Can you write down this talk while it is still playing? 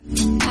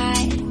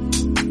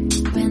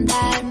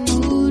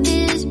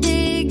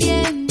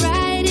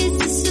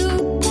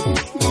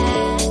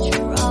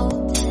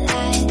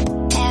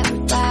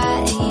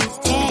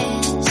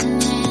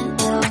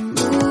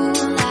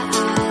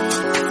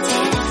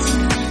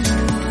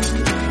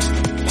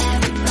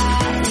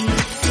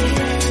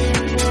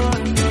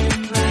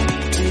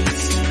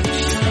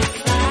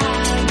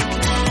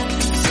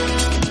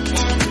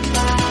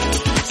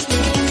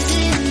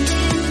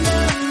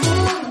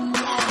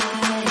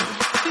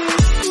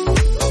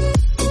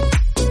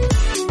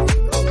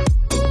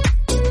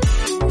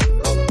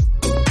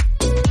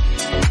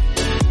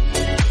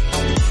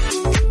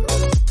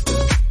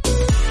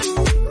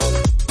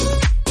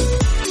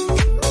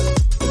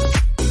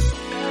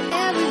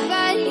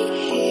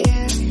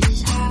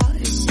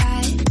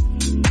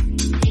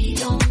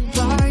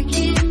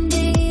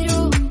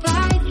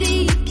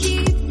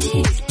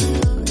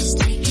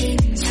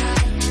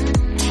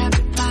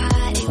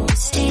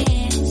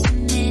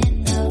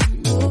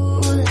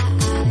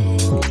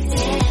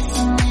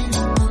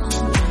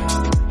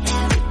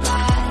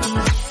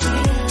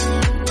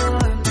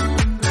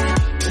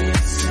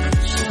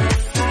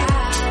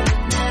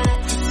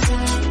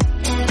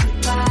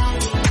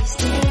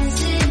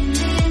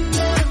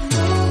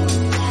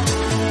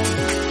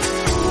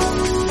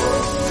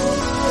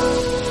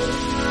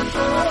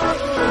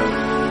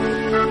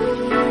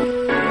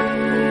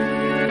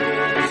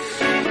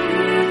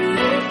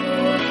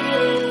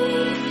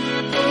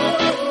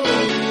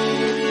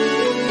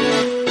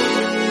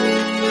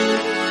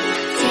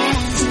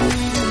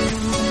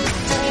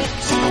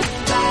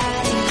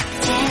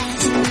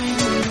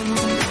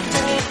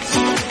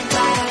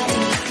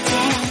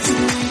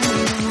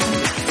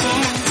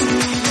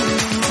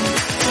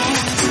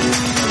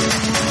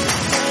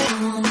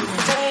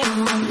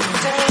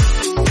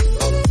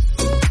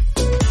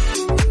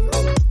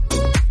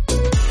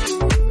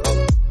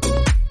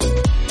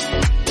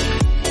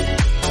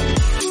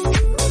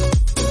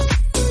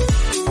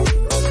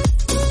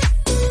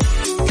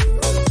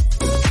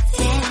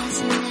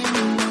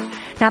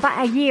Now,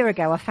 about a year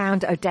ago, I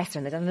found Odessa,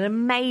 and they'd done an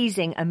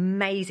amazing,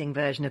 amazing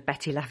version of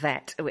Betty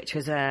Lavette, which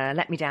was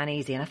Let Me Down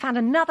Easy. And I found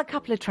another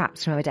couple of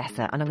tracks from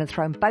Odessa, and I'm going to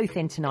throw them both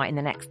in tonight in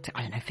the next,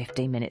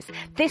 15 minutes.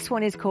 This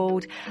one is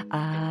called,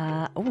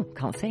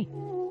 can't see.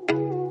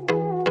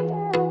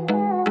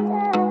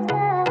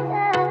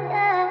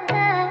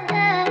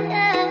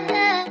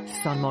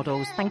 Sun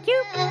Models. Thank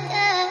you.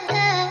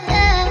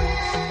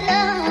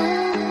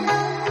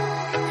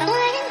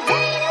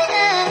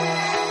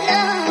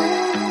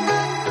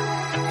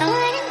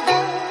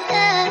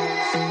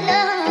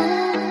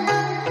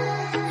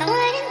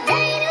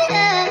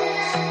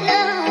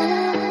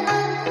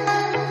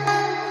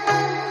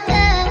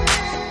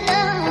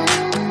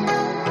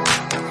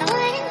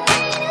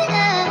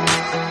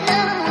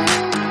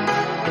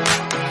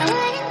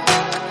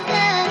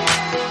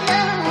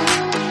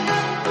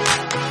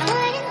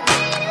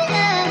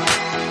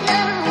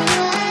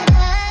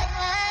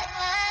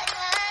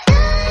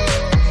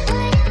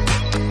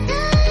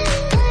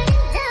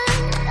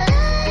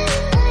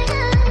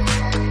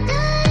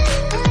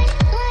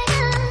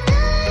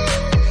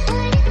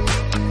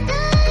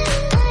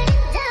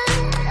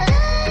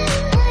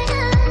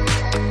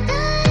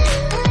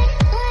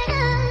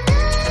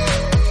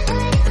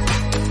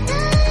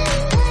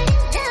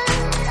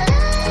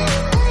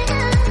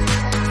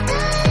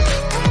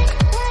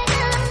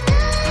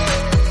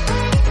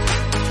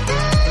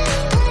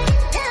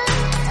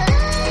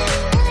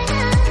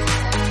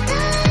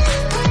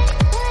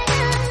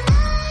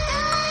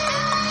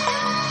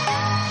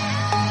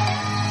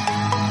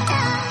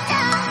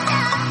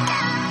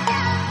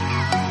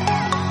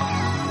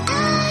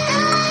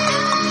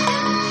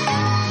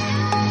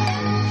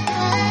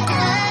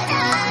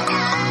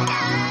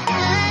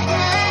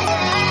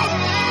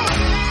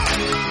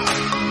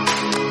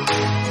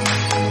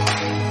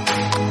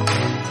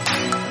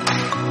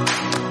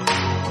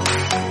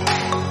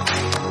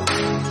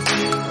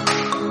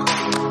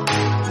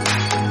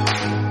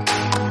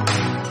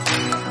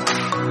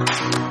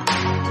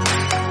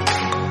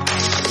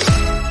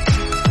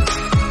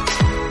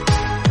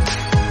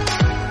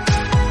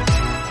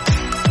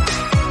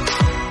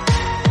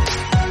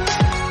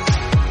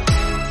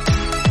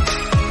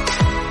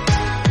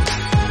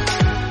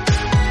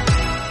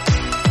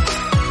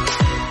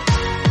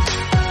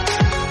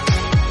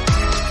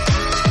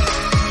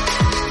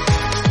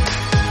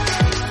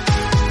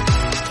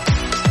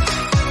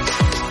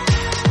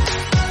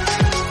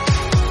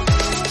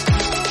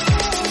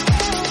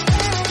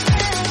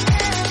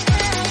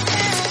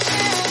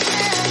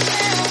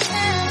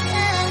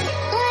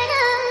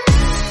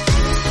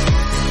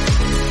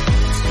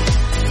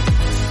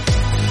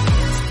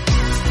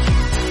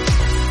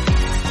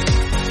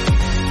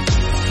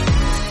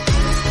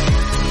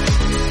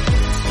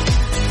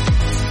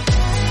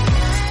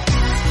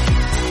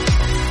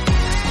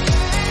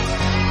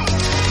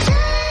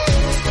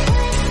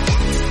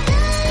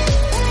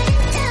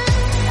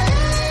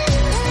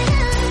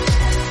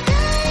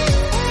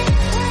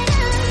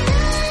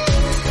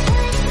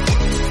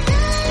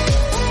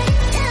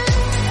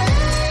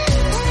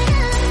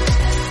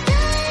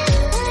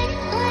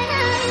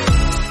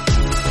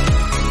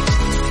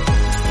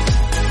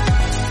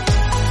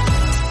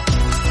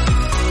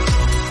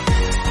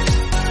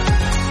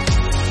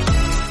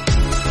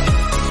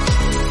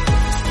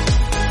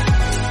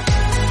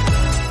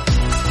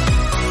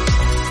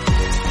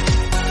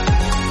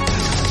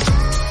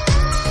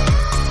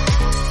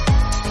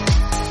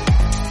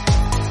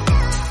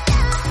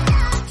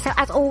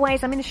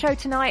 I'm in the show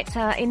tonight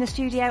in the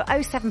studio,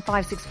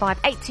 07565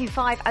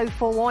 825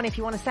 041. If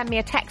you want to send me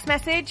a text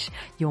message,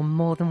 you're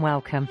more than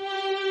welcome.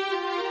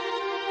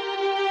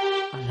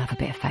 I love a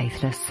bit of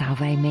Faithless.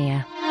 Salve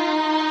Mia.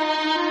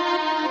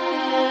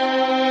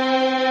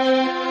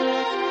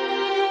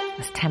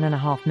 That's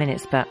 10.5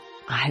 minutes, but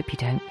I hope you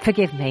don't.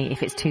 Forgive me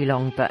if it's too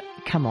long, but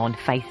come on,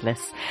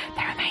 Faithless.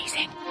 They're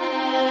amazing.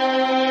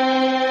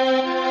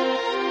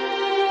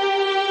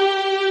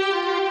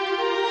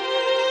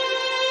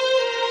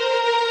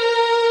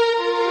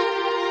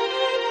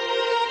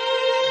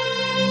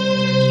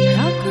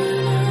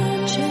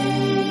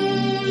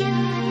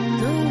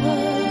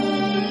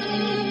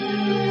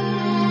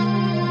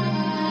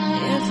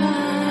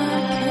 Myself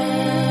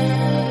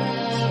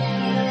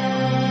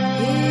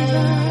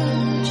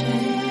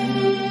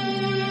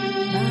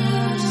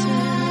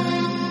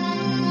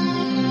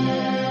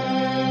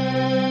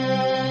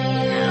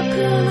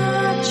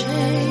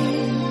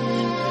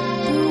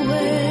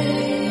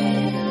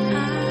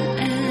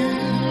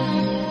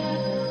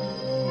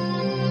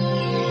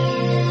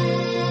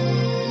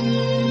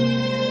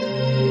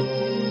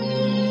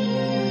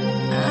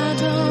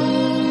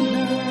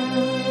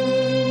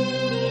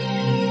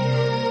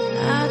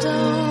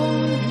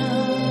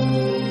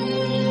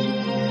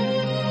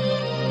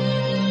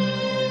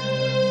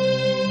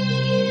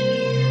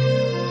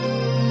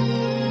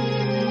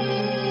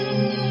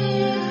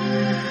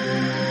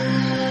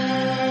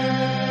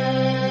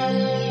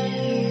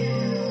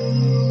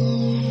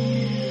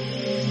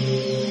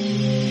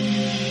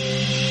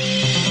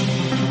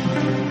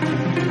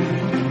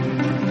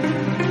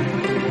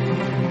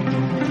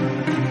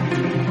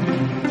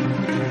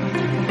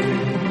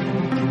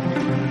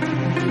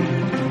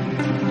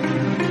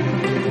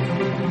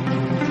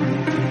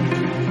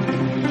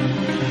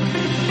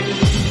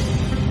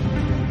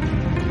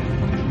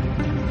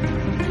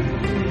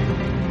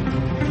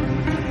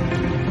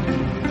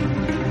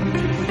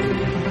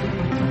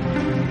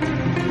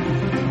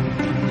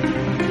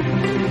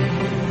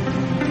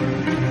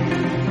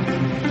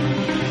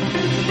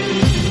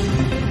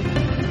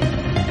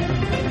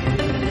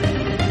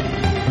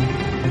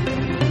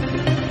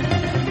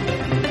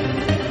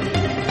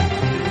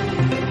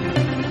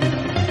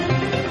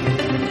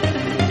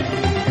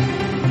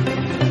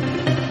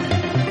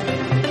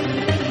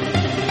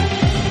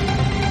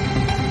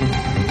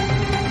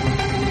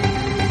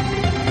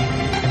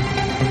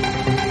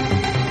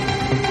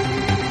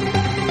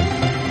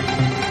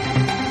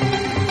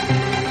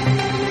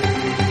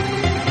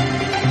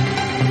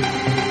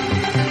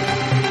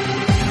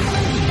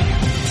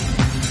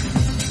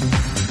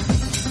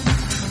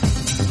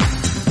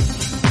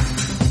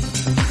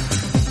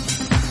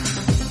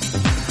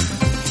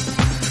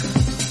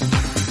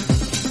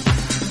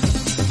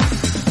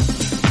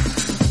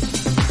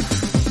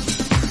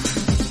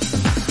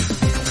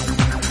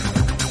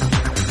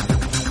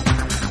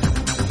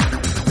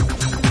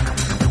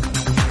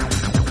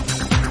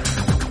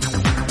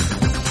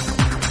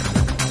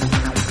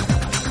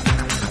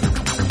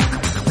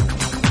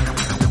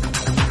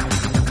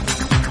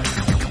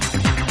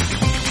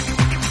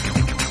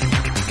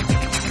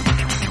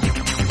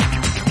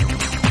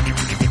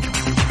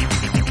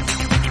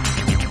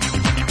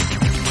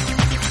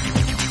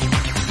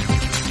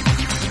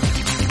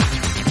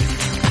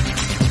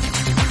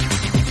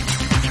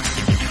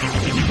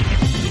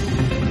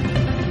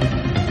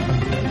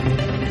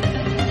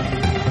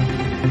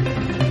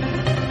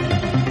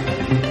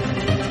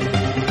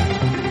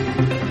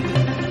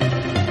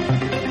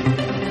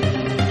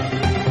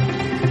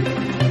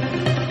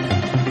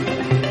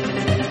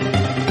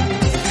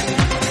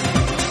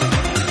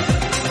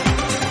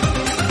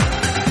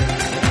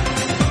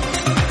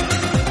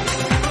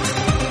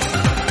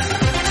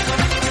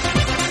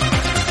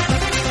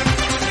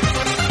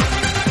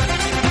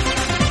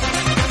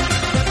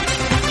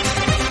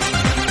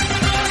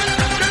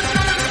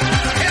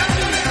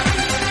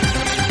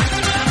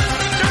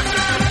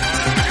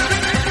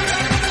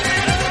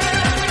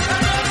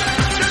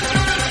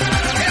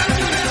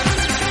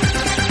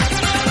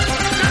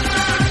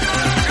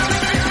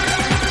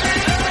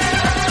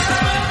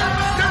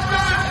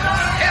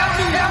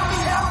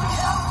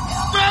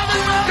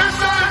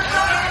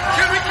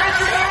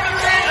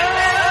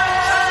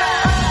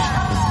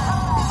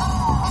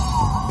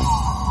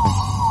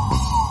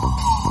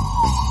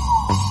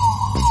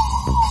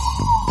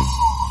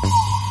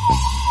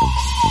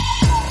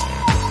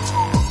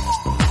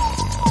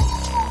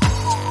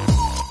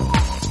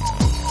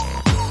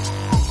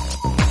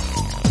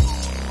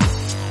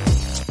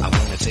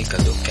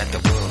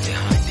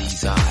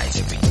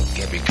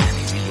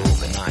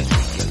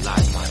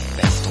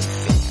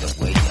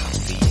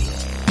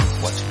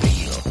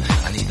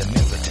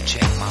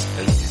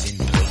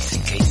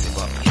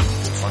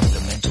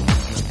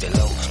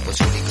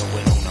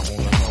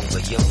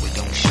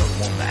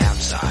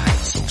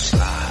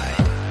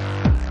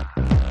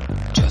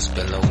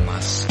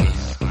skin.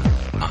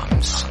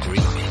 I'm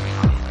screaming.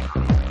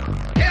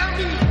 Help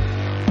me.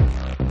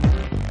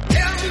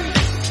 Help me.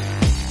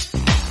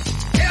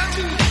 Help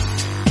me.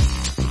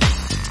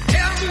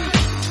 Help me.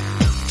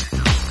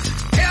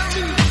 Help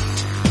me.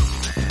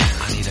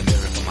 I need a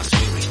mirror for my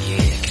spirit,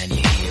 yeah. Can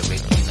you hear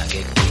it when I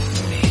get weak?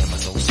 Wanna hear my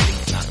soul speak,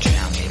 not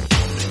drowning,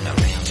 tumbling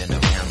around and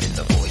around in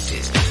the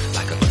voices.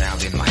 Like a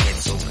crowd in my head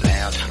so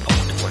loud. I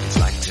wonder what it's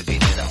like to be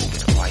dead. I hope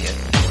it's quiet.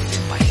 Noise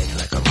in my head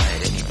like a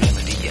riot. Any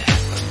remedy you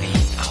have for me,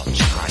 I'll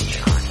try it.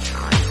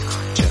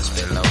 Just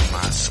below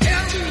my skin.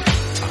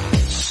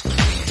 I'm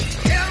screaming.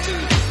 Help me.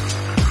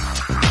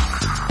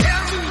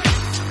 Help me. Help me.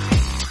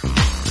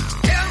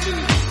 Help me.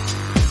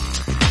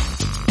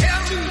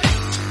 Help me. Help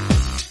me.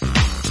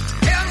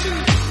 Help me.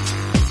 Help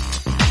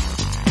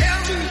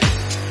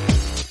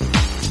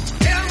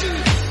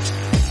me.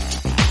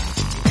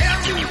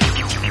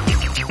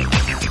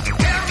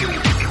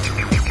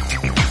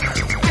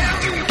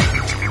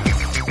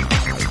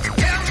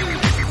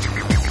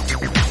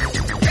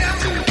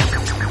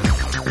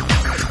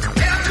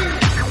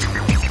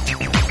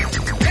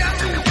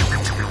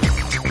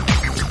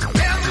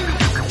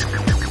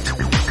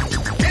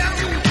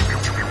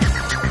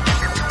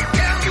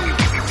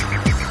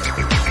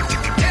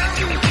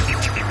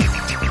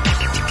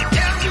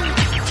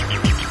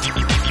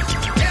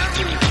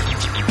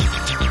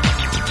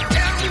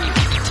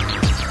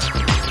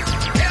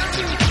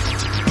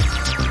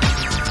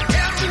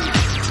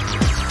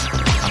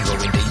 I'm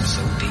going deep,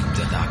 so deep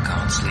that I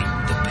can't sleep.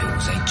 The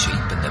pills ain't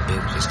cheap and the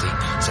bills are steep.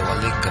 So I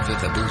lick a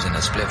fifth of booze and a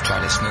spliff, try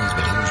to snooze.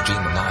 But whose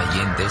dream am I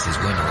in? This is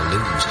win or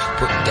lose.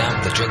 Put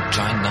down the drink,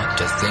 try not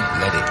to think,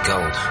 let it go.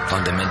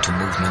 Fundamental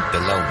movement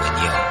below and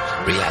yo,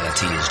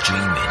 reality is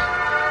dreaming.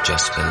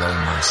 Just below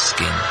my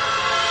skin,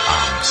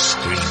 I'm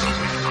screaming.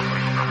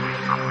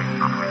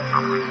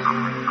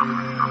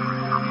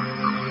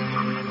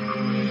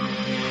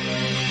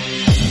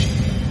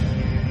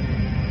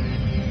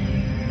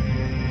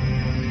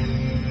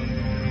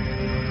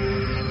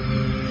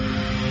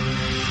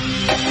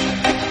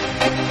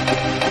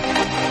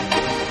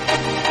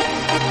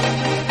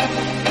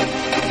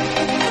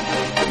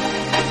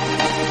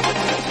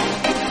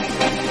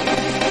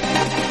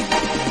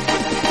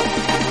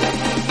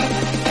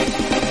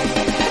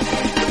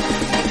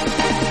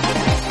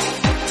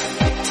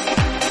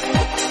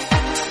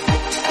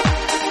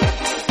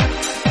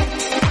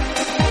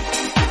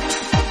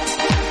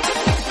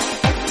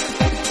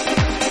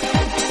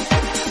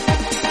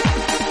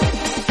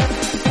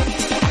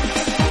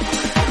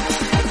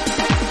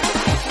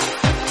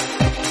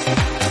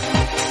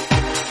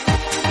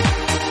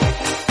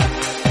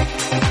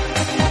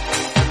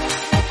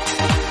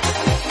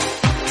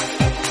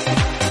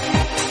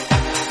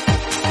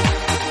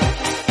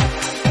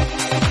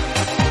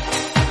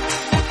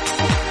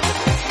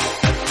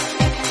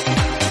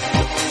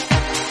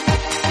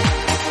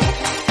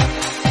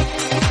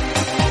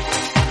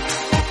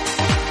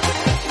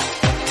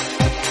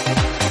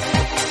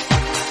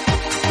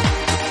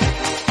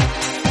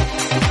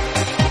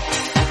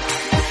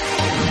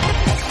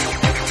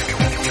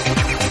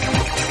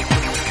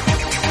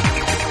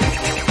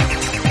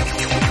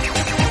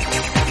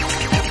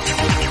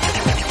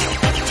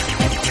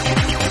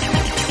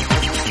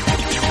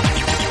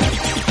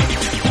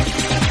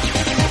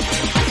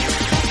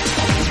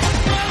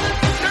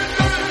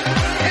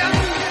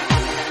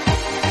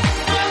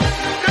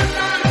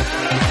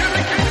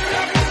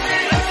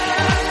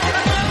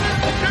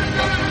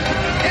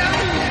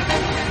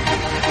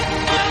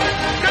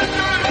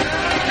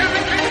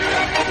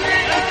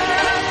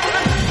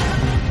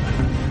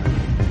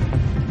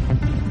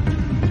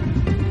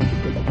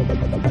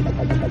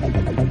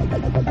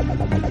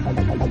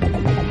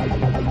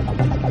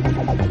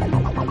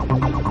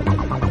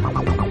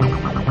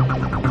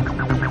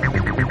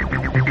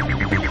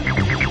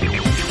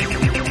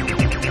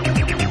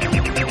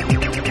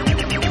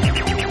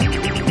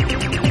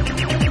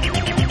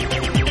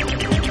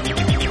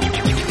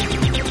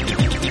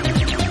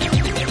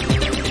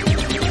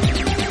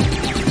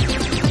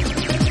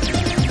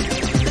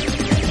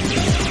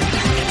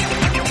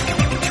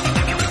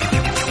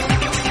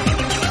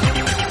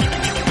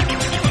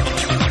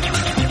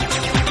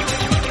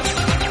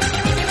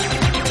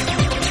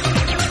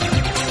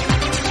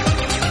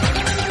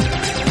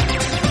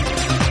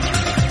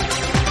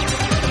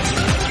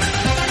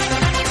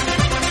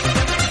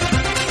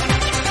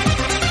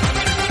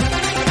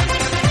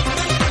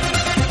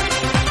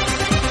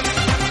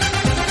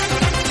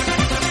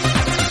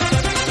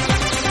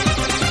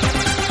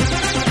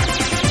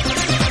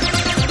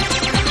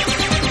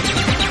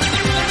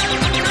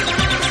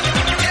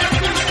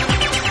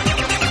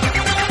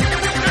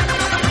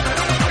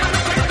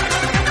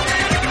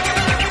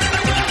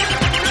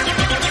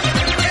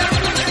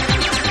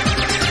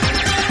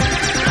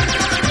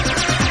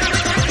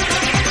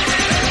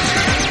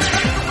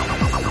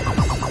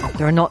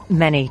 There are not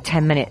many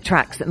 10-minute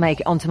tracks that make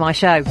it onto my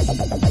show. So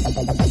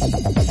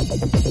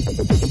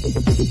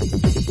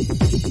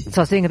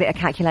I was doing a bit of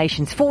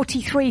calculations.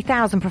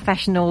 43,000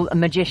 professional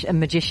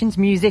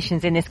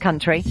musicians in this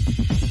country.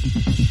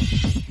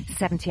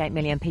 78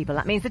 million people.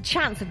 That means the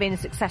chance of being a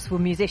successful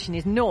musician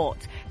is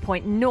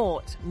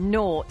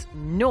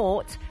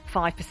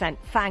 0.0005%.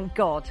 Thank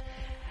God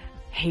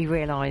he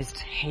realised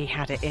he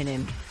had it in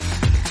him.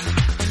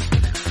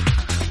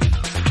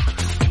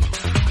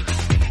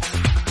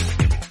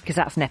 Because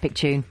that's an epic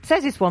tune.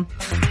 Says this one.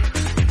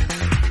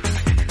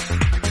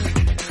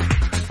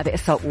 A bit of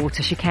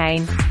Saltwater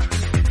Chicane.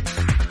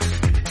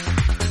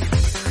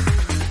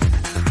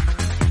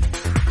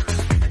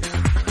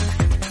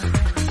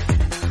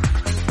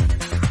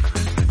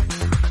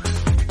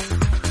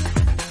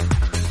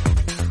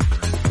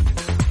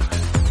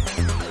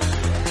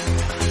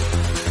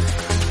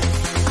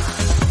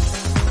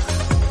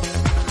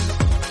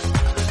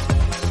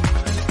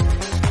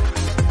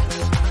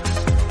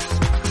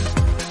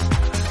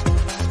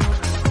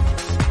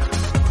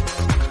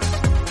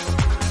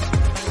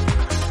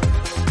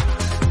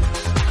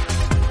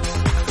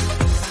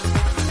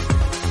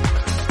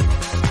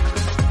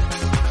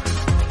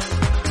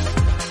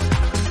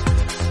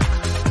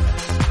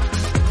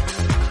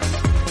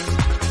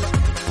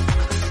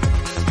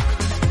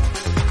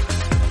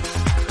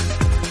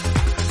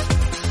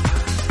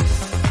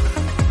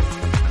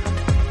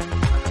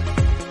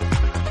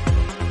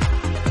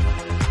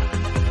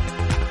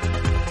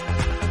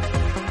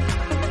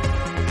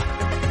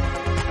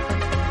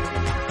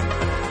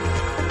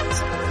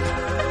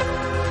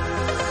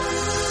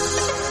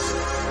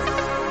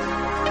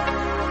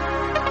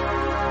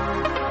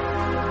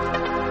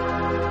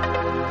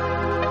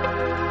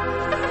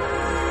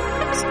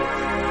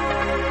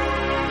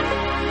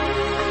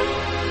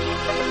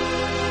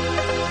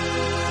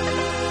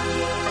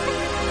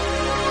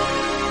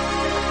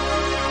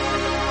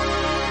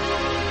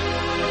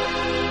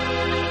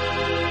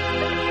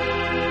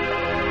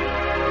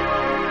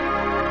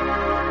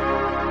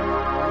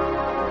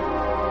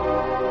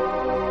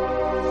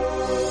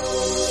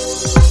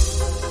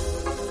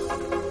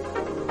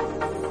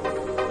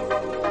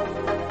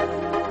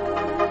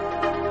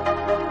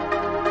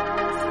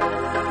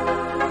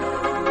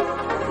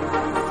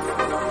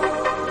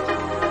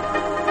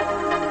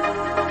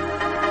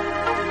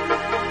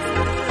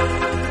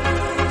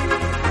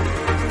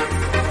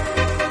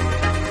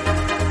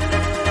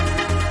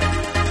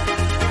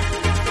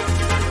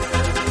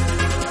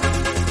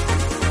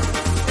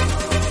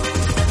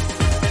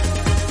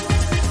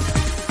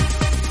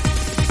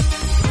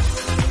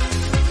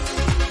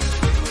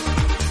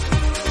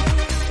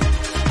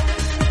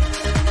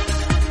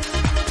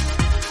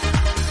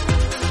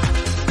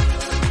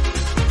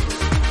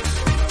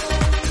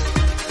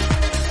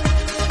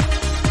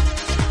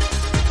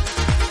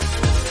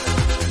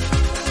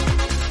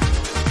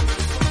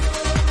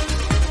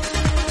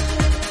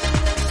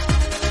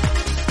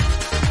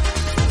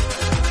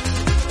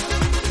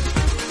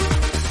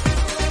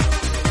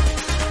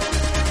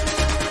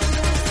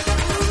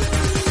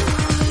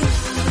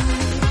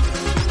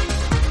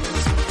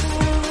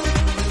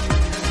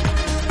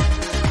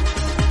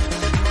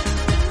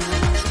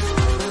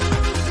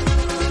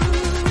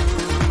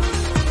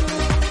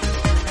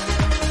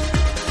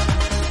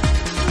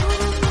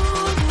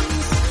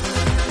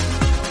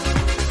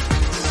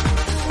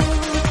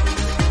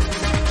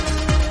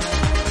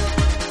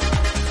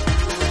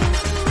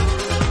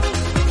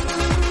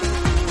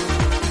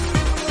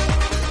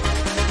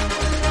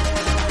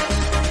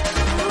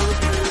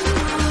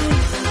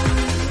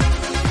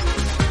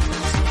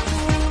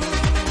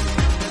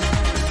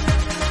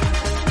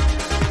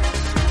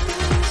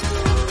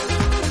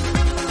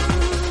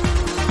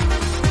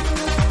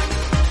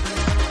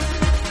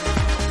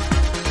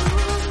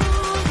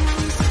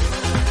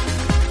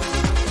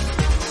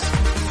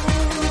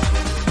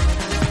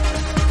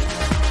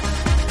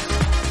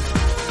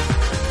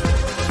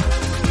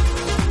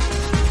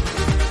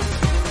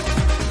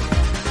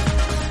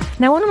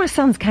 Now, one of my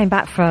sons came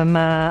back from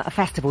a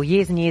festival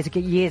years and years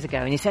ago,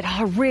 and he said,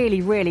 I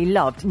really, really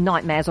loved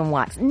Nightmares on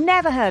Wax.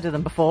 Never heard of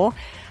them before.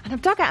 And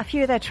I've dug out a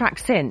few of their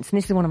tracks since, and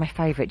this is one of my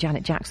favourite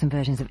Janet Jackson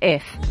versions of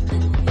If.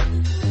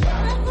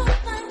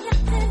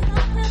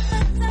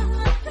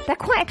 They're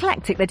quite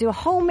eclectic. They do a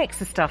whole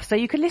mix of stuff, so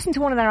you could listen to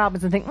one of their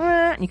albums and think,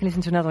 and you can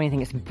listen to another one and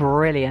you think it's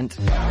brilliant.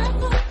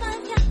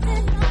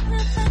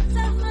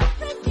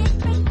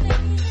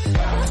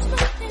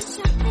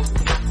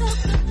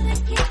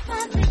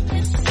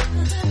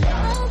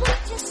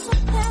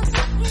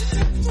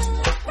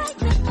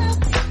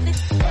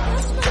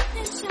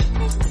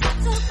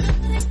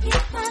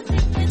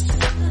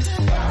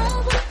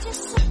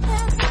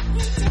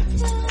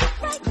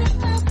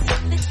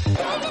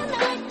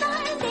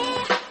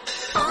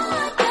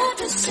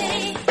 Say,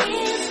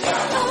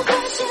 oh,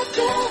 what's your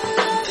girl,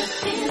 the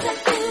things I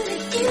do to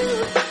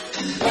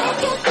you.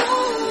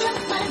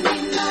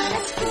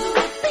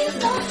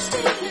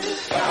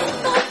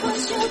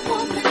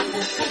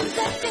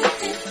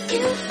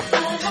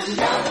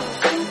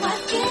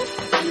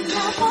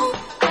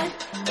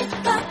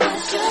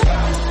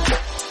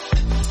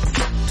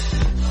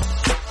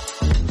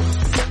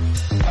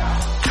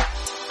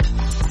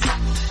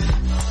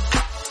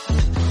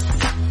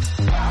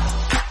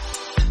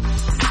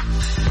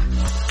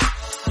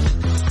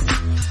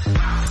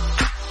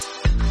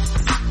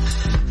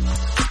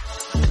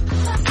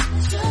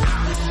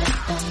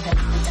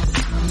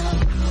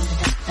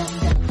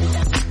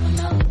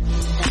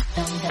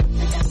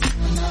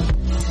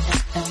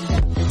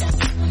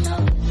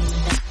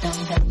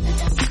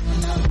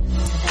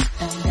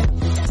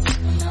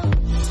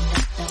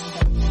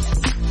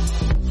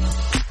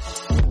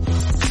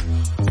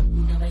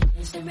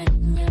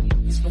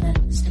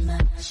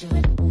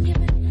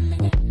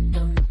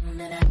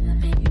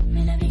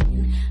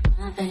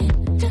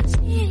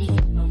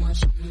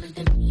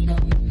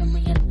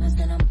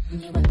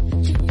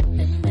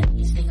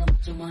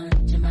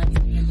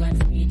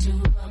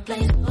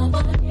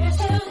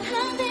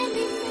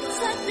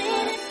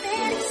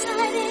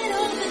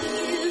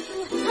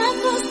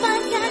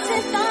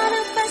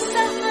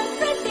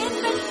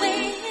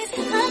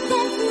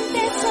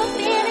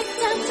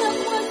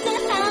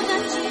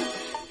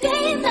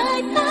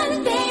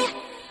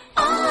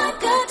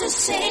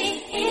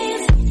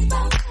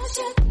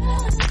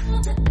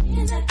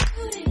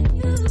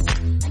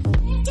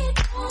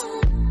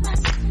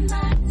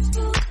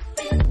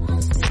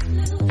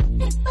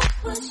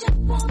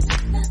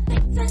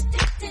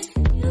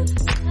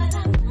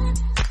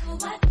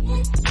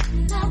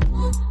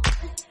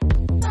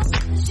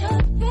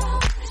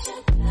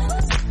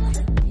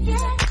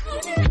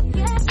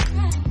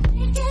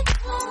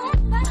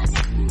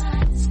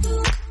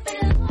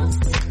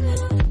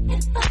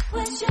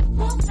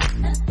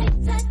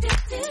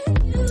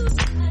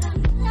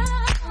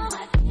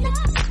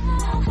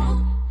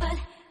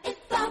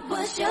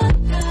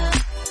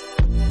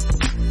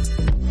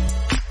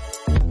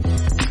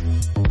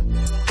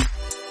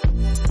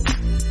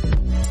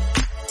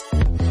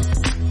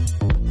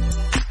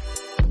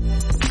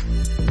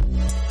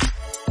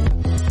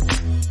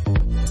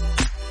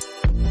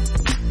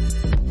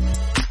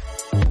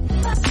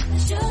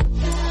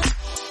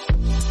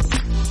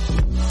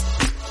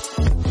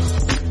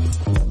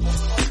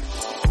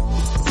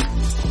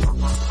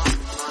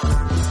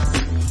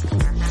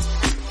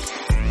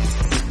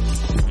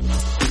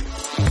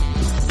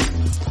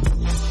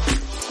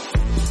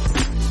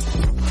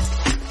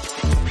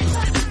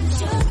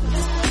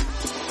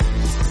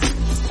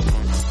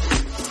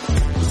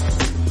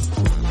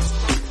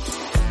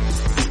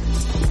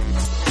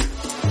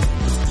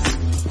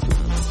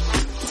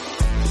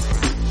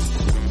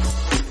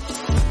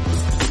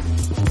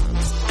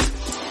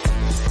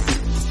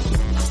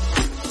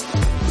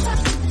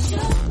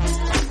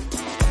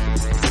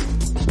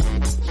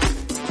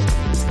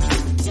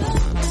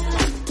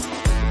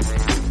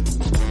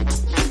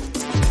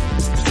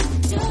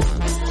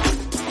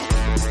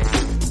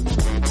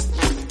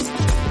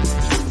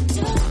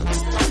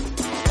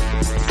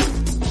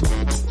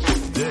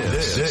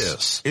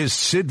 is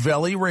Sid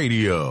Valley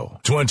Radio.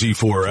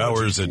 24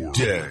 hours a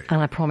day.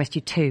 And I promised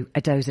you two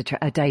a days of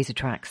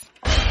tracks.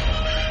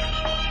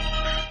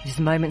 This is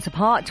Moments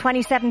Apart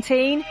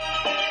 2017.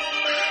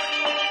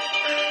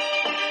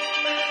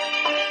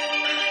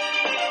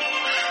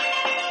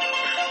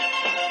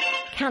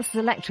 Counts as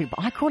electric, but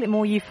I call it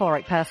more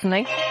euphoric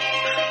personally.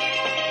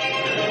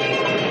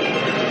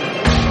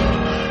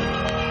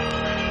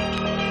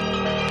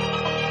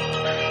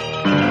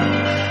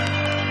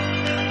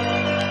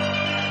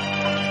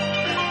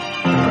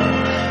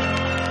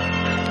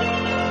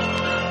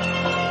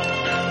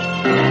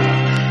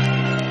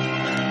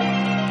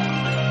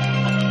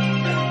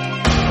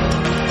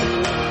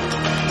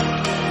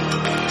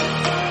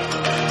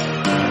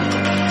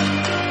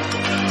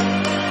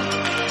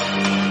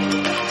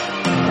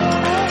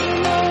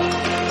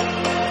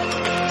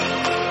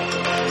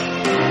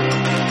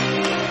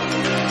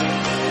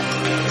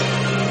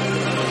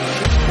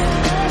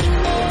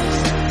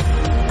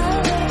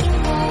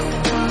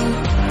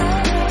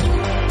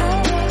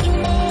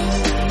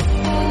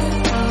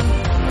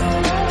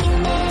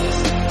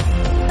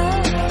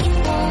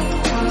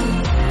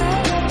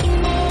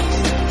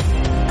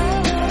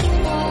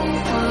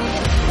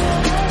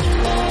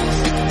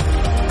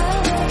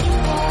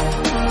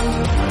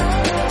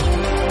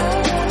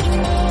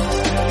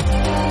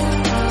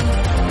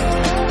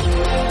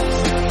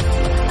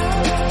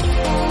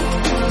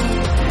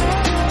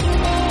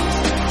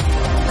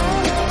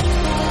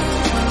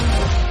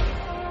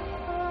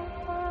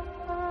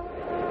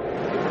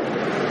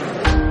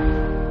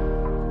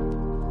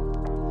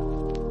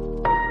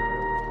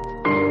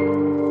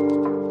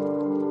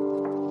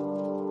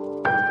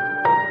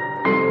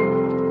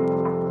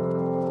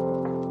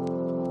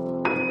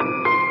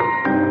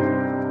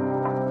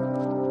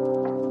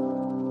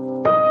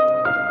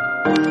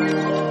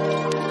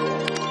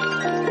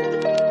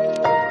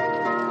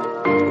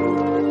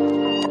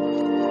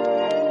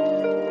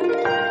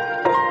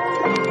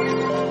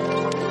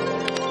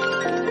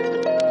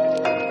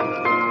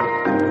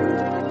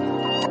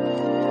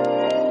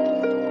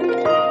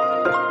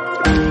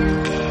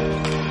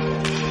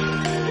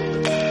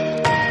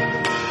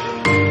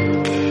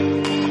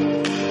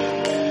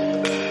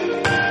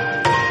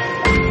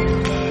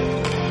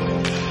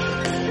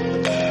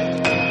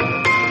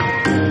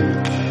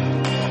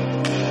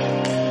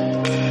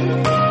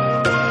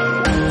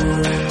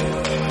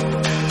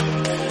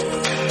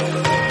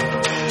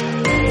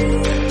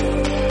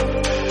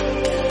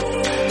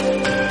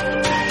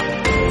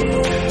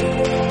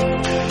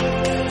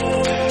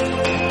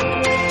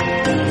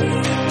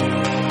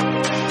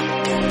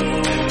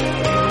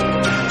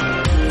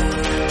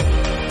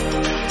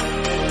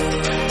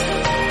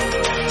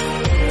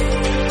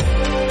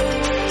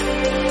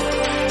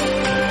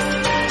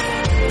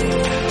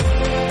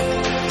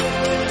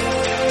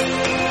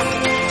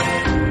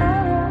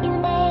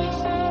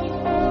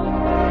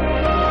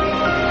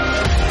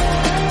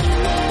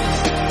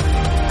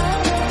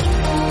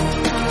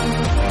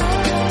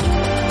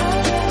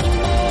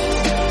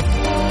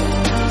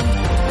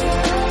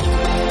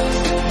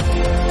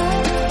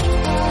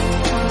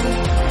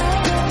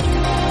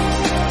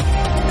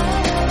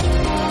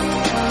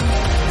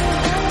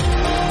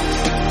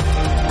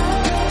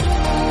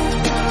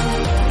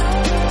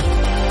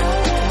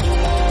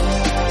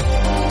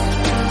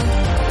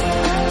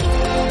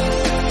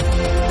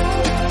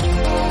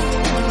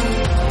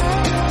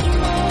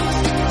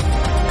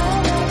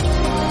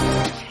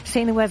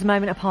 Seeing the words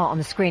Moment Apart on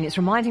the screen, it's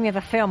reminding me of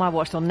a film I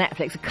watched on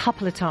Netflix a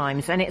couple of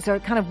times, and it's a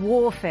kind of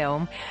war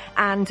film,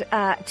 and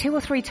 2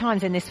 or 3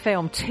 times in this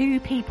film, 2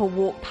 people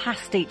walk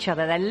past each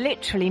other. They're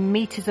literally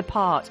meters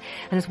apart,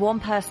 and as one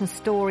person's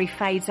story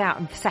fades out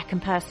and the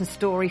second person's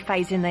story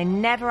fades in, they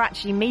never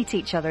actually meet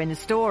each other in the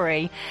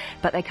story,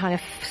 but they kind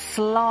of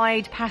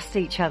slide past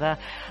each other.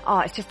 Oh,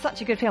 it's just such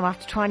a good film. I have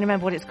to try and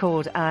remember what it's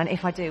called, and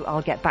if I do,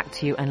 I'll get back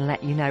to you and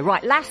let you know.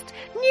 Right, last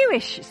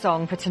newish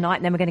song for tonight,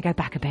 and then we're going to go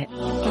back a bit.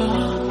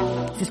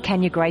 This is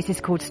Kenya Grace.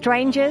 It's called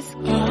Strangers.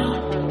 And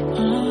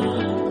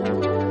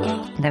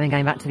then we're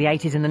going back to the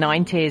 80s and the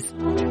 90s.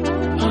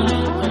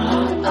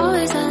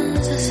 Always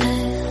ends the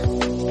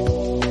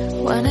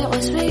same when it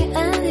was me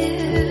and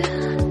you.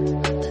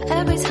 But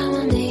every time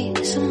I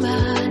meet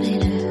somebody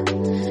new,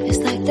 it's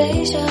like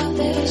deja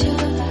vu.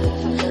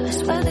 I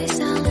swear they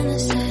sound the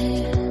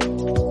same.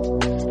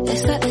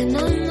 It's written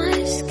on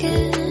my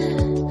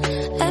skin.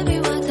 Every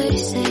word they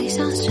say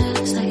sounds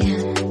just like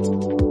him.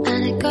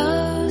 And it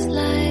goes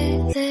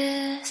like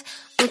this.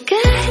 We'll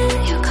get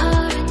in your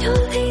car and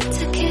you'll need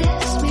to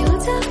kiss me. We'll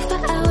talk for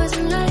hours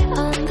and lie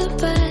on the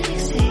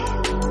backseat.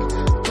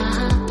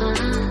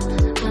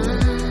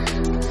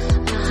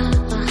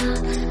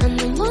 And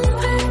then one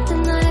bright the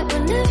night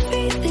when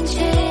everything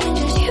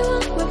changes, you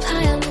won't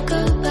reply and we'll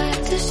go back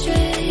to street.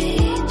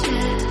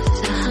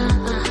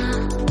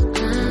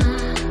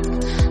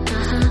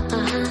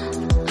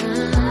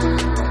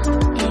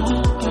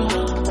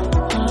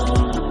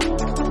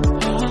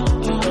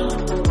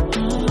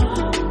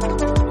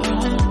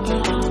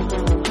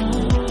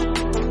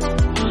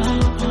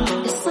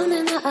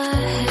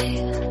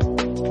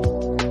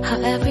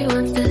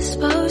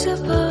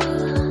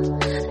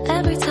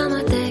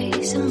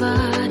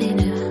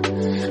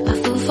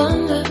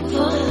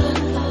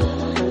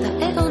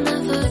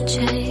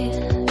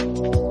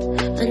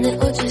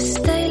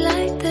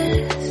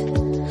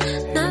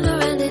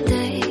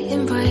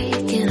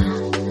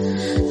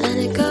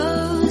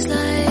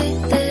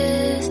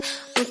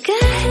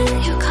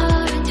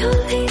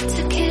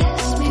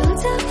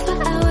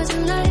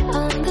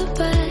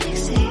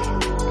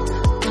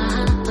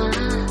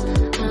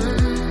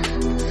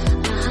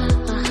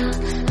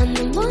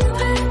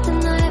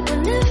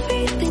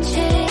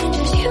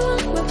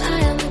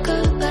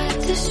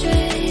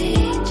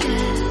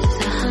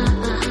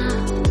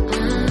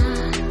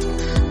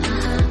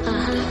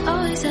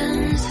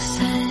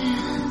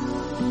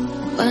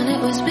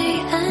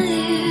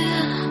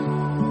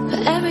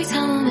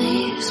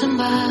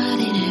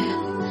 somebody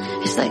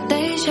new. It's like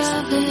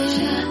deja vu.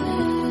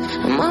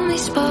 And when we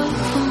spoke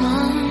for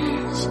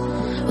months,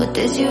 what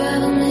did you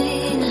ever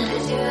mean?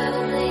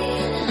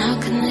 And how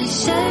can they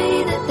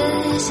say that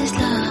this is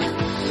love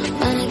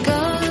when it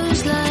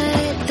goes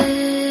like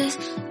this?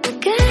 We'll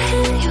get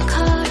in your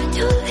car and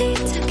you'll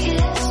leave to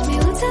kiss me.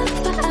 We'll talk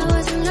for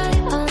hours and lie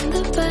on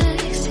the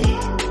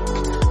backseat.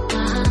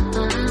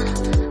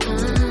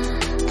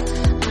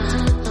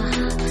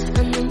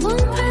 And then one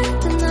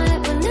bright the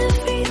night when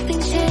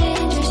everything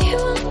changes, you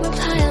won't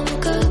reply and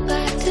we'll go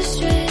back to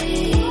strangers.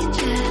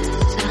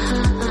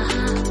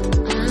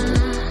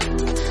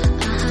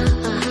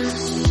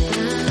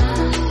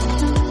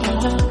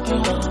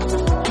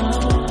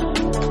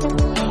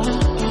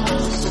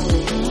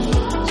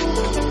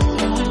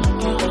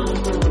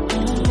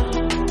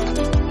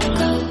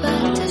 Go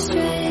back to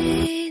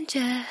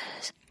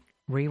strangers.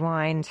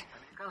 Rewind.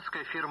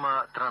 Американская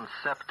фирма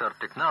Transceptor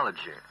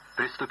Technology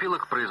приступила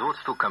к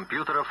производству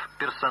компьютеров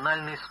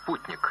 «Персональный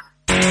спутник».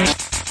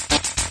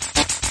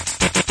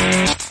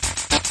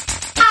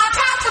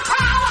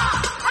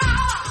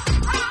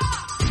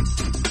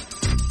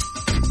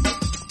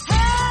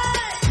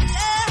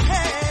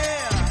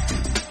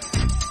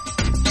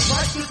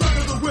 Like the gun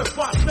of the whip, I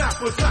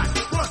snap attack,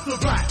 front to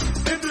back,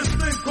 in this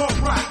thing called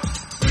rap.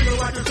 Feeling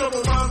like a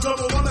double rhyme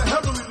double on a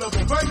heavenly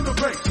level. Bang the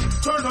bass,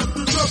 turn up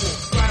the treble.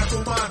 Blast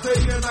on mine day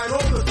and night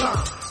all the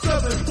time.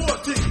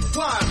 714,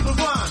 flies the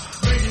line.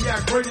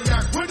 Maniac,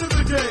 radiac, winning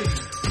the game.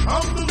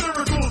 I'm the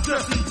lyrical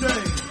Jesse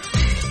James.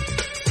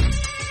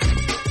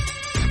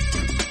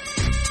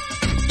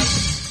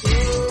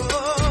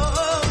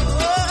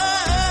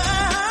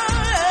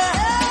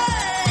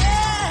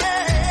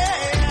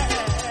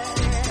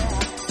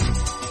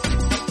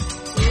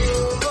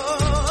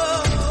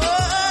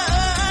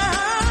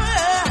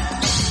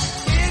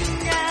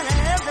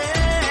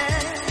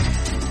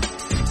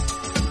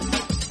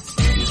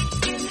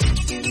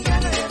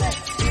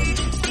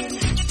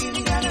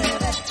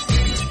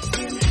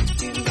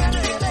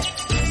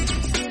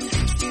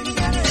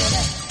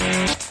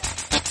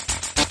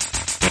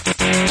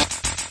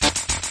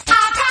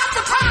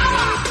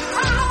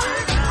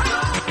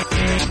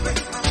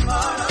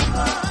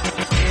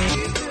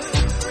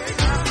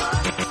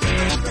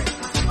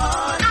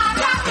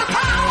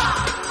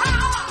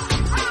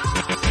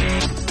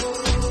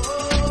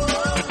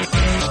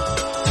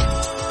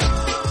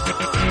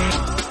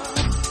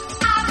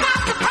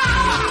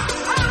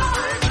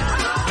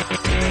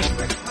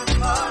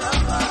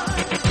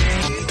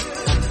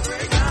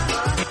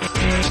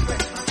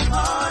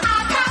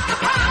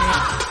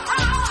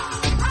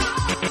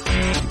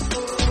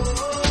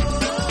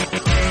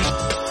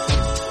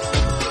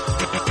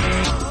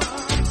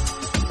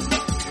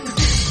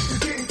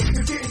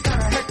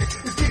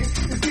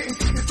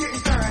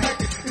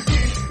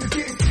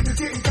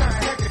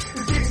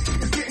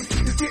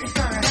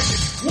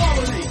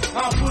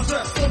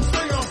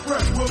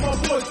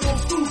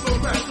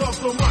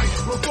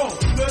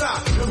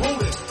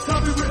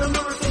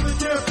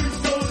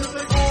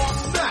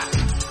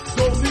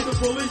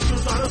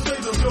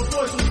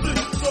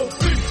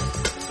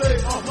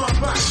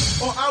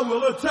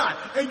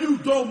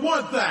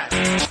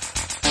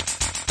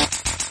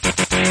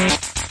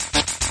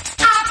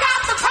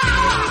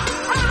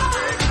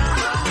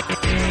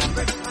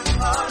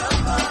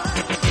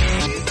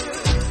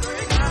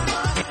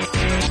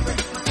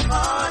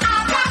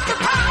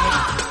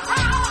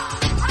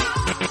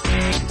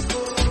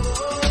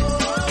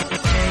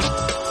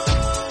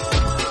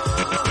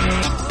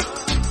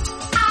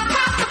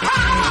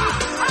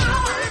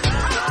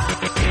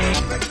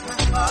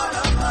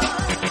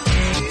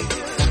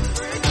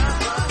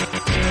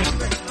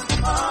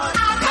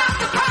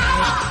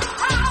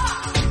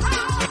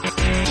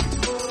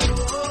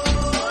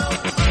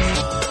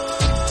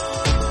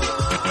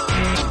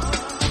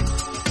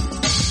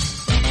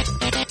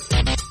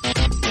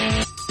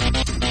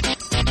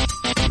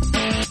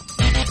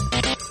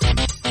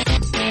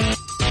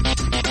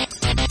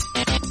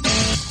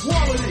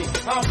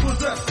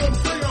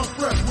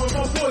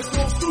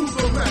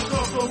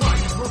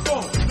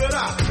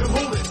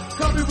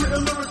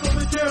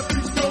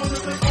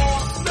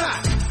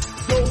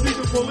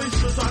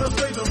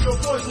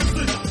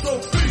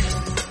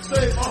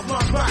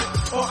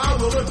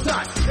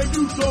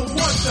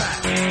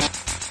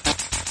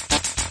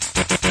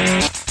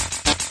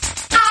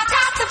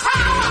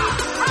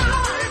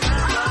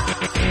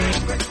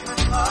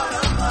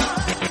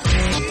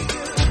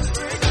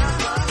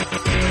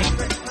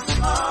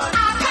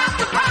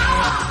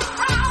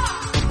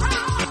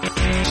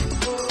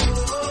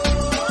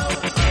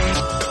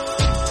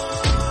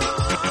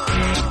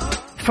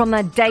 From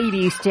their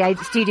debut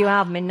studio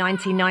album in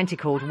 1990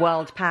 called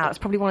World Power. It's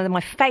probably one of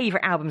my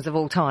favourite albums of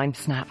all time,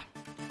 Snap.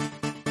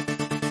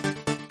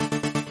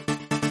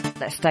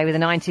 Let's stay with the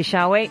 90s,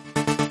 shall we?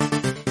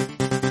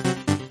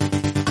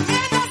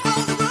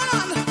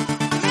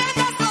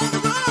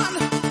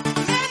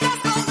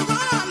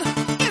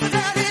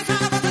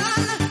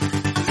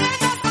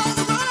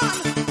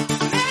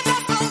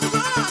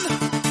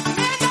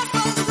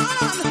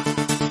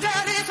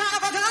 Daddy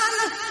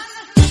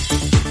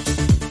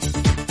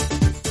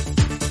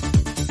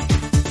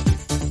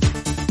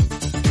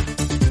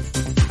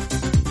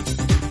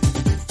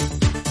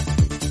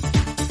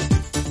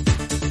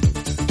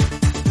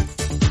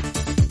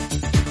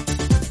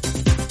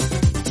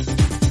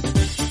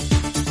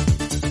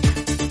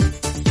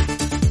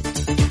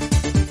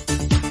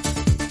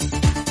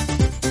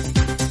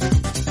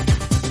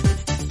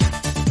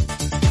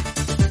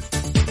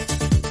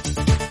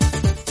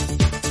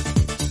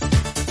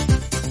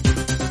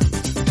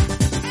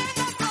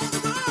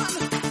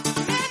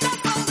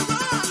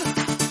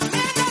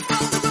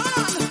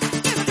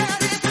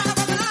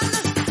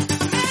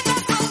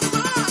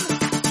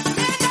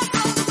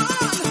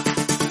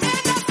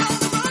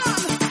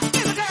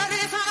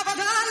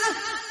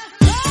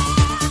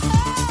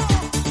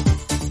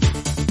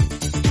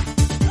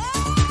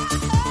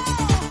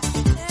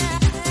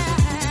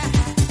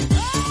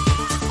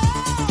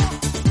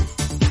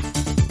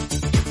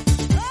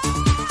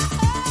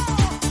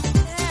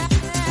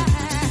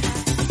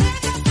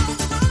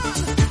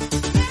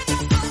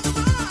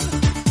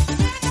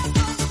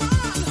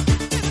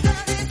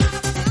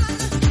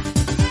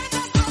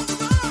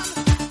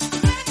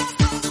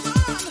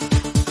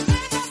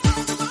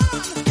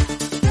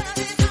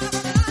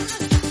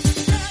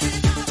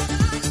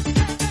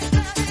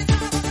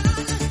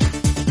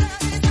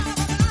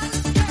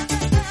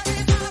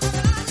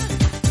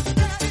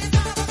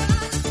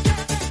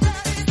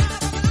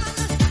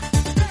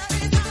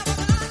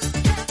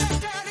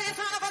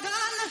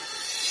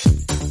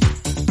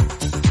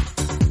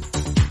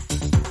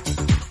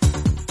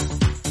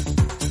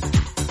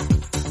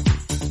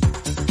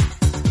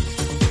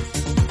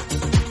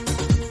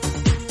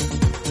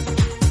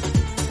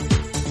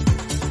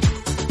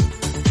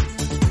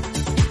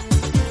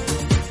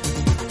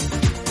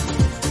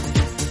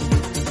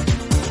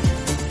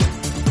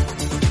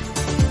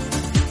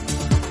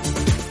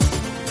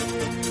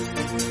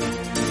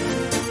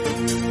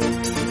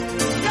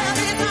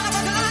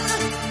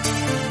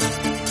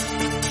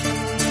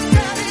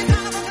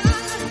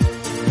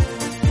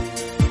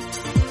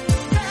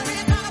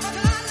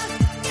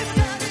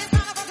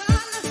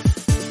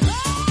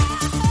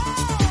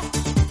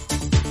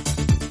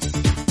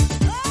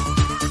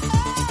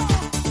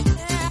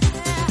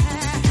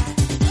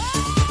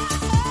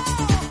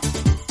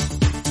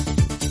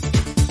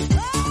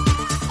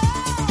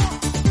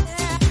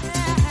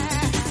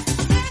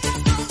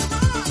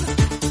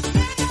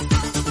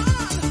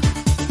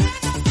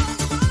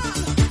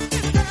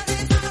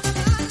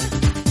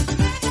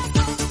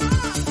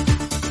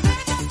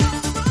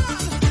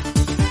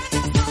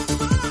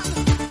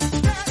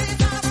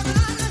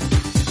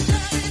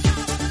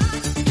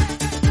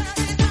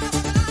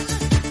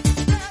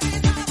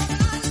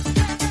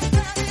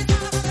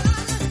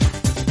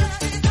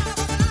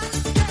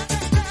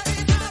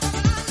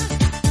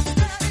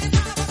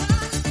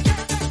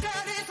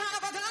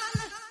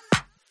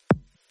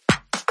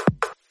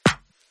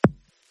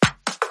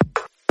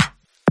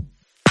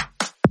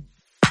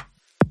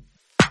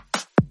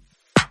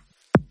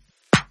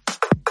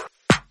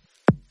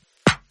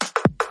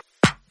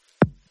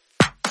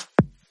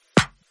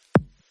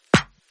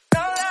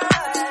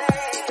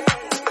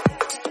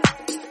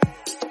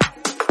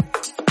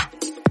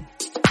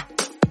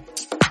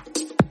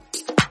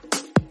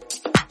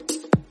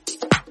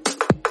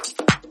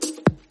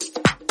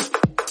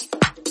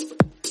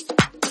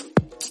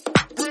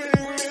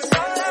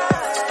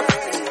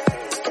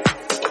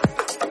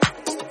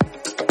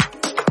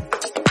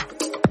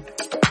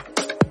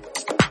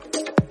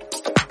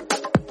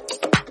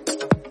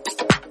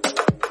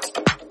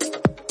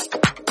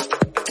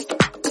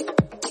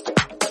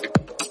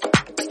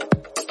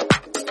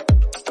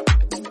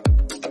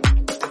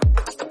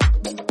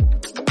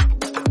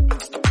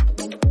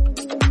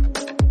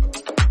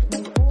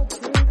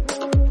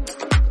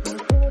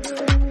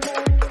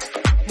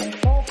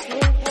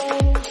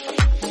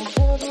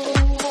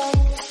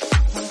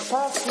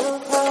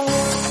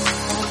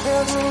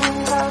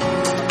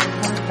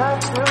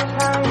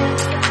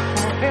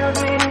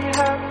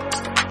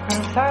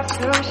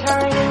to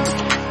shine,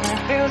 and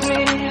it fills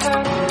me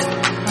up.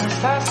 When it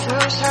starts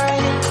to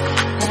shine,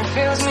 and it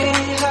fills me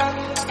up.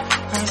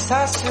 When it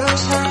starts to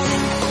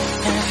shine,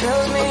 and it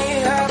fills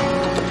me up.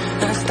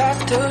 And it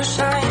starts to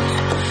shine,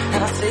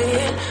 and I see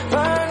it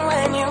burn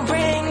when you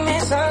bring me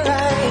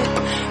sunlight.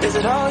 Is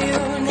it all you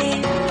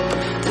need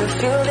to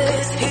feel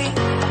this heat?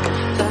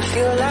 To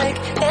feel like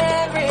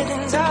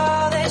everything's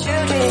all that you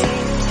need?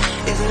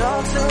 Is it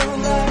all too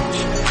much?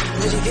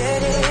 Did you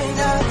get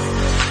enough?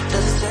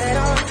 Does it set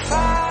on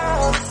fire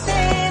all the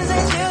things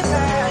that you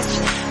touch?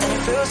 And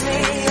it fills me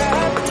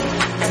up,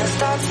 and it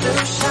starts to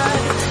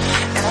shine,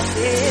 and I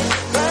see it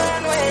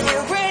burn when you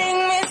bring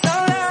me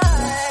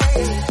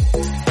sunlight.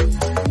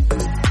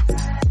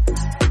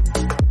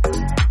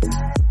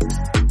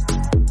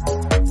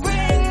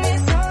 Bring me sunlight. Bring me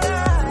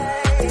sunlight.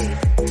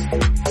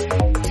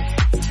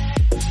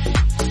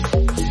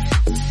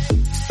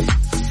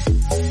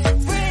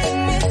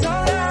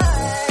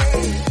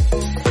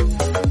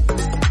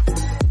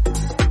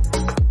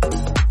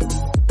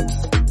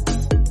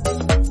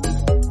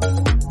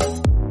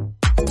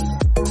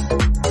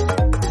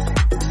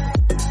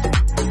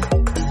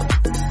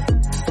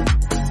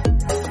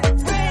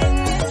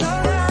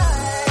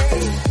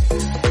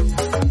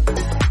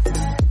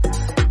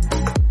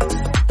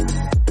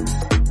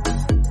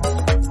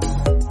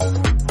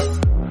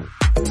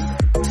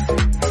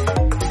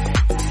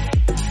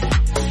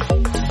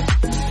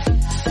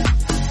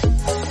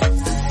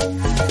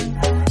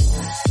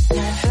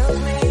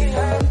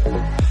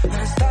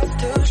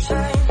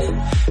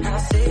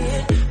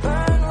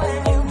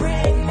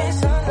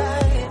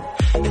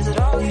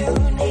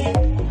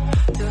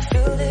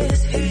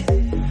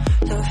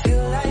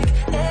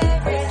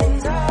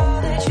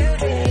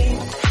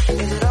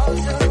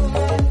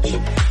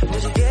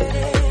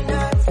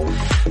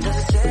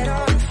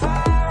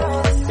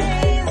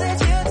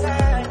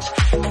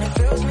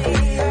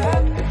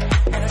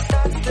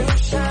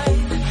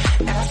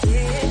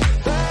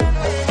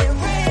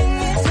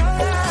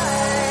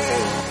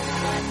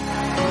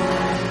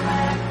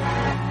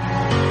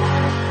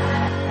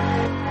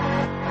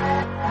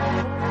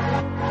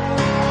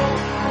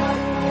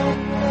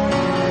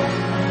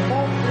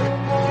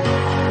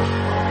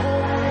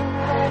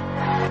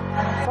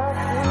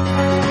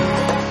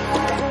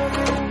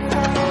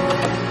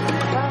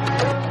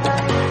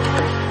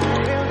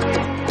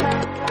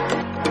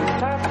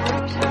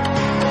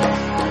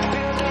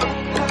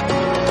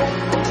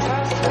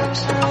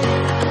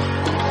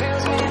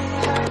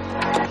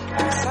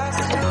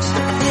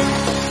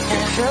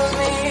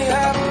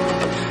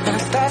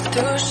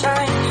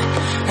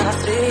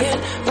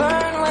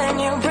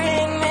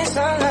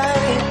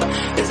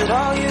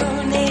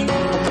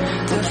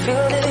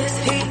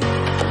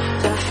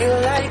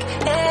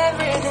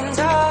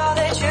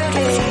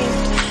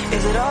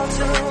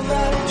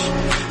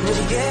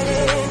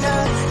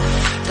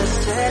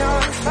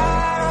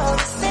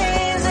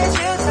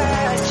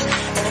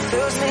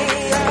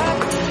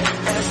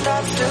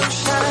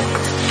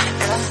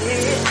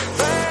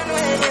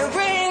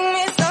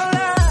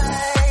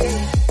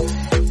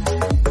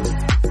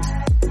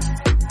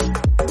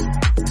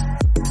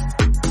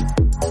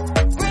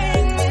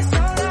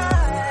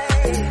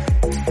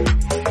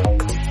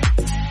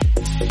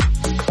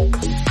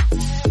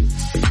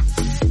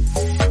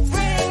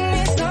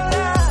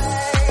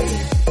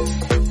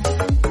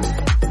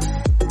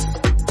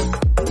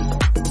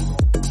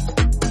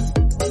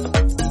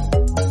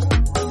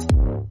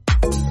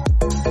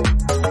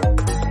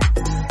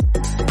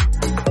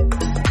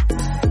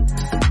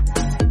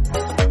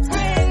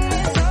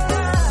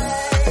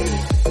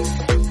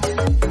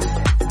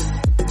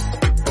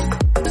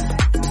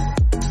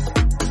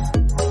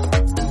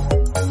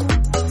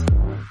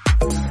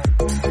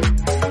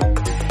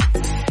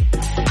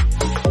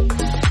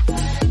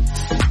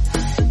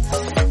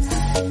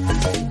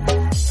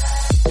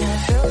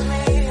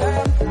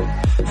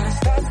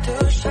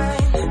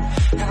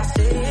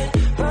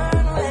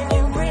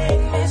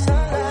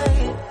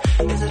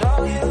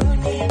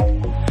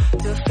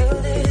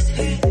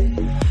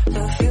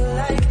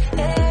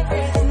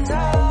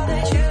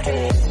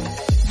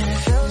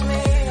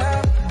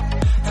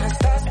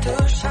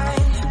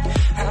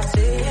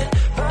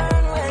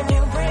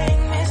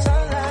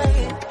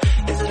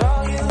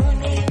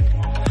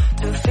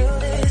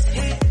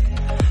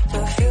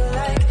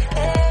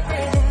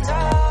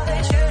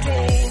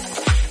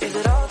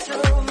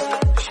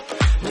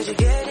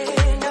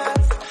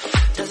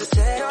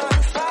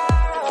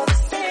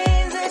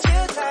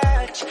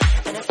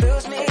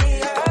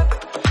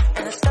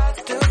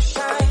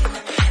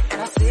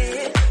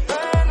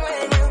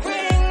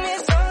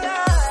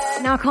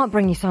 Can't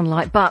bring you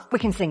sunlight, but we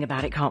can sing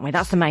about it, can't we?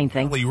 That's the main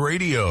thing.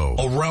 Radio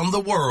around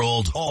the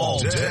world all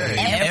day,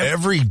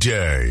 every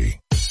day.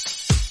 I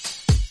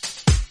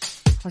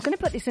was going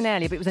to put this in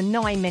earlier, but it was a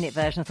 9-minute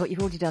version. I thought you've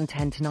already done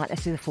 10 tonight.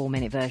 Let's do the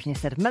 4-minute version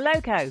instead of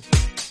Moloko.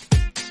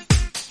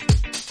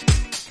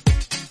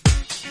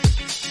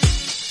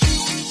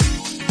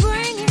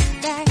 Bring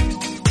it back to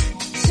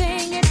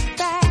me.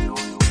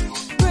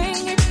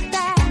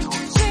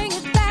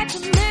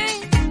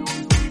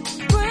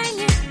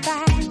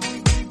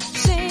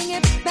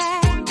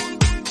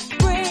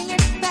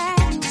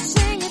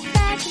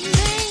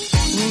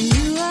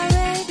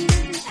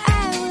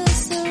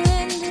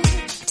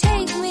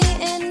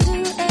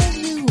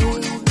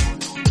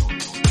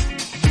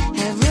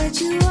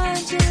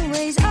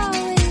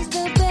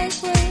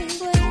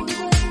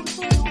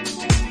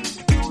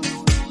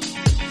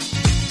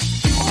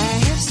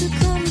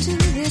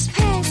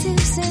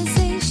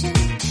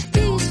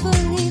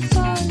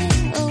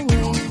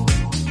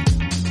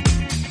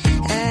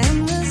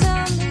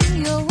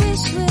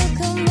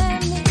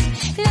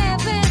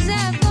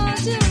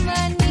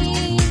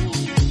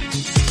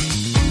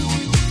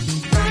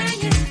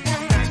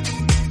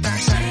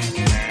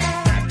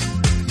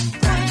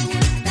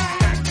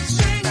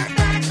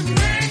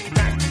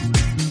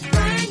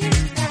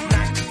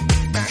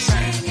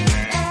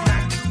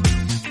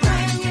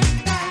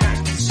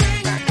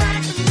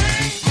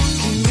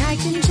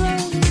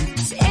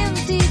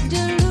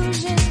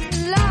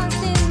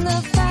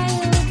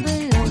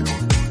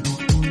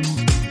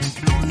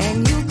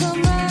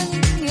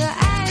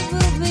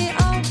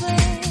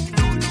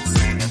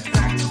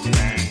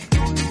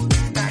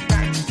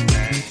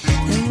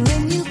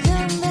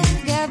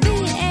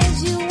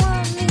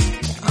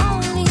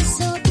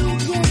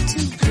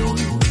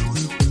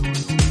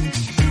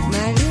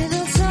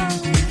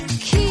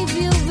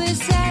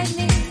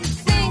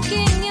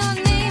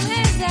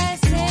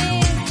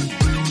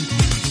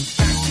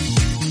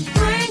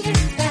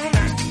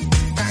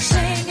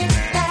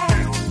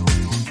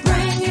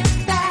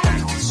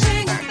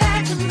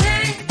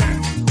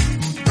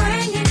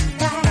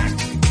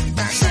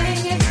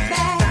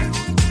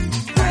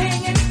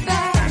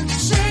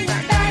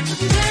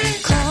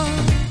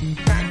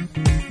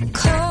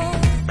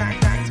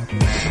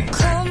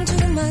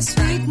 my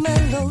sweet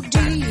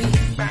melody.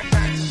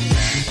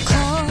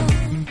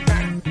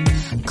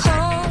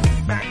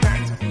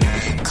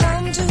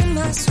 Come to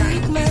my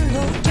sweet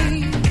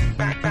melody.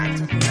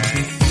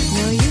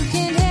 No, you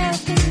can't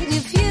help it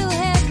if you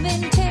have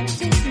been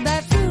tempted by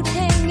fruit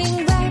hanging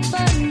ripe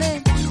on the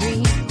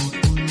tree.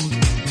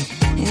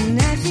 And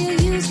I feel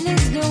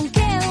useless, don't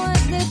care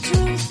what the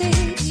truth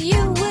is.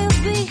 You will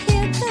be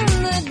here come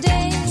the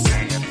day.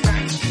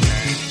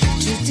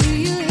 Do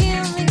you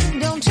hear me?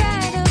 Don't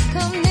try to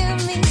come near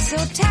me. So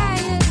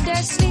tired,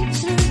 I sleep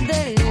through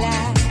the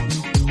light.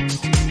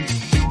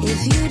 If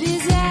you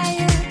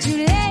desire to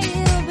lay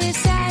here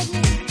beside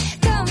me,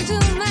 come to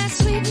my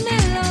sweet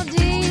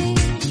melody.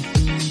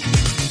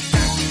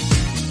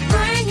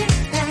 Bring it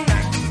back,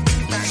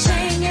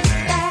 sing it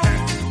back,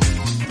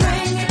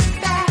 bring it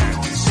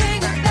back,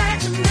 sing it back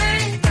to me.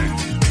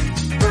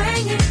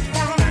 Bring it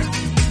back,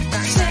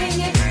 sing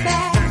it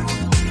back,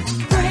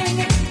 bring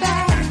it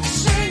back,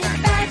 sing it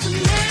back to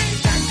me.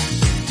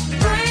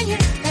 Bring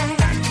it back,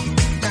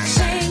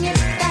 sing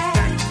it back,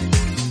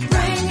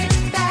 bring it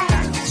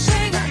back,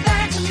 sing it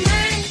back to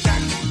me.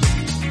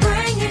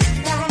 Bring it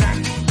back,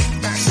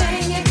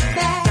 sing it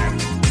back,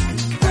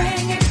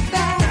 bring it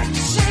back,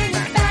 sing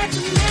it back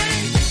to me.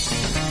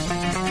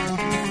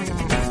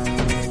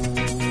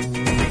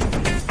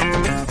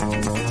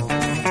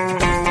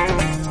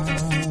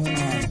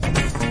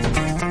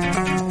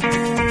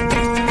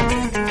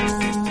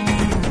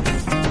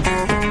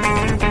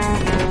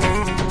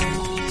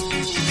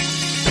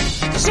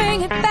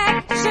 Sing it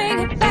back, sing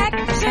it back,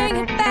 sing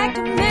it back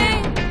to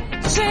me.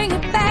 Sing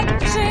it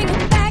back, sing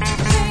it back,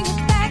 sing it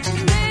back to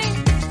me.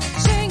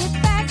 Sing it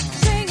back,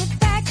 sing it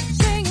back,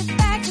 sing it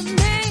back to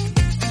me.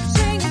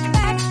 Sing it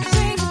back,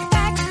 sing it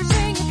back,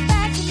 sing it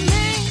back to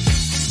me.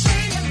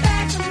 Sing it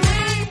back to me,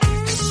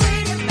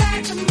 sing it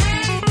back to me.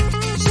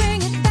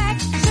 Sing it back,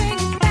 sing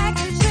it back,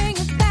 sing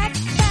it back,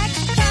 back,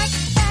 back,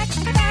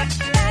 back, back,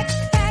 back,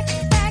 back,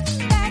 back,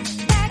 back,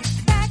 back, back,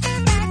 back,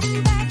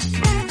 back.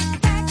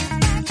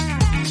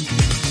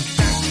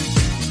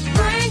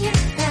 Bring it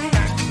back,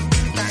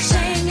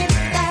 sing it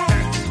back,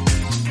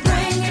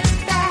 bring it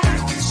back,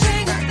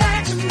 sing it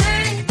back to me.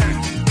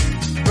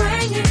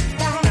 Bring it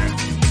back,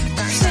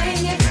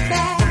 sing it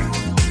back,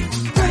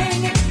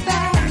 bring it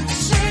back,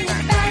 sing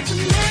it back to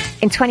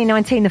me. In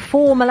 2019, the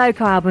 4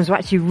 Moloko albums were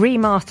actually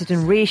remastered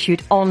and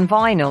reissued on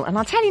vinyl. And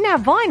I'll tell you now,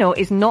 vinyl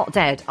is not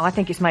dead. I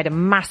think it's made a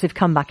massive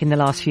comeback in the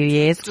last few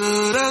years.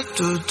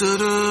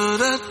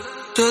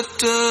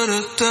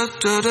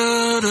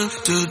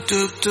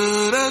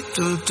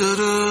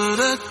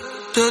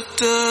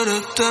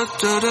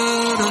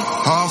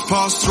 Half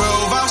past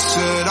 12, I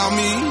said I'll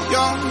meet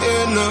ya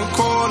in the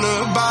corner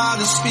by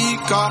the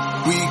speaker.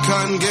 We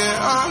can get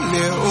a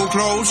little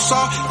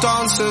closer,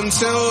 dance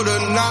until the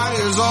night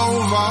is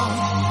over.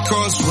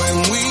 'Cause when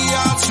we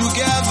are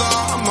together,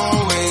 I'm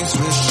always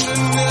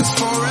wishing it's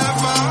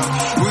forever.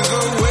 With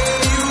the way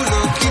you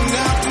looking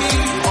at me,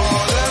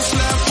 all that's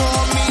left for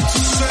me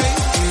to say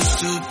is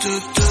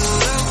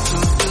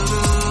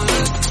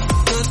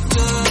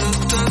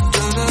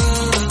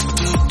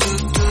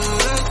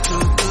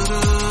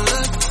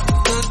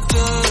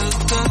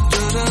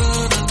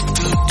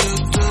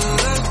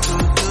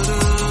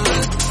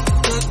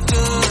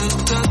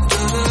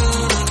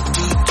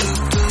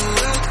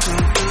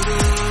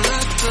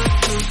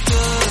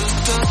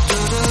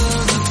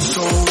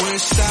So we're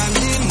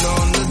standing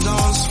on the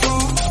dance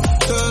floor.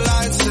 The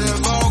lights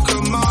have all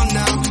come on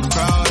now.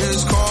 Crowd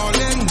is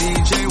calling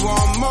DJ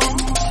one more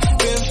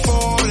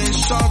before they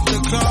shut the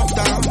club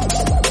down.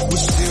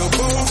 We're still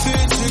both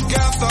here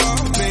together.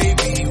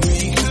 Maybe we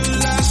could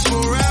last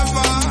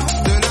forever.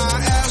 Then I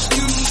ask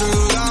you,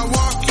 should I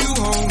walk you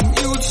home?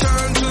 You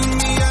turn to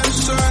me and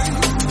say,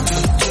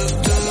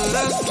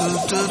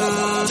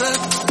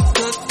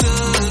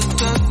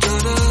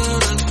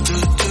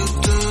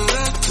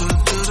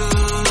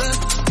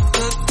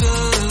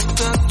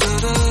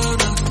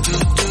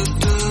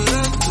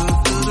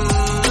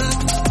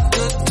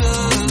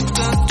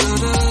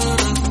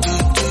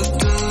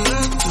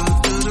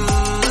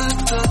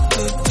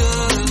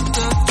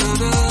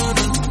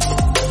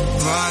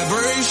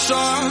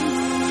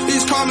 vibration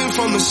is coming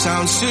from the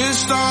sound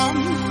system.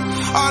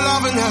 Our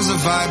loving has a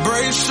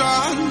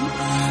vibration.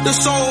 The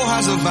soul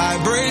has a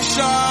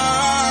vibration.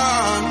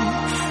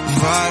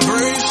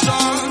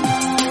 Vibration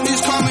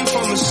is coming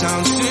from the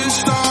sound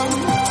system.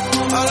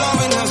 Our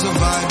loving has a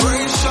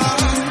vibration.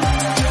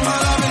 Our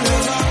loving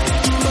has a,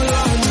 our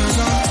loving has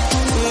a,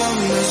 our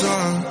loving has a.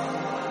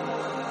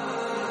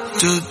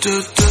 Do, do,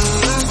 do,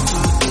 do,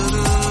 do,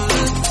 do.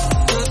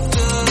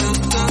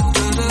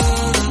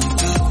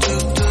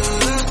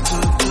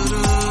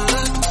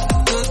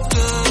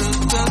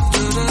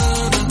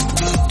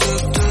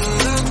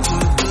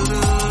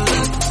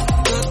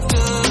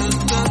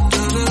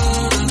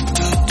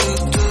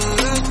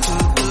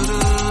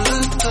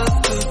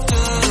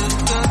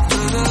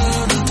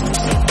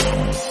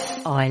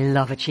 I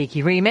love a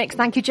cheeky remix.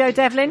 Thank you, Joe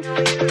Devlin.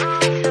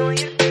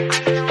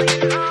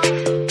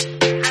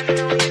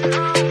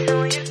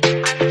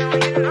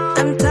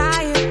 I'm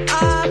tired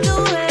of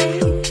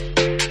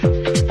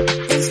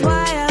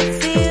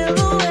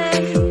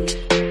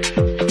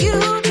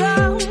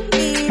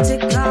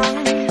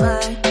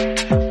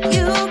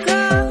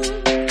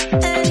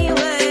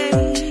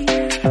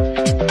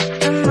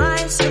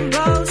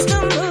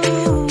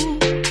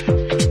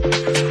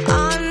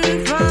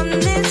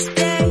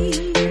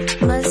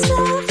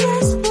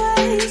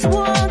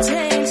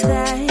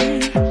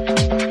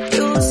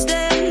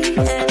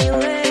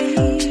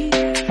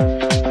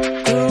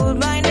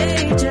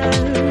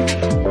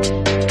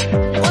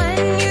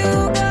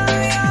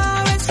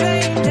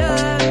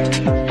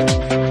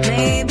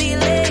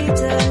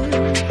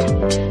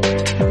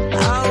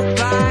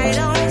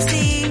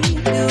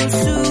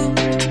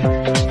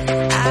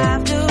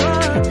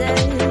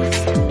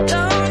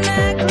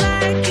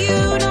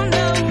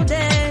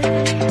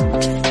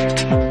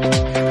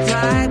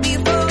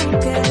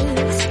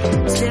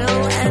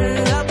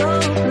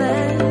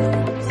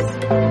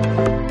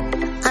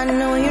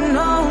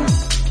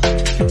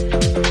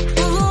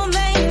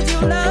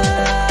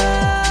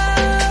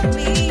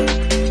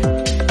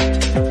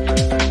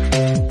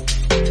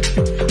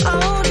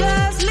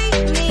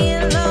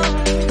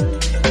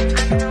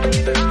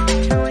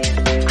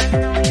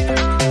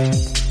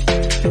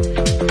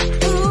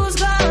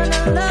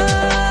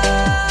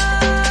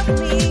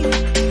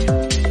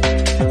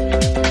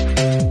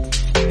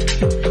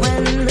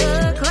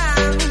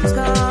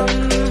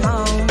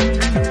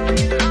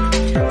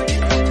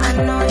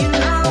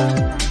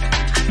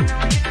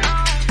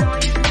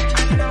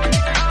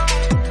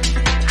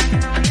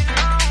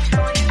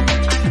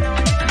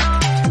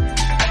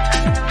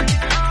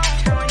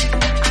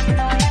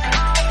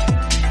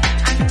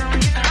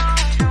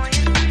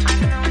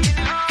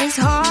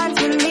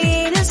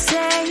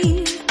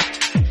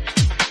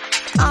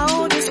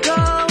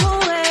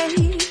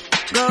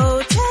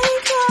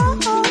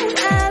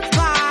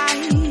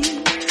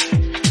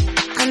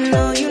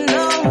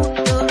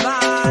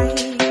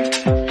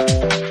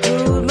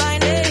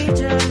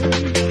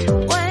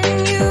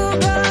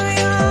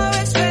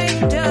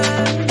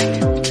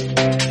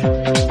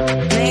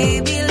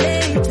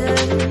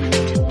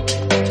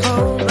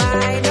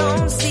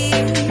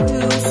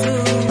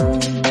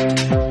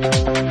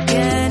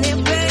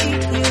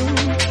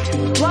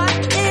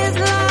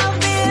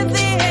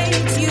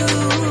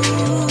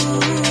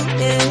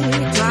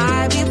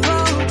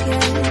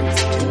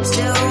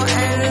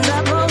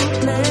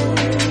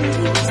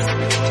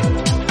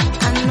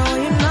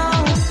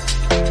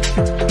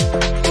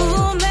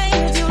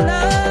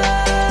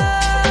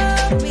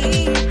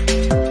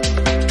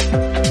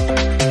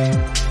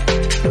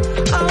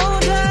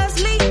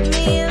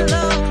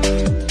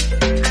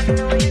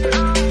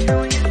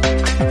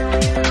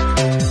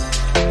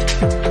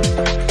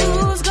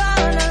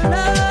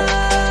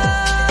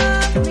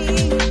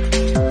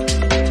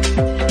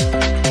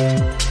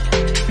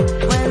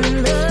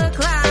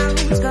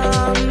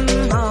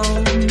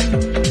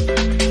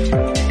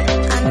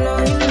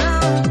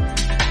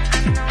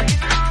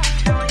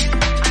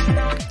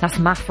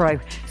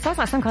Mafro. Sounds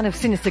like some kind of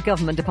sinister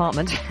government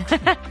department.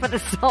 But the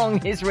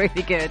song is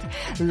really good.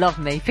 Love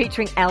Me,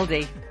 featuring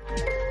LD.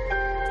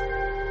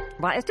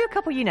 Right, let's do a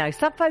couple you know.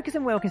 Sub Focus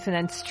and Wilkinson,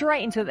 and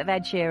straight into a bit of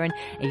Ed Sheeran.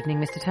 Evening,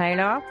 Mr.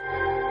 Taylor.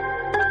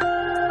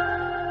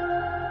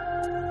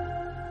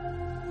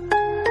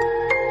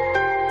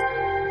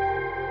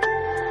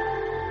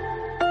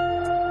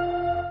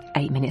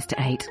 Eight minutes to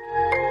 8.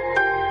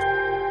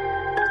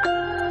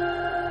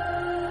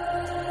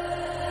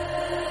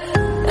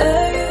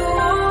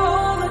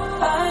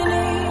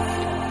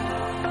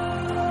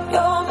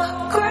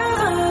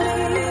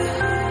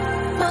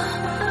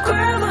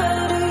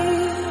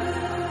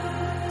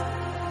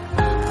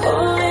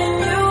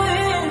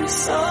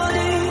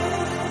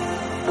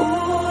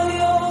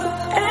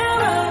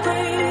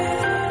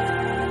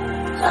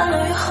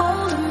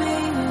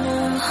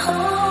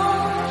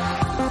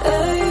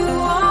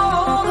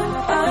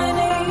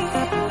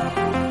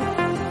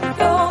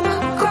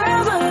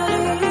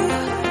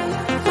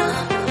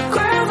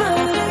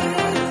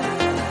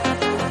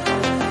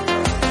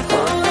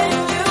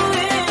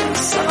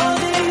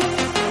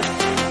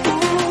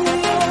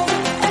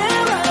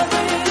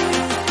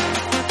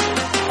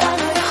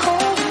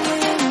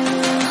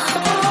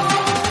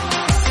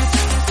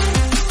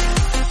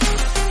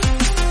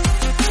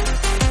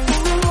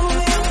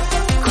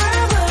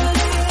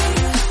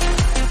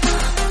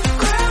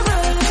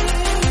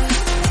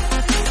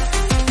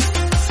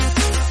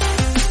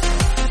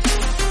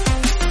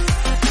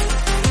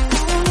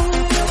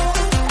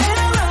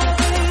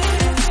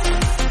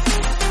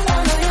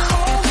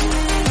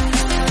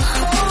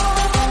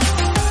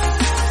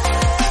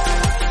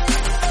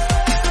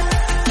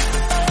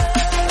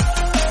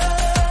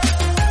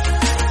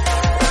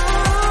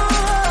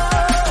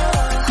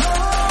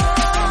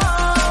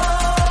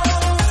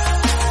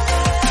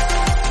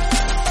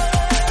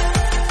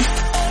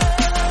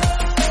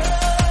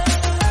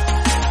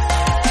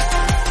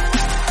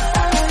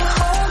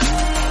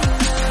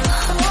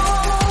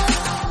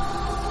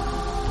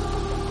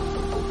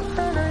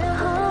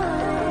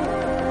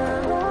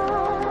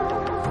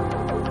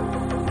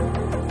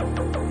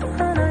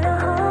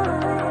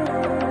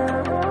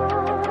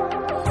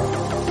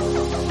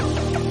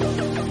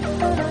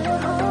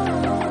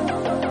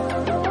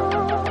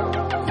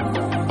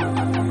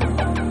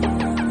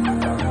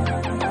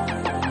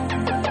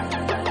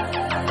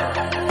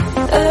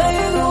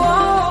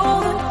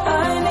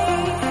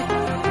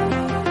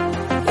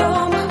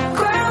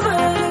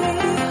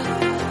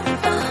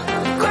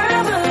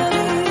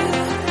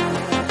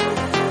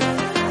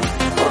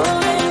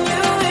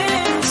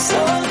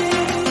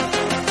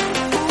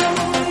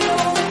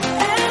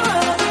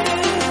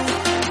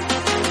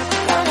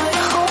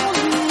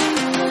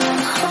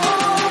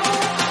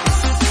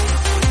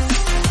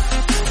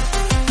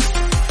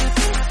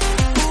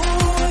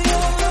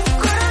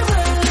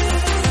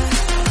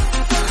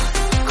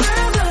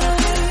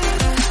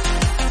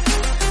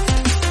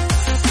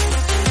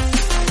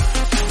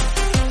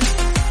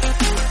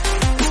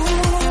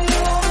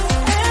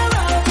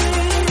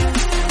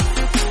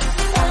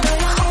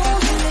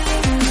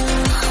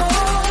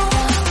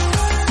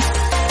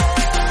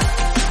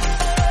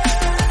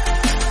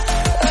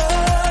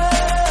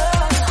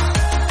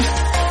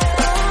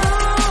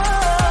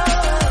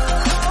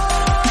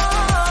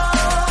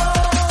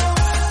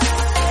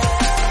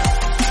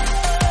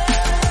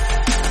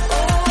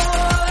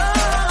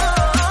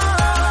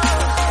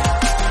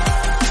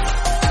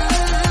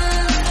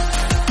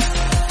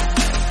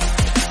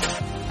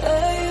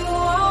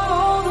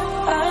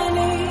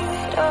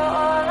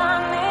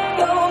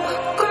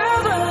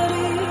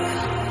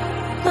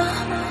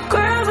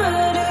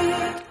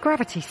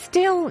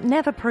 Still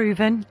never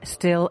proven,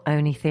 still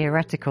only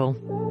theoretical.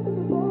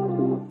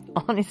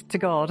 Honest to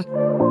God.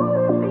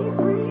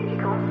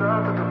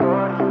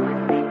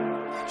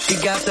 She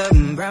got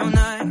the brown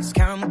eyes,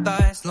 caramel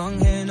thighs, long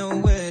hair, no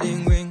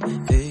wedding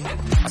ring. Hey,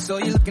 I saw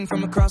you looking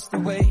from across the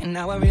way, and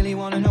now I really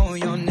wanna know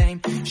your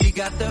name. She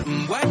got the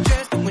white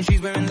dress, but when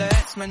she's wearing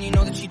less, man, you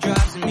know that she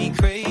drives me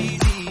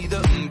crazy.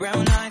 The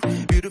brown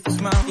eyes, beautiful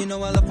smile, you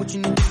know I love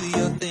watching you do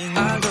your thing.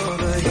 I love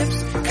her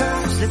hips,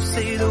 curves, lips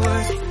say the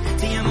words.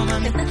 Te amo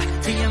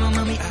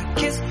mami, I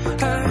kiss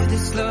her.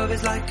 This love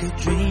is like a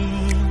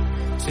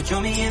dream. So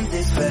join me in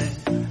this bed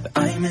that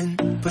I'm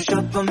in. Push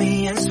up on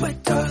me and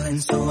sweat, darling.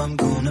 So I'm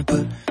gonna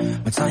put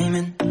my time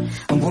in.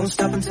 I won't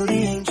stop until the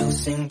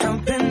angels sing.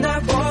 Jump in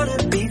that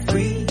water, be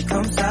free.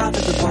 Come south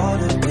of the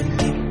border with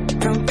me.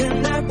 Jump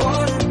in that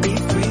water, be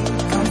free.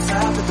 Come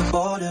south of the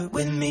border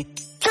with me.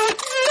 Jump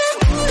in that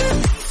water,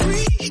 be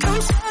free.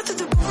 Come south of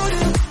the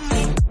border with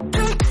me.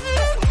 Jump in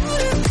that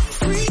water, be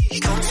free.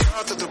 Come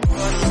south of the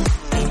border.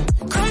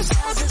 Come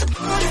south of the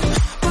border,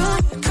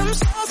 come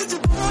south of the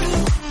border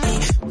with me.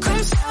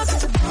 Come south of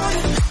the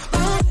border,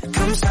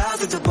 come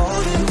south of the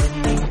border with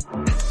me.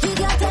 You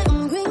got that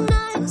green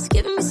eyes,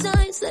 giving me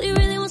signs that he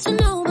really wants to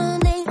know my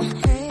name.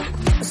 Hey,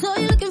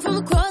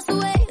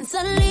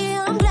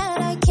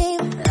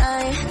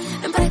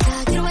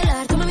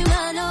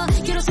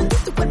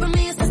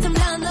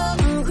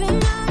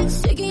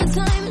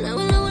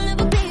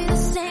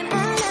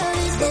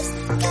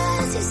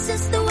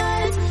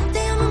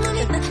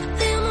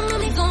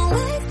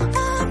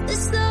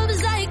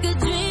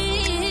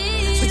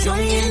 joy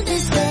in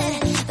this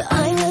bed that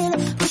I'm in.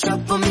 Push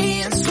up on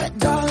me and sweat,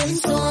 darling.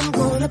 So I'm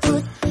gonna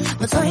put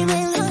my time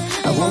in.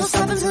 I won't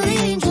stop until the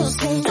angels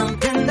sing.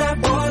 Jump in that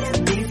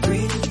water, be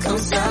free. Come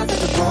south of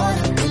the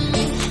border with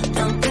me.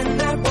 Jump in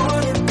that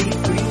water, be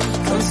free.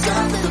 Come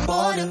south of the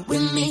border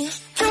with me.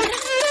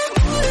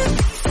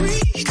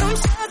 Come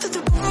south of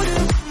the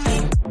border with me.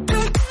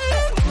 Come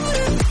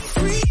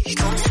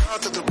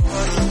south of the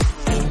border.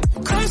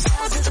 Come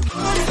south of the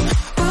border.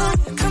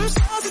 Come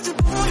south of the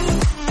border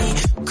with me.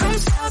 Come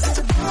south of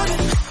the border.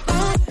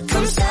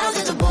 Come south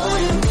of the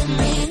border with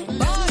me.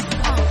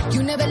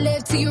 You never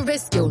live till you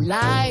risk your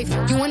life.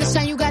 You wanna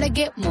shine, you gotta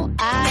get more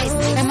eyes.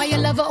 Am I your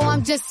lover or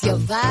I'm just your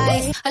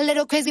vibe? A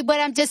little crazy, but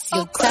I'm just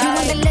your type. You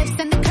want the lips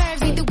and the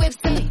curves, need the whips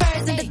and the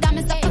furs and the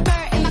diamonds off the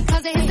fur. In my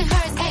closet, his and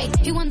hers. Hey,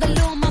 you want the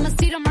little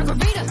mamacita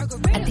margarita? I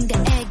think the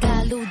egg got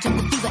a little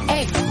jungle fever.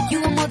 Hey,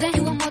 you want more than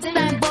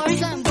something boring.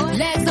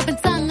 Legs up and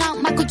tongue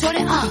out, Michael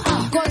Jordan.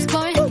 Go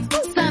exploring,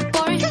 something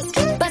boring.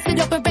 Bust it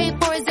open,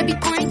 rainforest, they be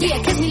pouring.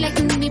 Yeah, catch me like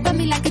a mini, rub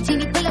me like a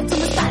genie. Pull up to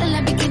my side and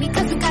Lamborghini,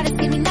 cause you gotta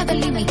see me, never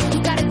leave me.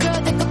 You got a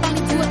girl that can find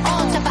me to it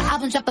all. Drop an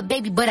album, drop a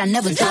baby, but I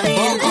never drop a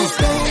ball.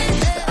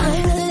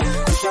 I'm in.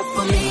 Push up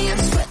on me and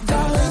sweat,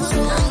 darling.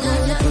 So I'm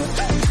gonna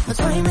put my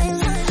time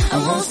in. I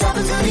won't stop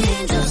until the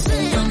angels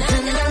sing. Jump in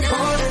that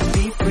border,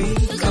 be free.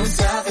 Come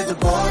south of the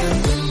border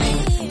with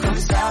me. Come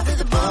south of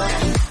the border.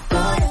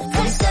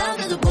 Come south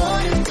of the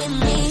border with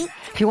me.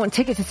 If you want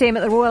tickets to see him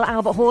at the Royal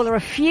Albert Hall, there are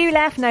a few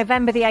left,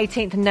 November the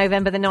 18th and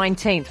November the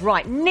 19th.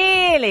 Right,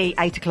 nearly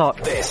 8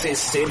 o'clock. This is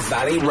Sid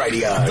Valley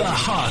Radio, the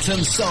heart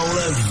and soul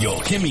of your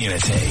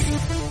community.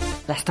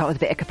 Let's start with a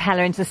bit of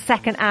capella into the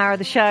second hour of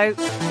the show.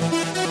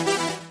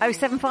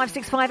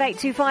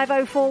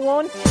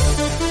 07565825041.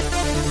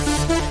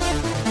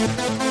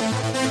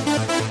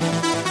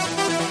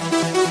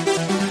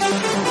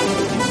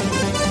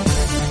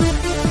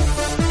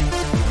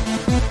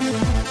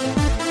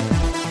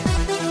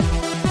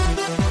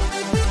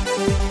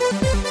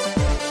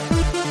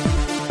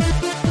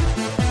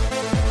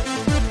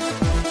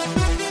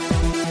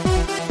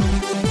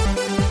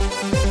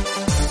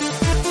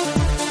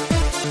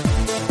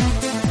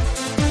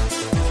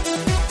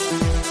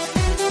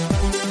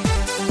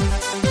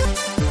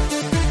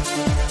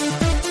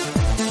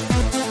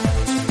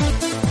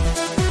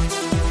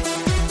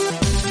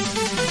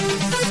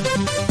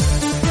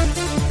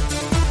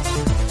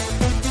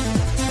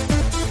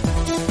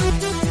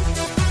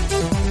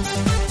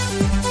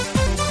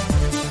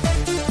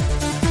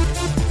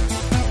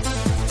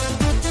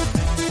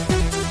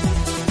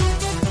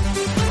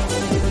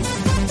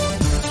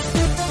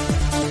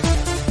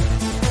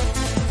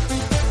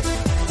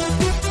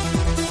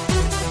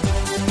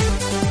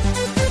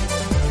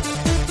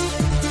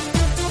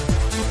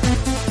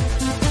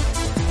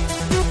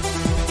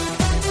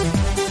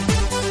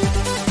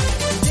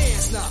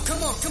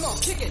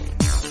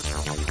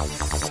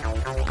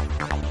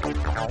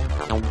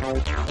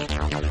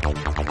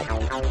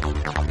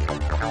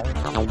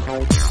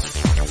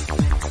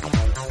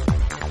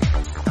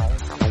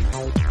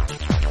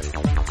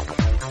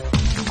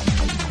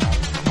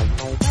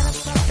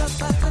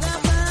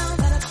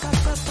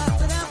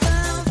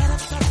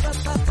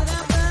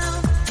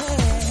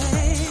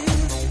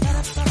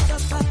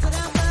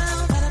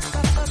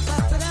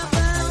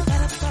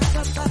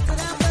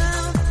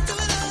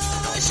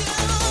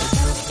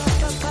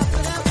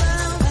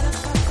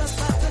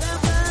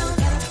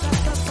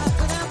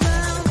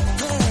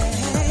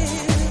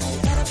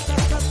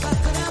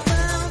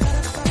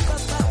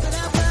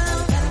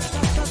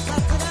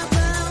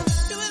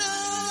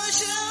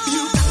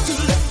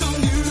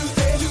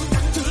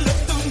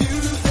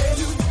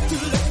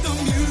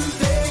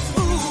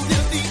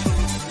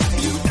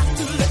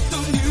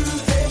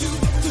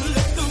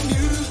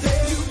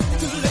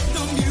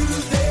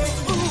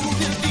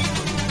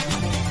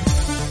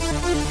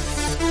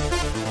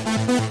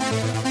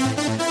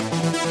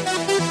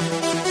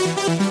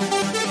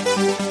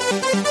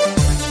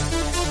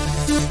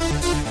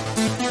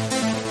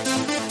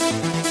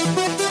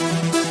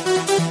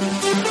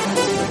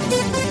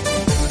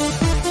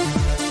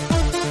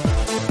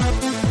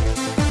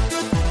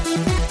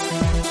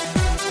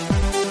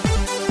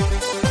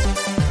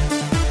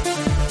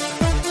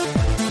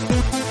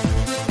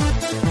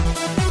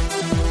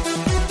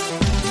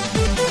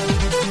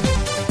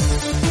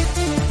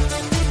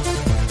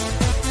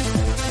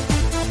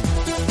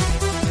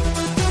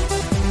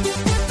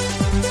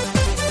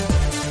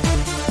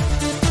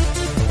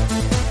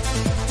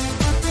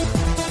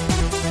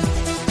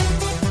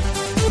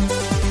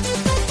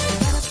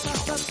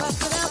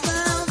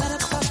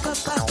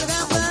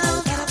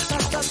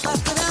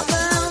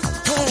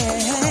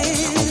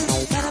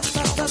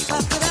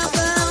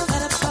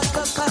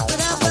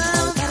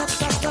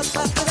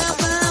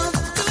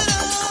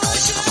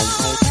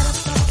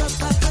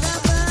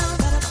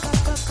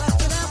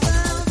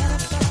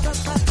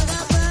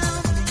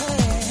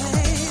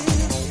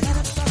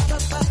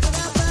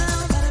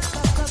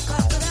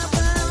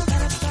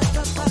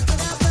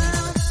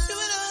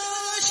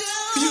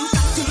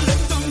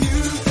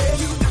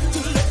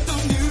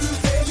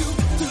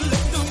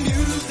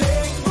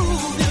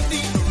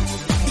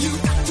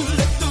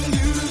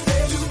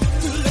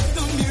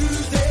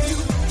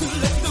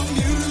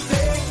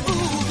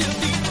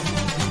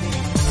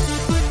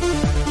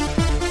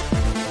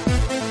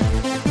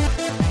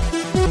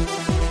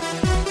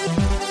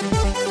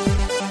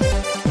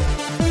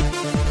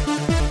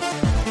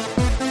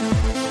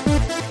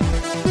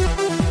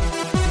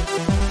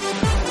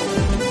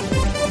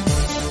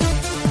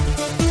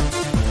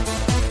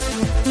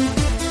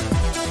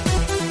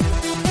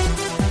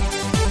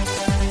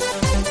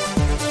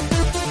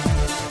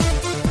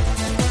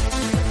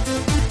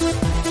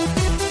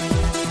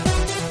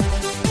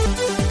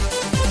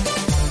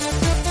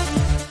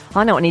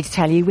 I know what I need to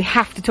tell you. We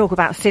have to talk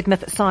about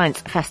Sidmouth Science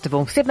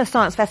Festival.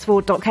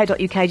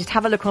 SidmouthScienceFestival.co.uk. Just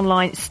have a look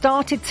online. It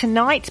started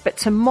tonight, but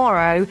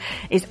tomorrow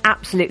is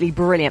absolutely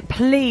brilliant.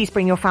 Please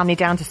bring your family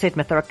down to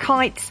Sidmouth. There are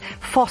kites,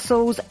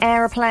 fossils,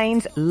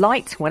 aeroplanes,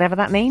 light, whatever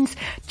that means,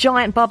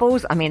 giant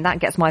bubbles. I mean, that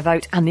gets my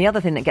vote. And the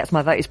other thing that gets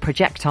my vote is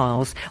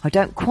projectiles. I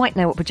don't quite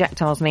know what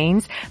projectiles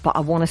means, but I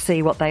want to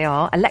see what they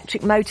are.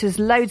 Electric motors,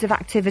 loads of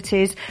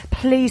activities.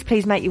 Please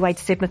make your way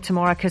to Sidmouth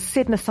tomorrow, because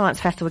Sidmouth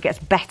Science Festival gets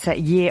better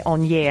year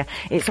on year.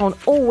 It's on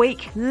all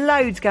week,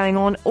 loads going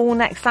on, all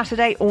next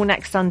Saturday, all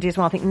next Sunday as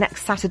well. I think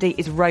next Saturday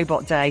is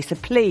Robot Day. So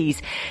please,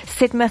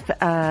 Sidmouth,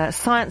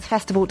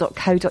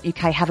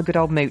 sciencefestival.co.uk. Have a good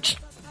old mooch.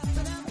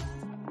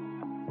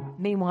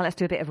 Meanwhile, let's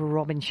do a bit of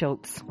Robin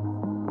Schulz.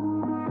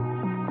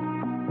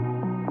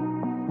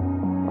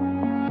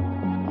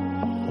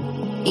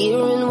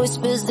 Hearing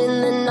whispers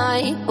in the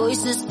night,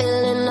 voices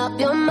filling up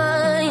your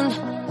mind.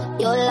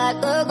 You're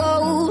like a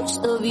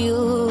ghost of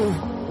you.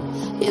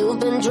 You've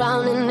been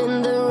drowning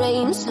in the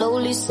rain,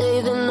 slowly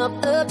saving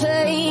up the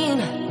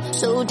pain.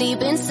 So deep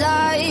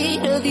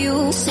inside of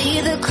you, see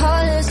the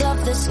colors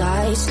of the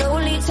sky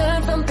slowly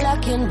turn from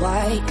black and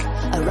white.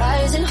 A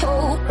rising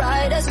hope,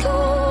 bright as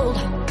gold.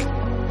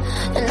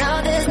 And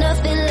now there's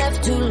nothing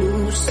left to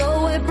lose,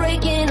 so we're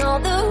breaking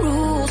all the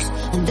rules.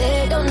 And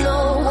they don't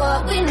know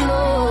what we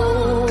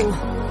know.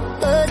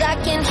 'Cause I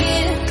can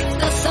hear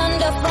the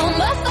thunder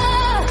from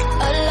afar,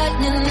 a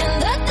lightning in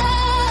the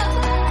dark.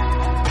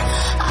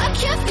 I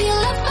can feel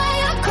the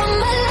fire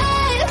come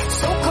alive,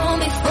 so calm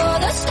before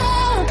the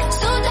storm,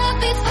 so dark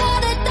before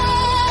the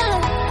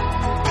dawn.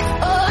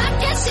 Oh, I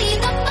can see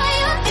the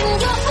fire in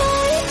your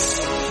eyes,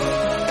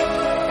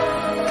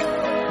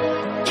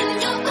 in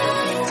your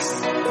eyes.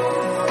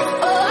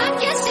 Oh, I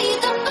can see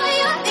the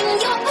fire in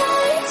your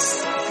eyes,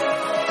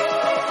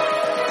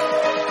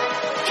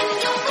 in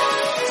your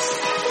eyes.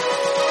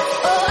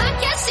 Oh, I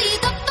can see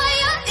the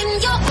fire in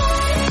your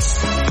eyes.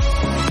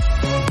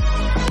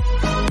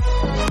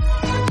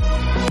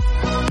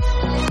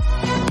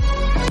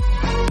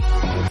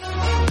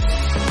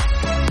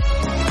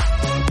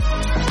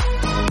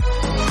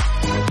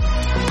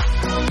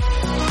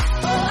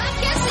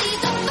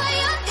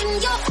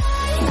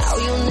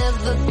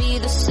 Be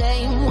the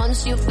same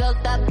once you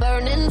felt that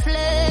burning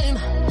flame.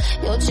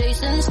 You're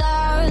chasing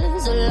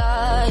stars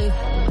alive.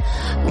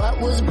 What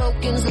was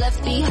broken's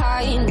left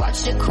behind.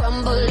 Watch it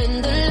crumble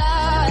in the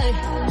light.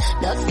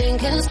 Nothing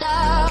can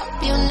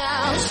stop you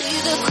now.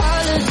 See the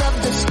colors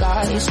of the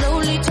sky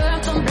slowly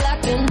turn from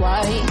black and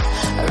white.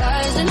 A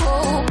rising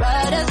hope,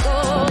 bright as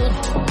gold.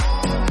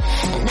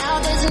 And now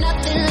there's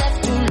nothing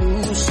left to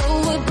lose, so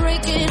we're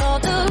breaking all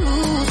the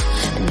rules.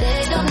 And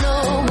they don't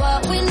know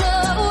what we know.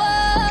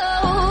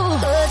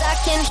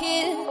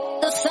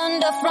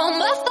 Thunder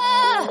from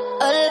afar,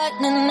 a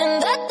lightning in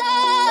the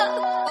dark.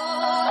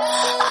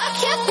 I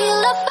can feel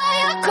the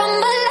fire come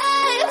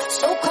alive,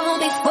 so calm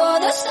before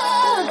the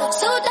sun,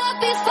 so dark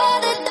before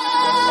the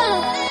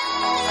dawn.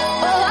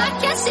 Oh, I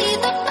can see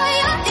the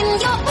fire in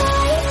your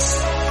eyes,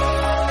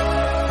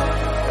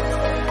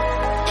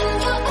 in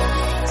your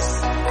eyes.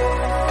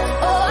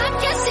 Oh, I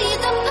can see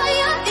the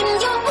fire in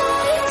your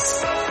eyes,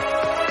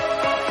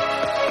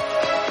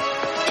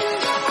 in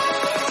your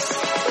eyes.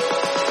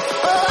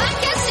 Oh, I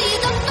can see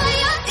the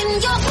fire in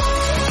your eyes.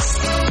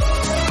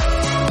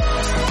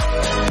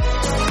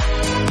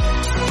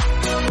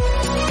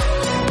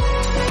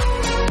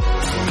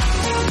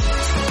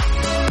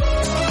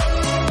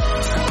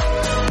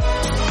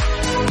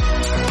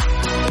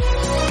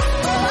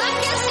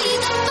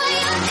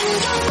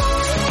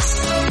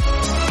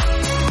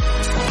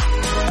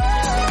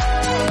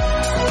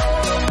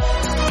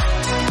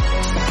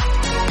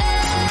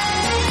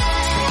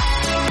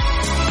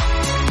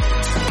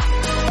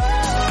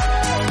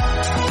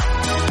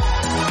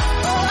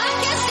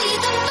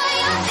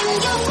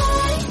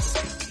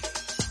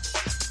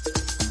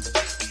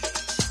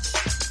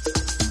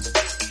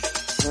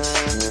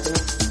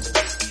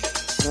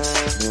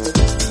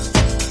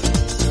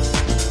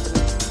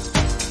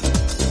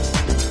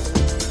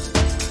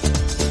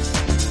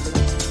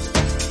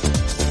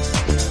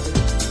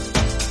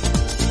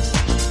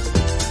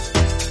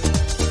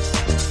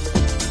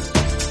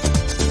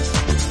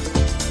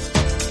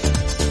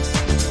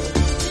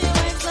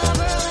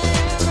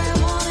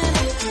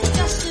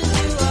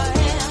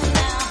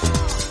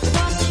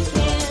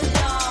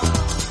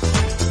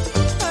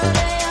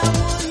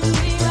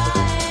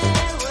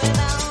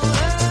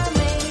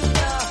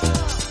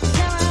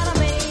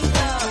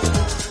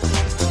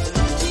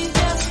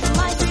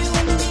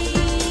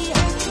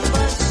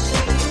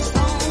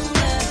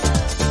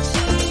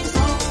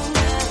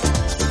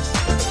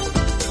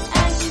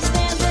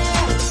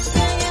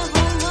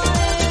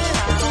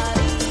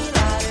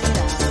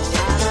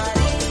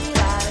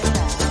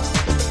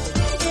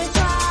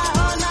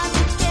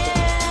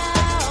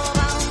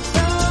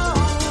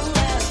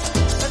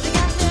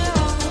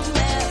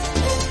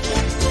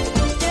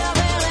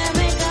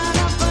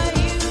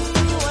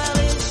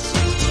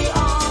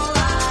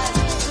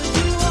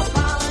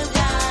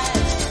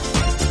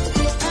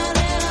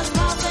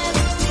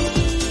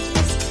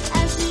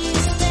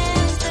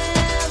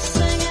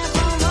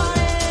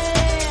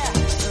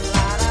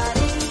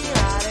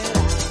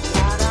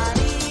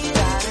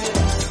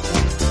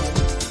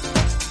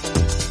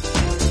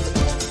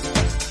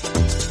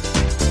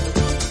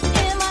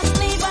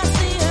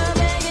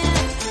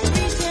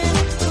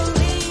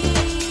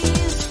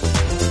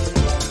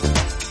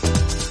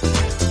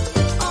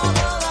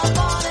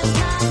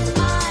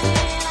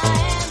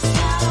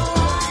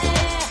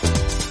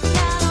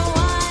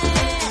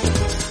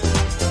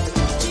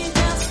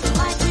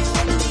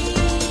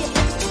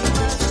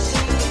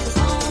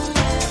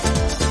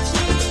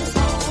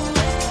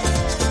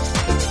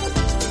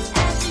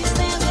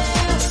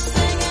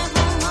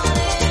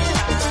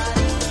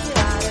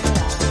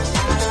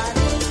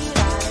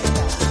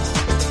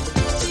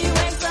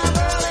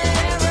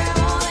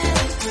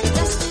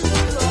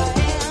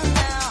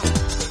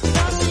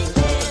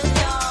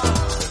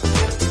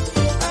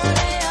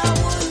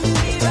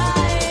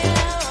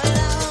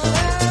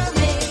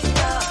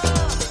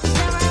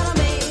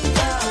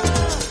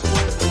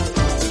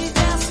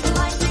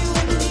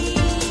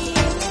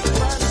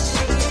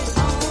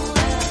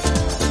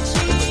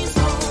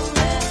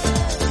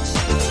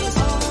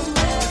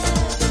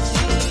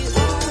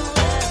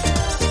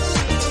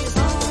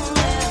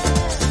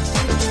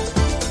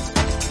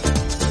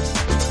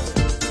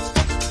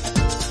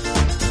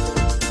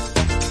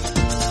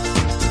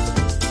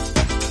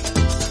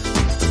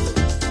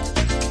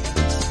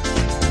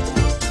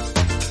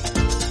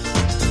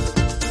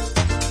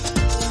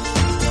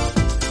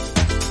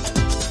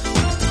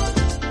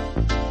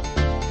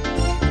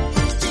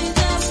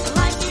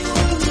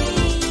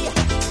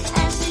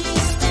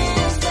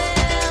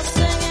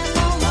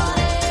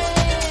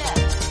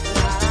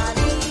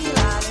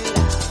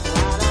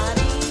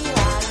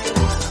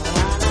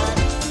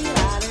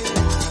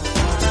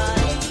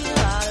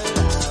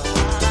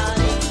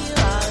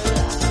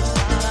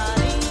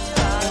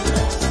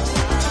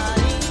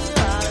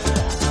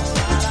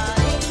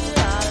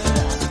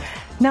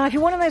 if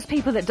you're one of those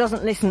people that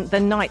doesn't listen the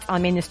night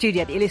I'm in the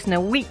studio, but you listen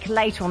a week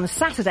later on the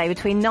Saturday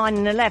between 9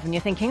 and 11,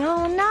 you're thinking,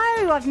 oh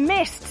no, I've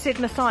missed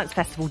Sidmouth Science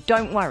Festival.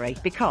 Don't worry,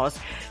 because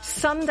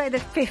Sunday the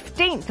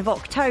 15th of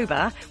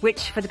October,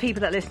 which for the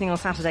people that are listening on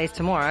Saturday is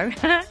tomorrow,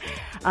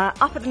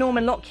 up at the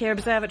Norman Lockyer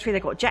Observatory,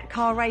 they've got jet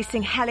car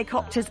racing,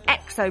 helicopters,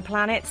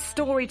 exoplanets,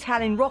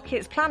 storytelling,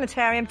 rockets,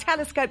 planetarium,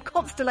 telescope,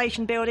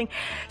 constellation building,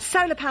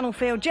 solar panel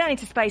field, journey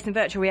to space and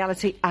virtual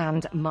reality,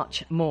 and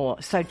much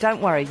more. So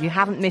don't worry, you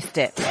haven't missed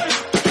it.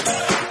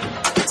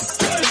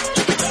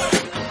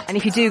 And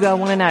if you do go, I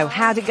want to know,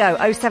 how'd it go?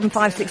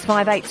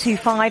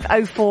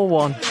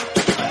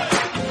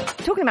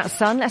 07565825041. Talking about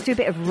sun, let's do a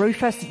bit of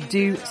Rufus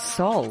Du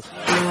Sol.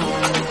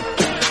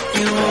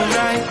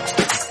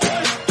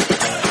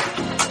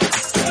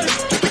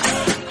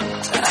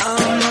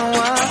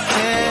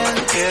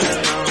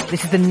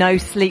 This is the No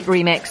Sleep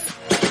remix.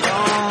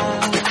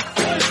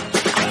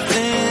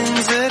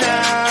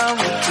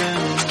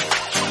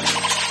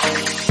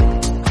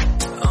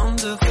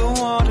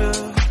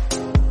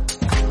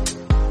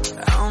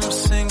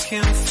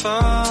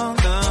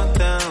 Further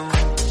down,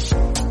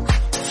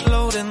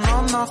 floating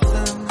on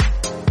nothing,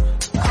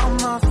 I'm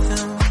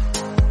nothing.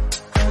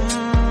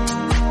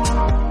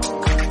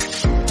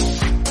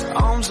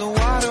 Arms are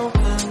wide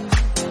open,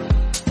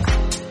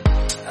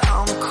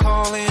 I'm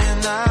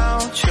calling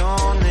out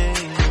your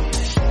name.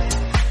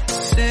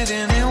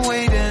 Sitting and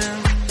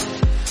waiting,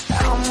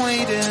 I'm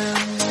waiting.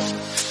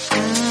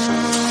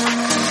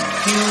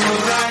 You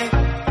were right.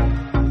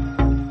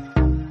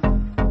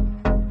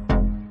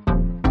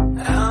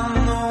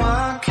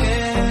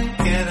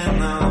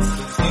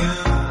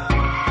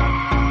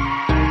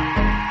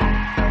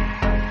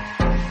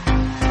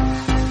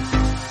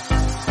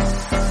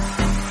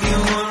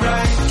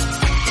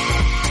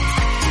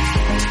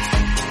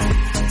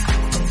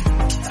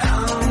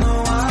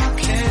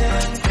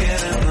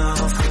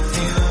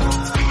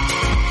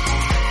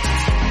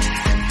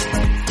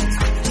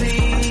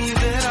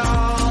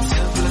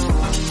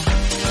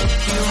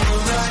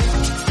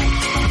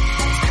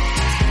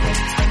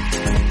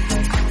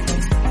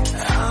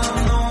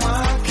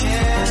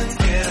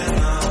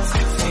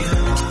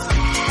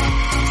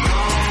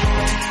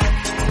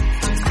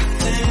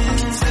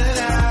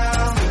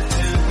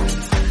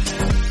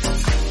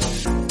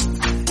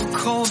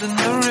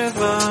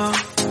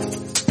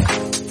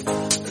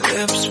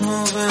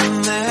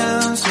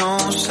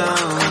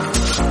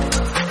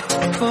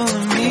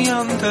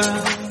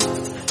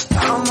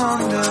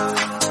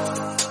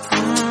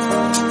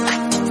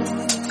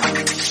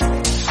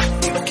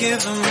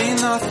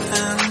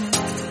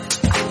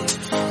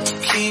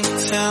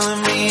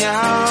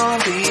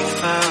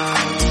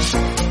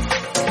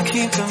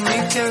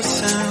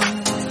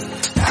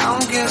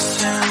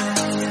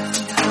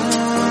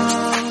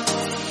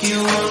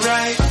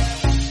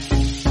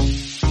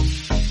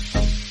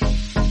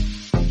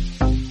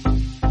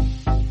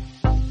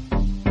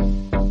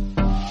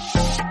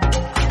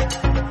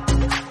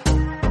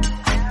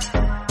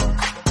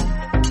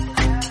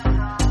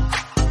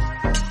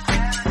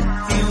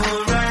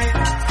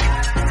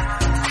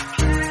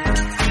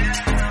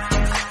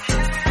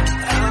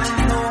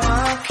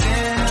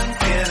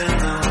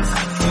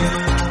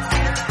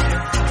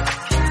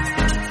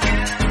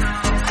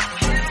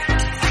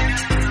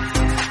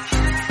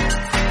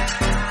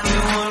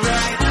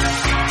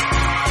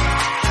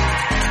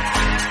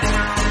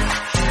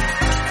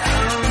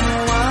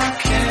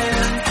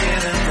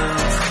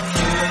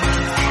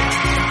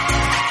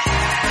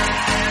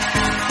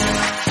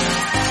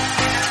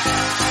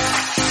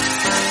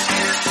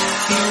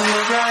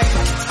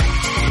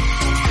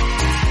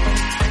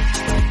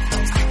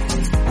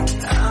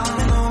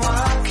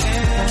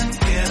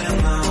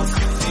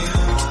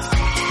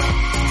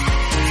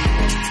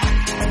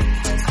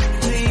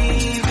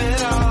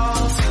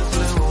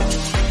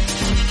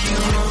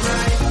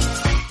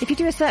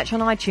 Search on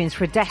iTunes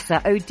for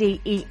Odessa,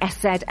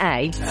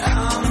 O-D-E-S-Z-A,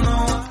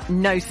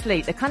 No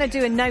Sleep. They kind of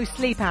do a No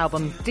Sleep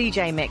album,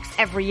 DJ mix,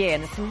 every year,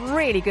 and there's some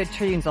really good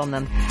tunes on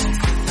them.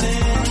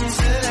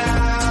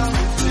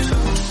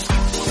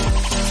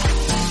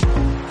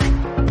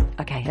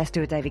 Okay, let's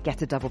do a David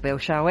Guetta double bill,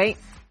 shall we?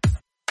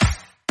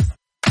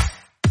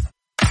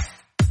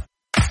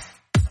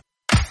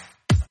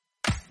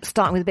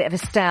 Starting with a bit of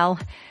Estelle.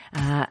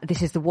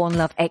 This is the One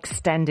Love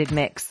extended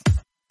mix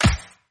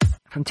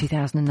from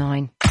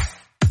 2009.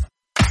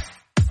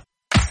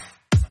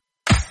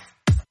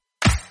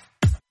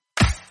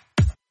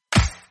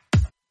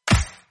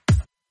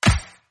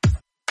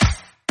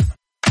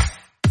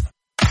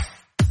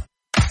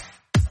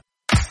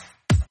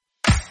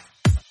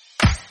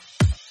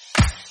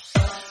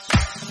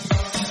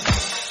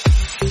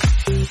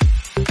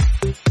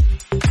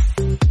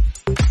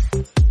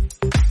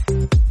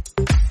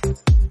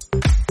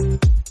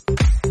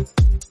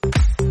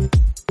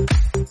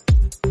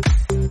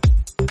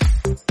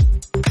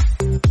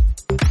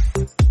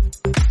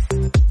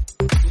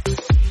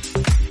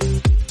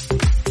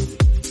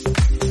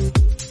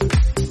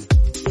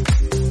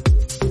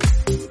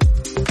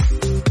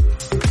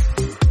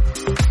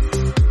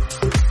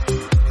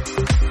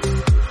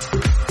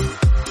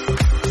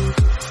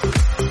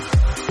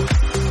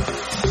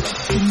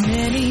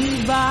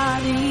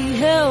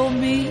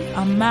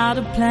 I'm out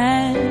of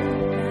plan.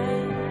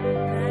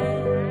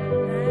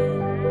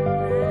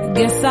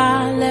 Guess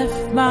I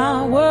left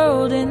my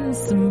world in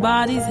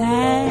somebody's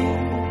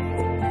hands.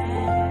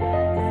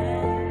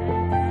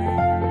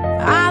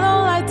 I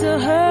don't like to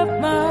hurt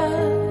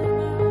much,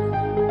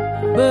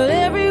 but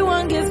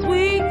everyone gets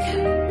weak.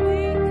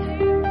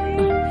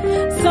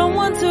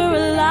 Someone to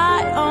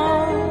rely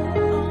on,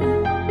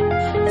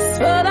 that's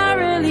what I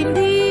really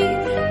need.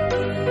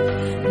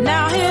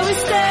 Now here we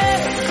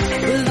stand,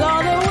 with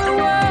all that we're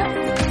worth.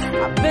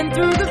 I've been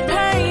through the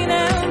pain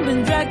and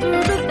been dragged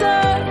through the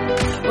dirt.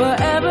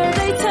 Wherever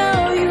they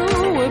tell you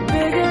we're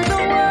bigger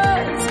than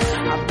words,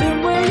 I've been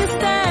where you're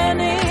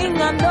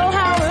standing, I know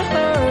how it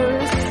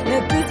hurts.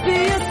 Let this be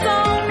a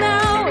song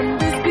now, and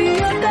this be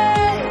your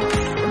day.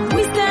 If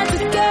we stand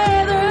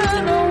together,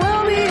 then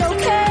we'll be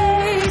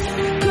okay.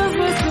 'Cause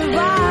we're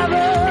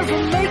survivors,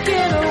 we're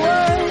making it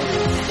work.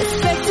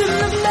 Expecting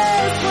the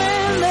best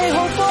when they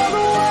hope for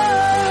the worst.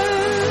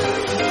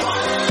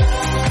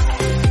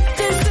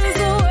 This is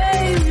the way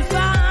we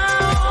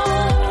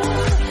found.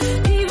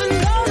 Even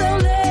though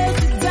they'll let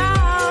you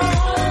down,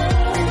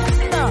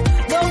 no,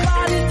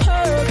 nobody's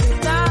perfect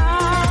now.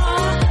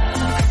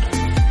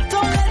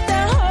 Don't let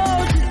that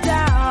hold you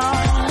down.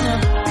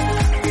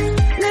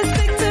 Let's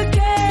stick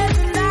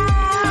together now.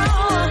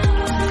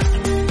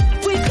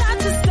 We got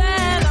to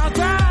stand our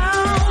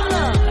ground.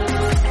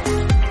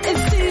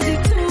 It's easy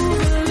to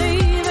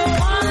believe in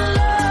one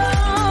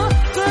love,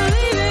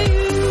 believe in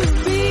you and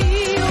me,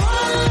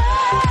 one love.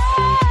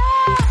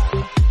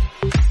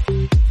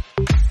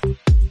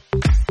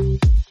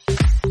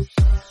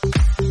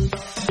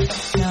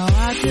 Now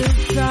I just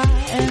try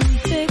and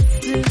fix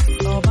this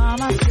all by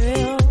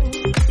myself,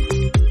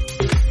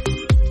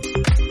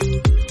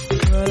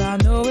 but I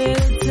know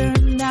it'll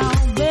turn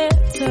out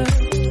better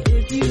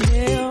if you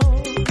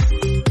help.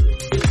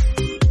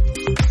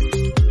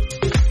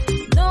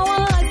 No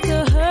one likes to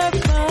hurt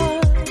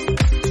much,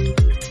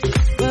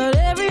 but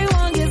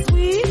everyone gets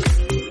weak.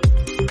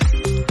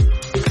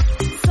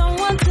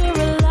 Someone to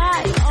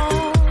rely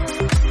on,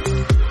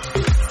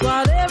 it's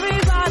what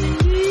everybody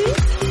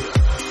needs.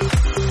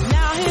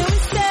 Now here we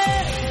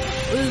stand,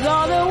 with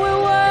all that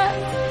we're worth.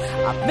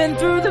 I've been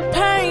through the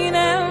pain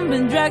and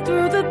been dragged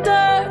through the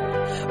dirt.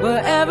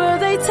 Wherever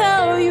they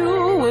tell you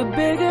we're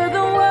bigger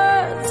than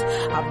words,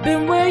 I've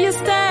been where you're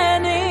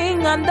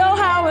standing, I know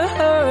how it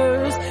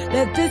hurts.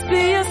 Let this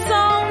be a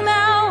song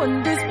now,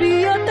 and this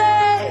be your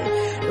day.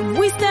 If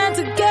we stand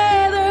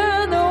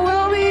together, then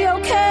we'll be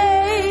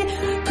okay.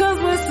 'Cause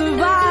we're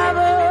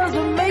survivors,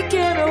 we're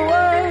making it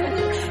work.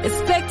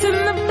 Expecting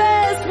the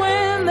best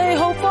when they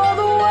hope for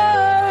the worst.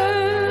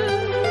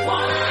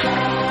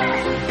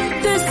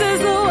 This is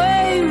the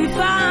way we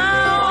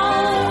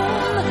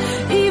found.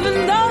 Even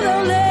though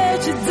they'll let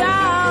you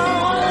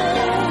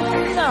down,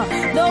 no,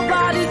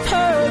 nobody's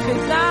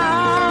perfect now.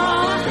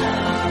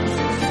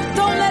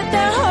 Don't let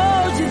that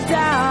hold you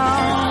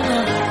down.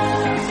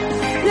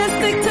 Let's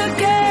stick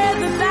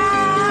together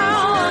now.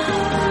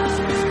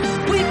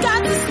 We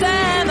got to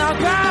stand our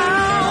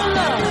ground.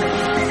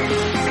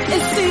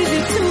 It's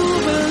easy to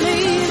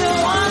believe in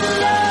one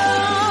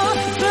love,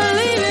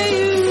 believe in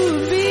you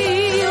and me,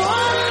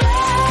 one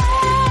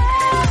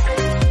love.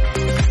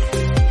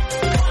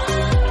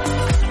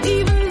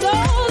 Even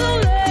though they'll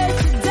let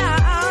you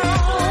down,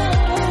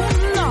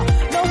 no,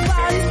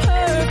 nobody's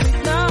perfect,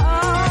 no.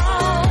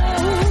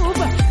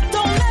 But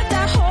don't let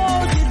that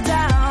hold you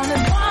down.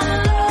 It's one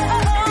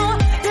love.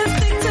 Let's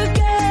stick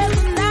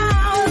together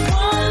now. It's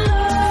one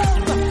love.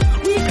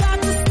 We got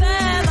to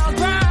stand our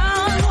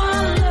ground.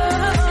 One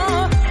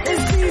love.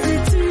 It's easy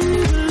to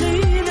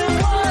believe in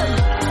one.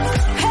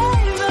 Hey,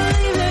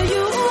 believe in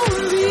you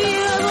and me.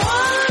 It's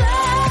one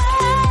love.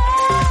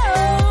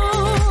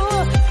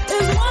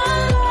 It's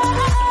one love.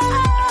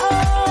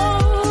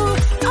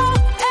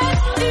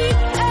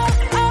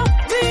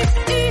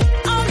 O-N-E-L-O-V-E.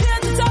 I'm here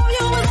to tell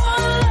you it's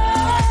one love.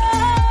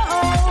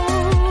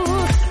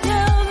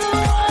 Yeah, it's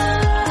one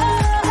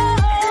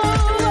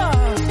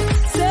love.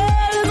 Say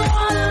it's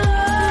one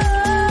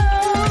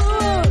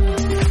love.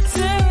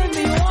 Say with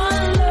me,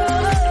 one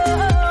love.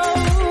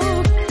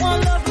 One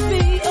love to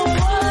be and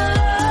one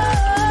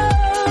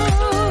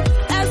love.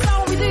 That's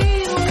all we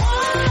need,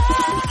 one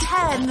love.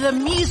 Turn the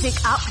music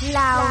up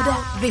loud.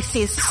 This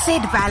is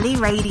Sid Valley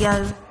Radio.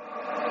 So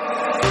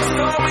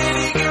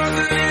many girls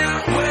in here,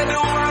 where do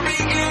I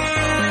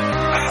begin?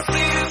 I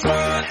see this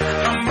one,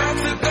 I'm about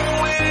to go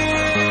in.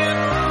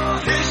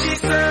 Then she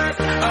said,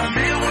 I'm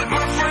here with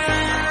my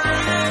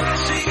friend.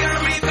 She got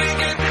me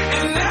thinking,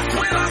 and that's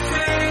when I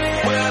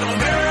said, where them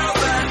girls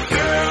at,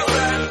 girls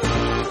at?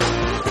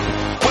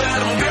 Where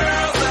them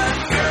girls at,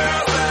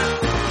 girls at?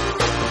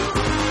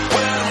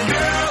 Where them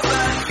girls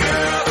at,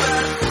 girls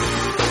at?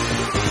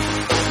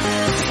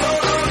 So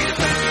don't get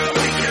down,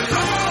 we can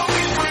all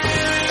be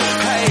friends.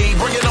 Hey,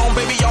 bring it on,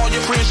 baby, all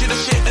your friends, you the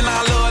shit.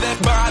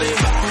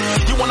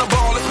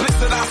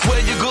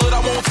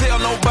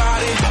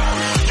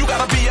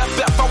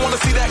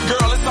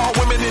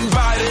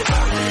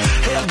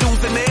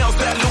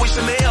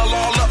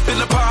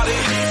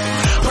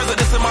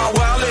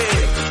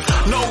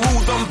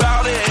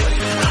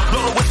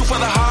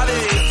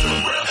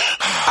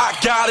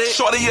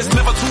 Shorty, it's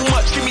never too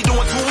much. Keep me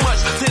doing too much.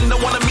 10 to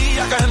 1 of me,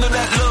 I can handle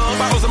that love.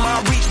 Bottles in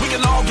my reach, we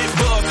can all get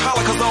buzzed.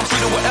 Holla, cause I'm free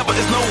to whatever,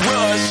 it's no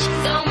rush.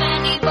 So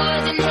many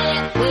boys in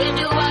here, where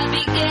do I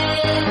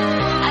begin?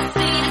 I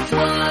see this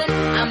one,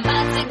 I'm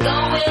about to go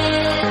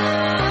in.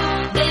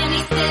 Then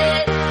he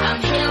said, I'm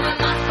here with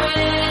my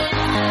friend.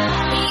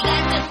 He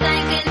got to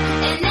thinking,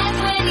 and that's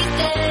when he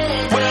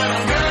said, Where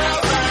them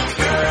girls at,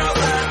 girls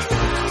at?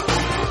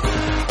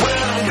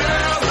 Where them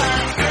girls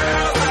at,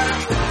 girls at?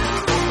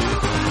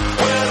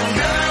 Where them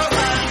girls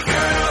at,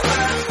 girls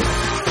at?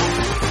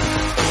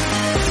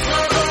 So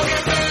go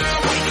get down,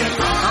 we can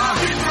all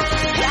be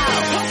friends.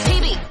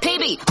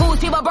 PB, who's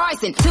People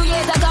Bryson? 2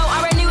 years ago,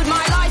 I renewed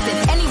my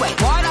license. Anyway,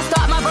 why'd I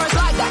start my verse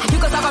like that? You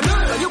can suck a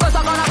murder, you can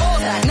suck on a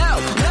bullshit. No,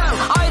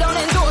 I don't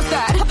endorse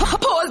that.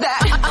 Pause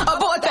that,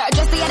 abort that.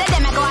 Just the other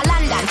day, I go to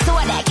London, saw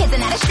that kids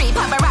in the street,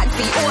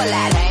 paparazzi, all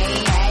that.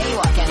 Hey,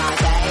 what can I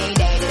say?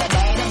 Day to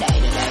day.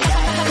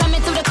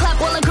 Coming through the club,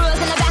 all the girls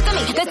in the back of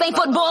me. This ain't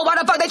football, why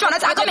the fuck they tryna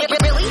tackle me?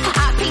 Really?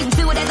 I peeped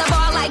dude at the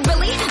bar like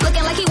Billy,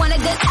 looking like he want a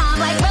good time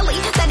like Billy.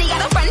 Said he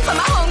got a friend for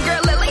my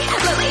homegirl Lily.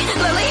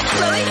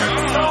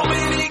 So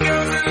many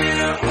girls in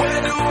here,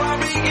 where do I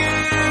begin?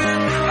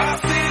 I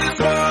see this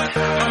one,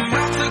 I'm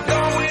about to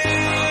go in.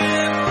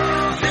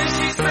 Then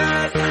she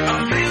said,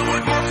 I'm here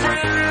with my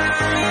friend.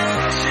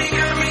 She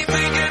got me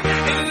thinking,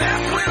 and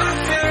that's when I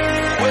said,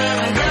 where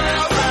them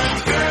girls at,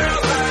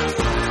 girls at?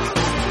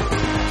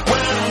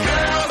 Where them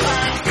girls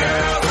at,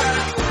 girls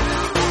at?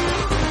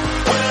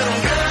 Where them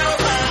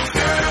girls at,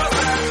 girls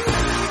at?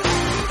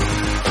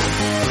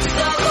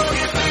 So go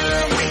get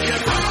down, we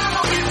can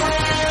all be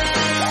friends.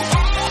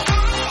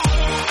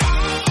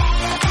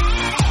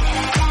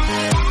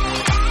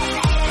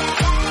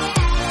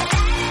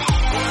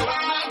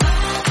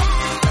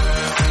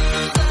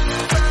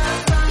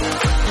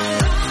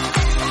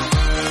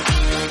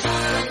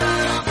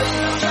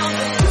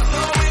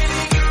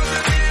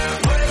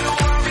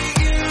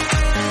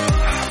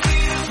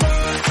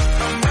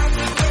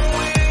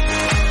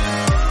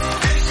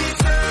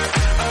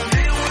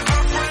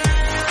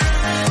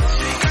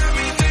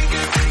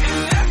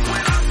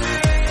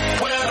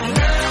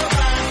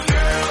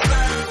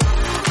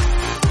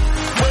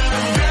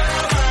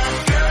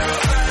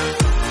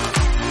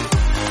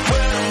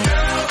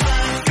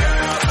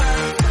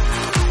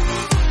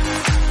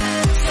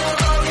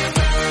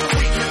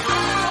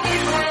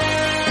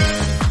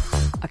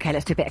 Okay,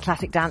 let's do a bit of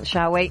classic dance,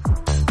 shall we?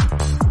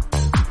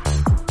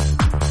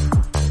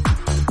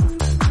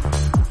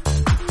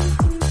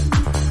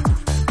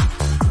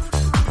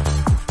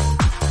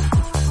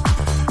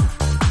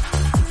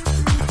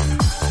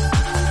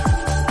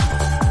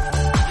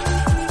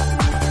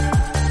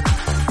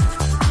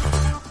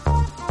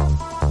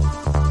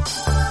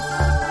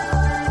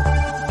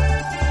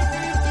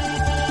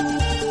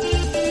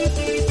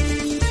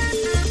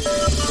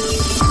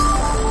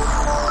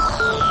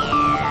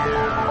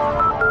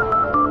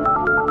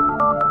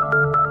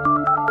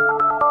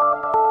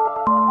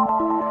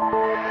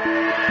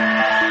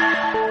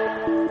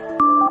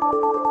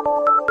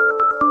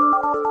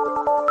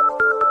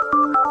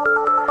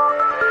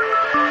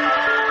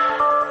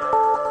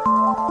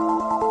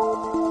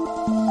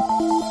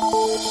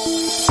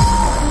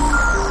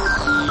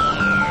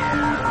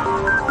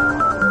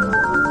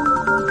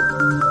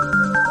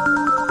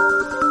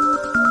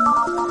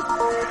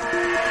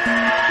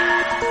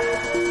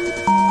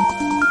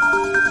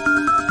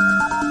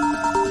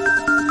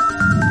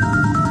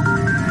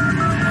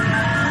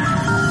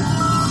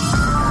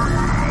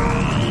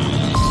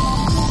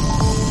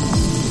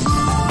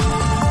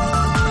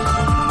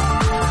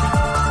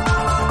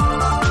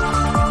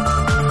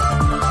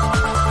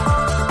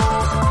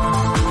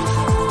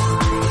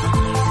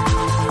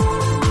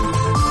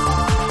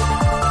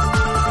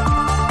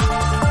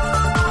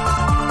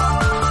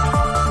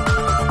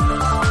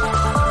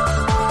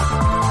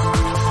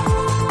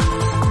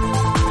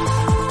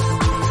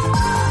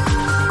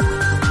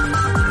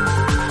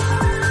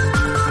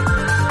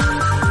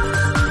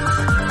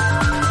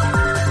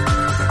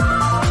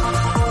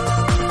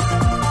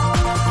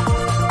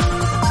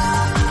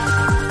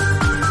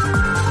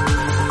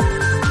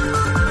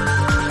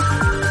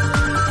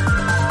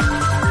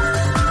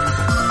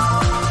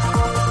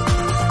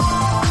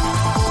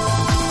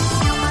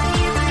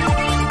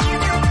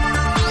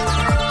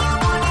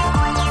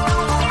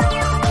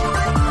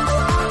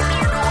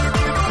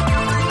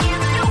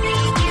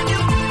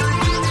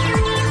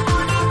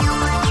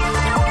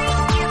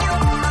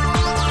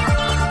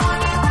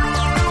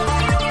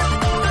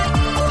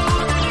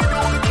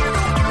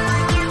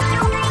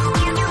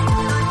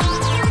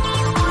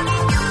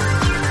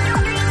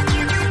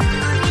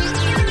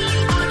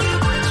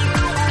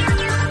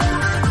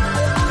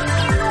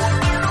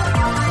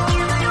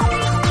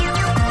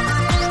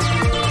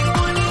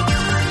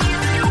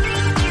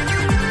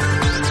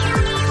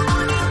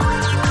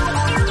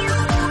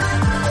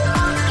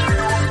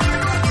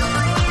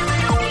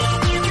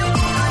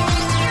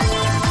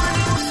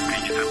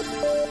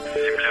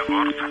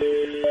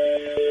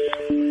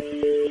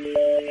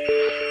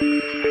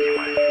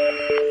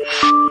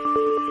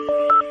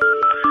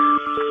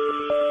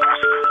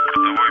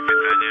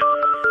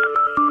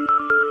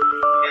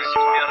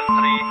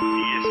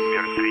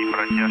 3,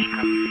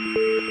 протяжка.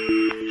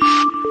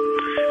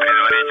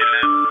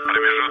 Предварительная,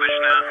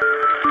 промежуточная.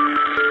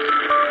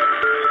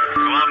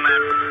 Главное,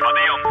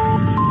 подъем.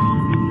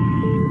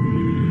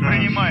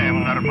 Принимаем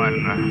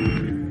нормально.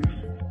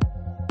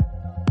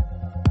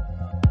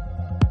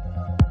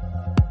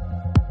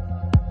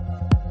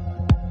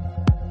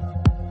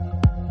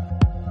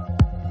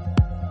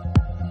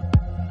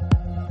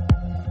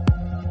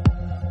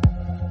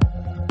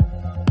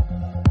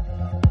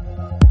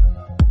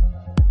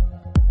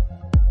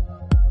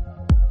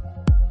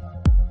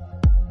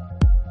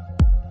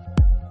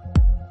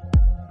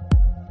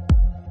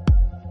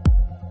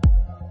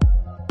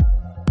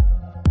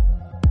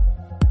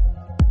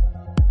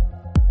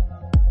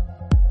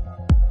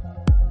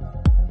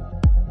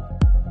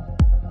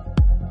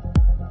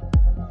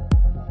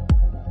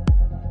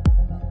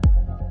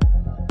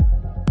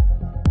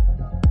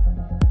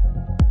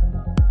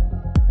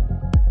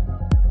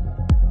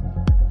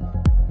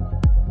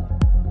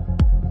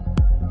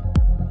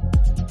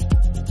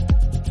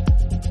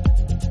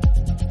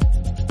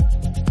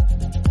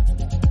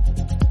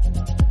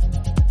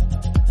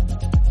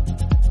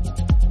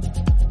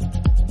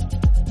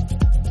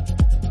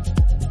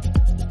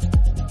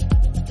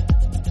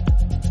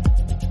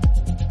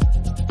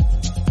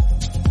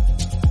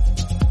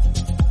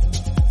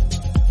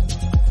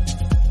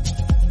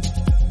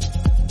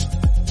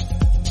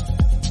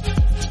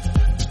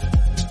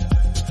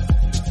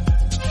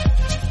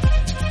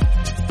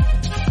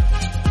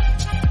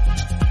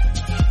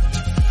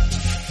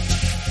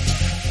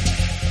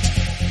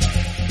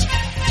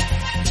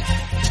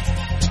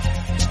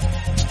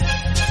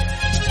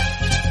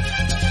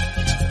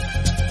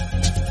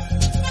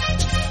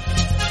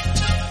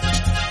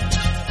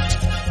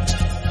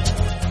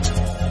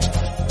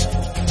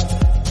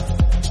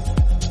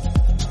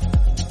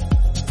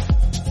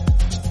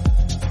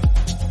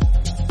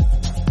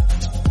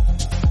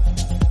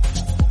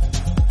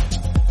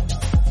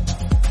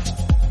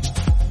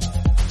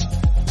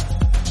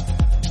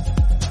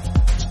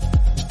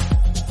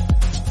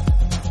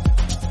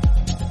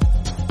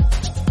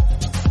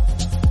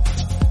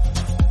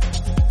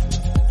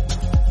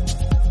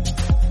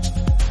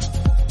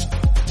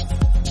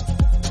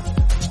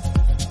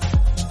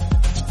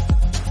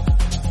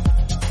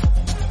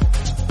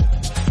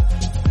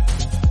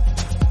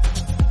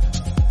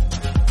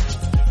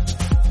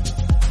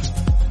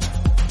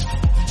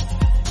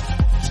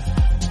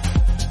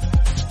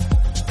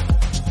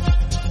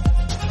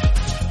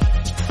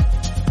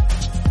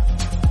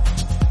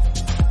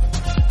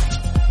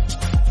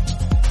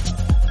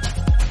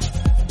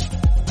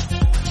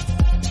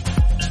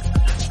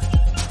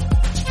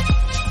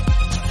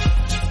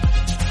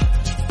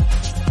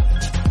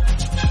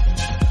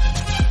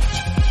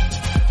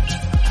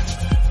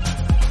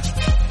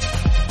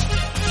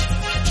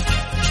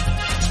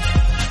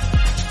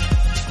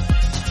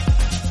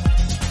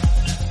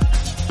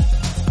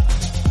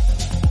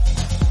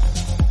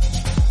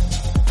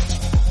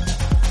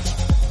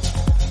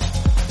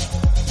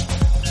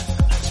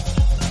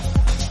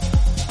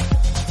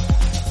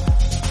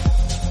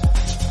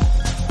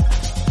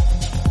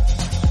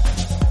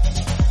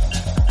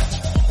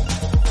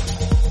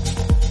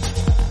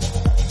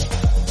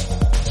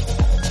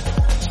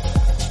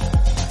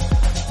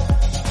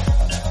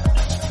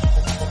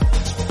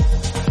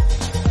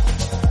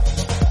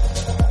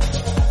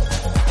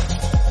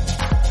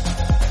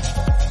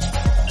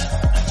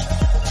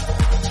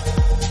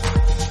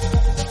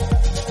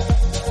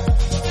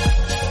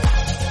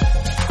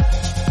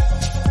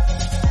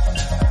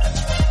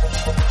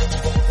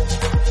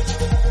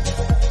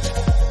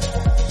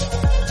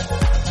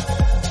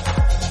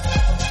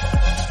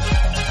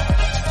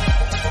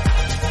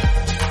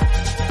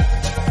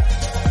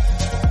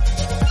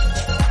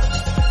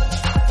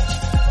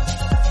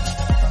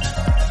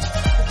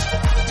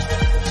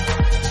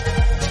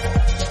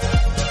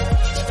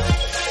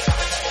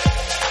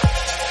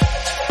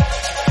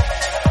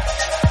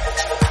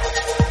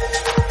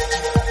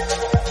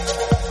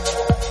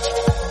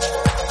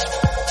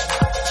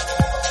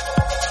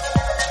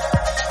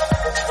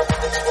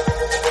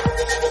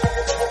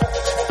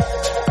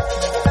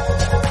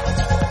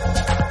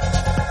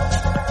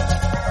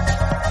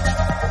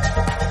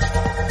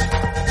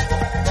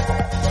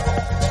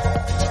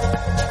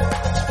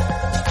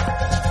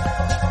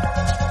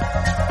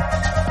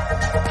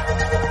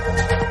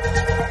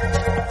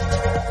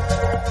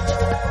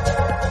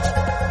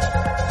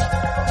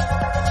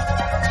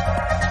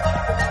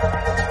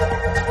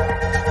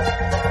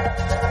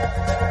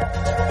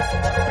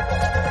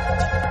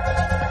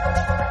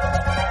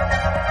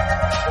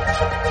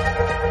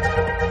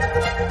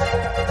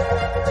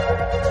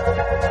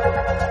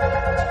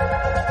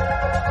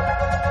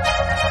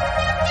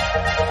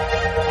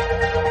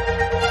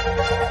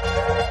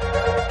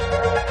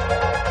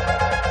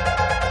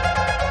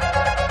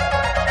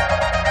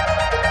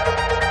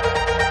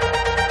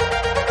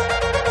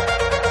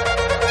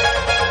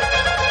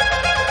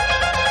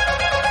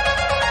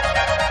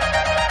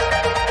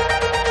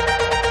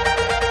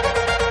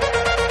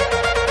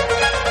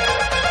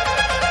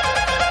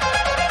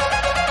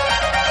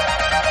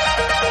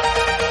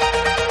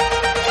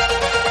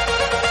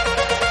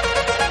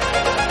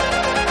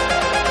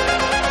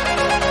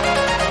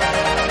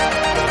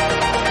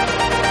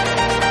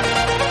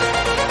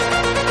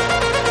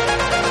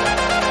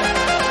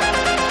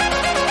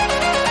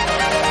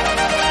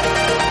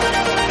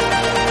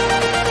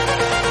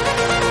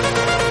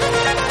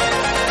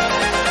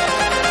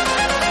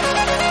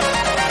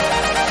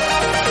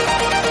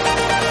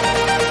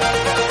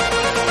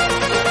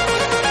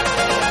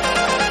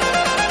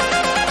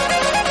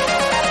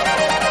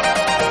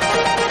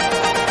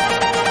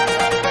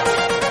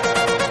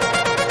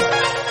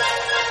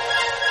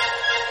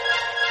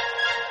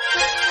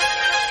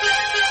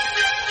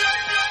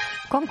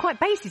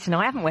 spicy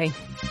tonight, haven't we?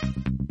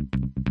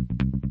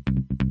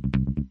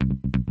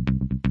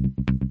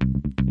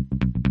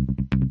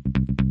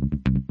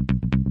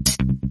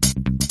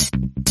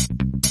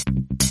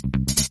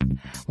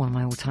 One of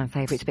my all-time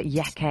favourites, but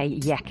Yeke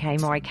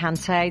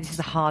Morikante. This is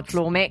a hard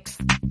floor mix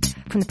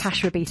from the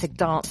Pasha Ibiza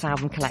Dance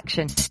album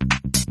collection.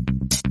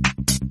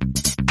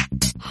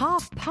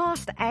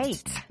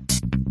 8:30.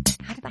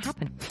 How did that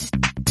happen?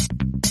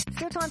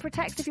 Still time for a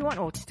text if you want,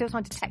 or still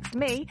time to text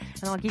me,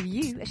 and I'll give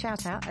you a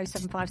shout out.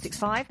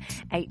 07565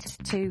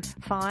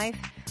 825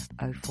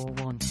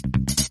 041.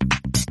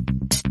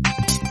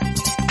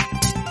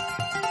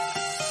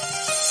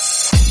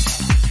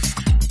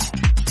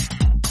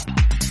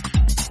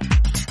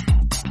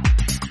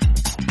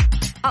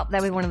 Up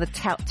there with one of the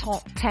top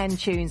 10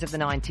 tunes of the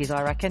 90s,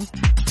 I reckon.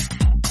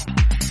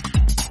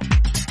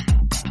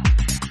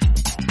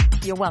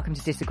 You're welcome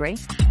to disagree.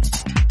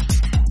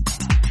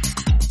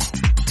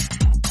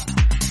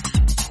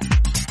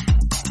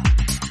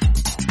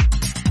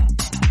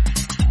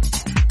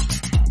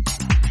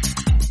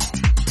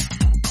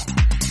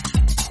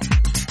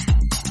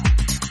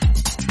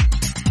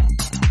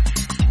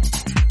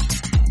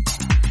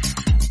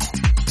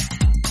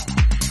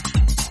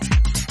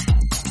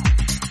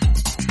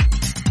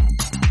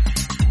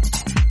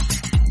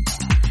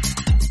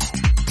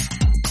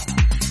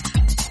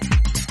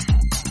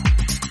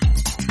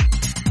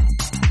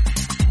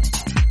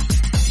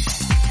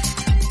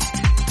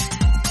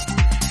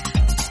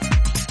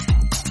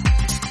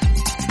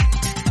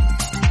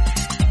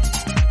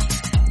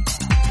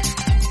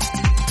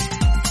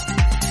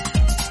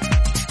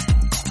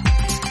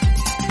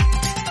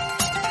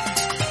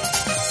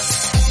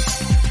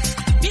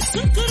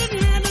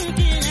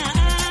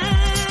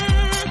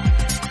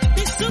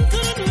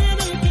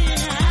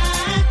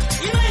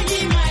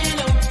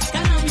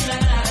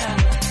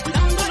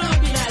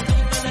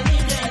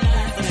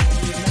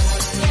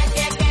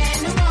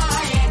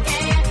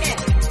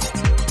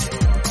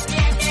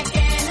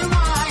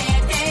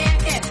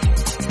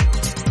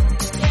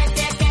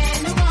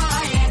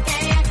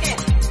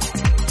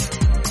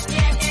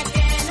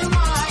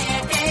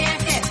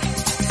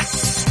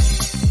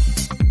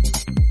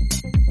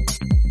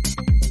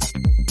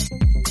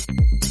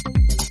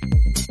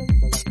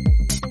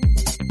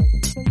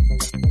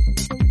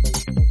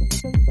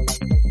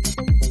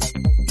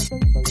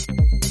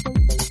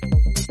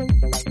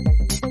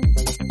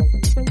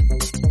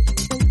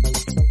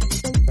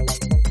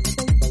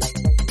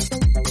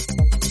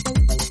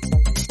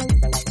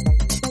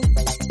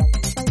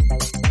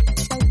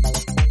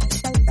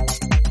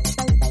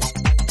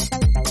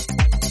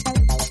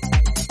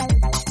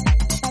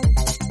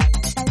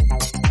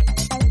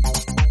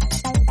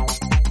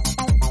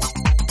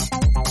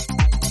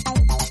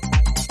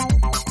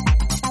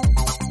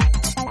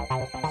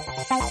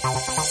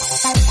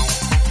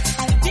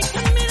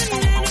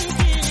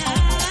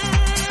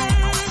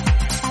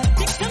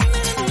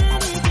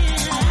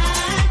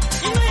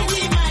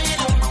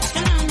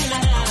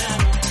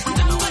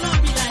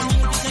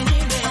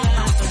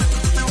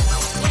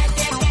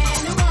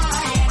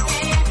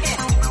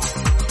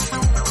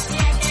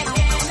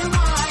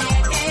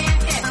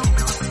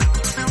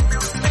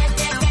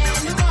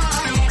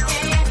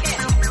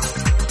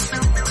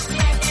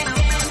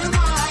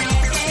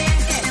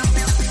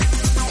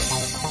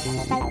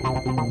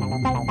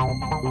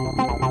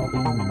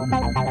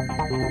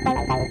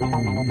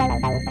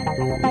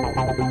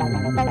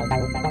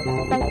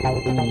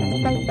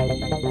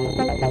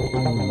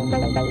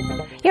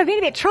 Yeah, we've been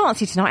a bit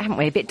trancey tonight, haven't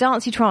we? A bit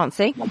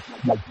dancey-trancey. Not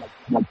that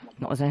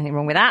there's anything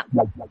wrong with that.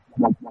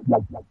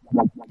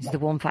 This is the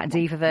Warm Fat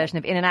Diva version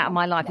of In and Out of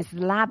My Life. This is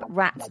Lab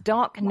Rat's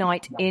Dark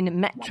Night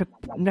in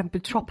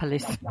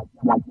Metropolis.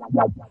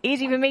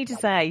 Easy for me to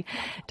say.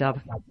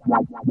 Dub.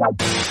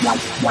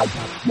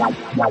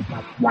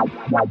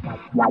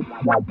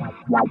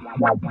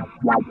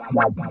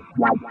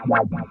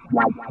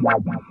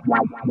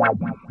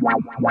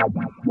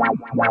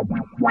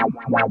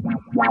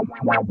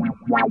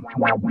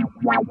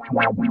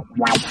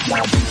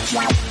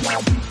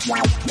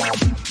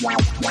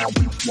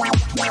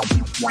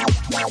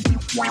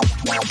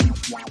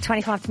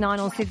 $25 to 9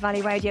 on Sid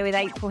Valley Radio with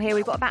April here.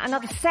 We've got about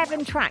another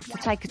 7 tracks to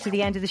take us to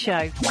the end of the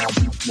show.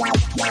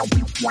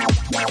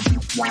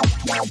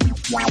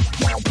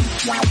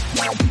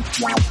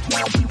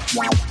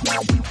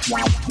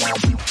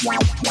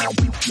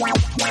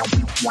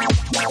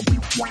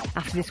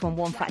 After this one,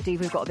 One Fat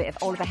Diva, we've got a bit of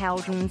Oliver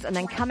Heldens, and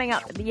then coming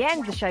up at the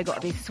end of the show, got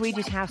a bit of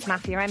Swedish House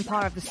Mafia,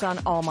 Empire of the Sun.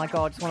 Oh my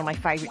God, it's one of my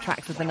favourite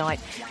tracks of the night.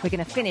 We're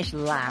going to finish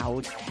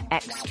loud,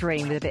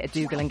 extreme, with a bit of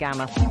Dougal and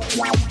Gamma.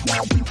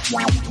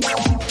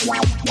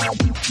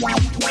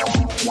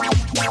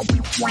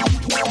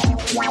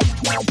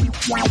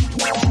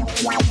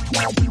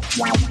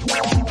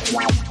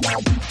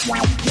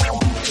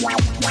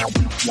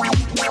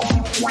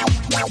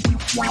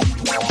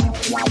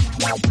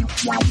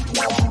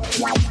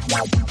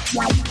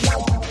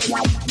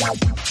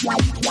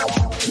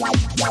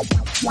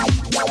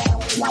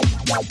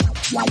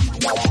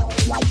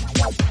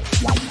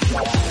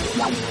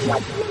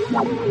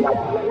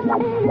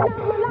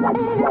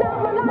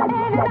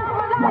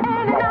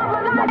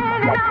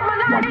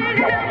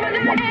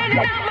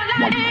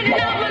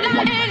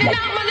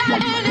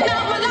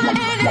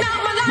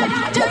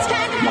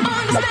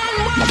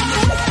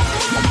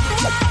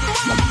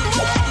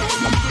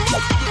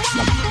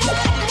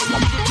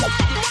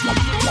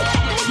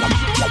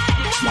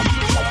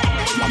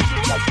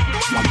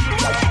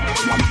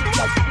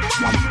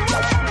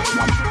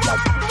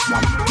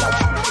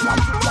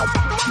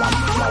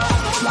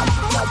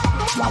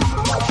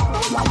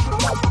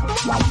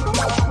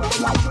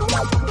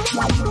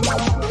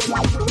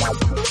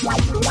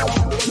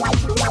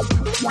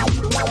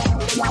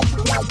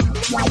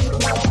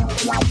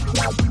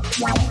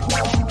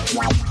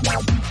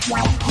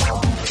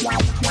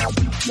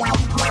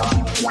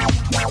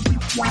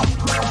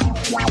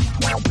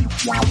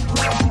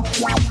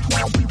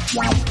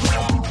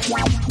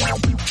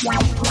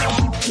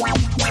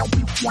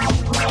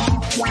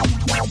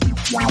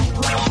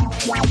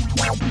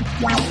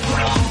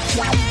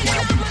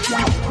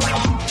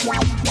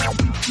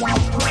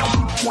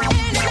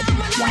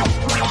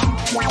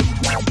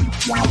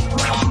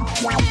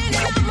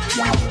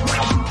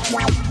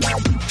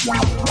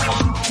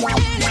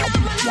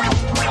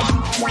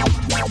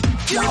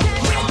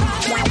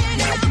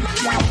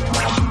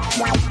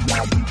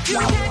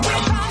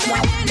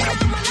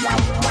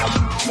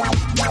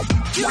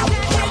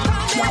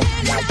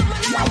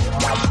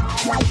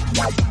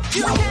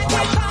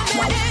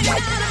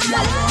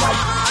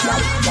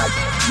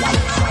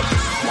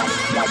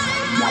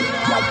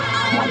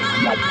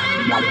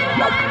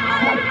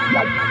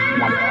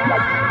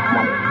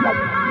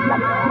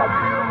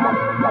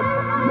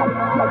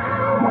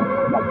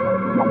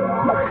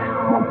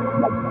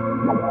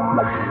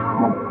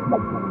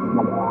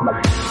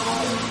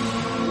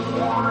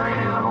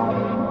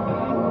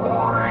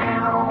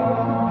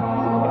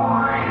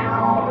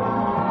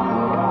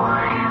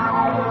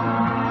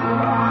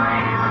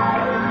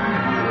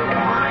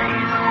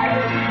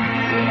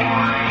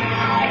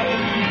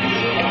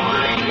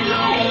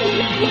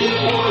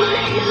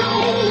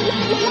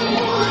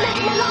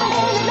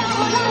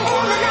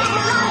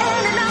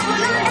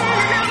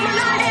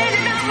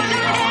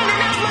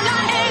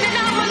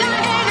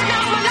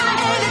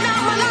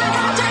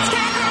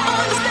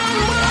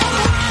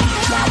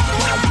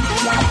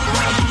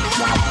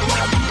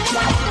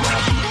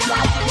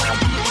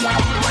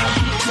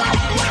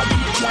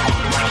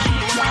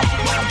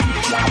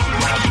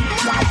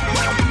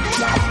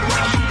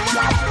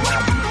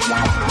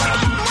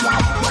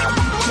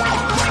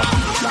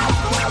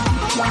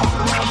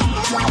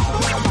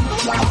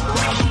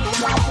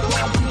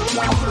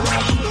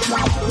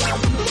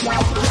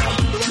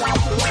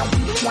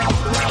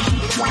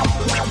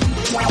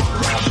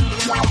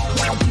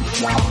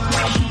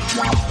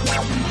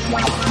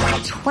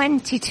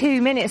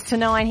 Minutes to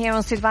 9 here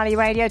on Sid Valley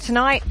Radio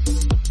tonight.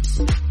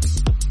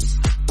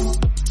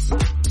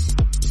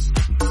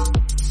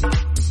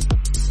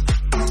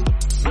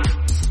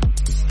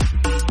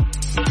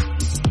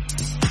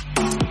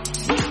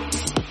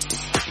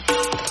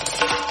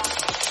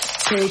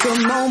 Take a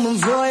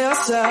moment for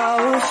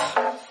yourself.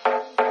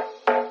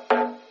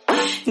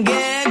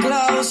 Get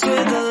close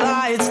with the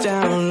lights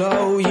down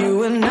low.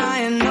 You and I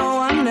and no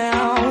one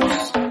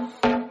else.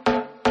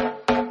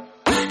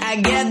 I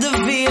get the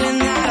feeling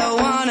that I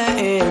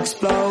wanna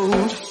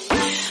explode.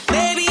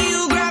 Baby,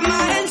 you grab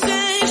my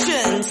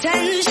attention.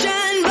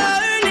 Tension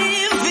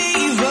burning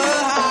fever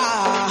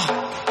high.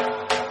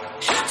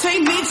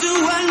 Take me to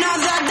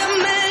another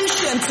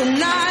dimension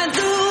tonight.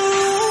 The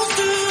rules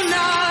do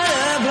not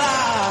apply.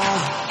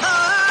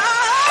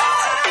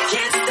 I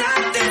can't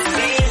stop this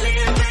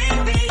feeling,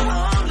 baby.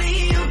 Only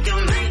you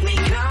can make me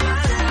come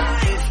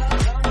alive.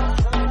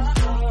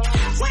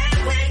 When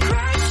we're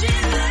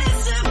crashing,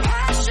 it's a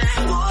passion.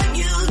 Boy,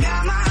 you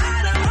got my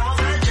heart on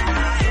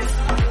overdrive.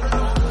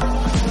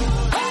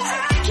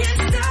 I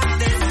can't stop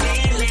this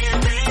feeling,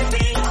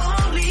 baby.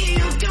 Only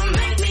you can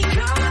make me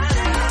come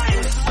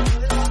alive.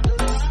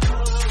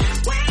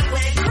 When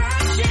we're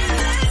crashing,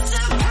 it's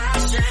a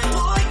passion.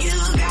 Boy, you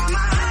got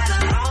my heart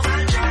on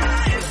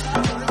overdrive.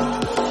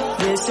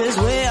 This is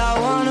where I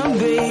wanna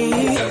be.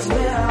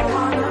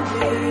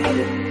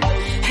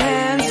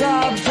 Hands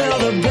up, feel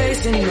the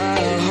bass in my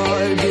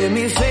heart. Give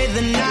me faith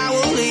and I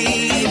will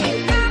lead.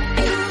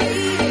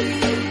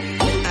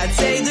 I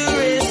take the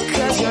risk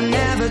 'cause you're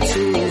never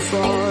too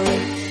far.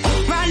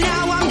 Right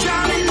now I'm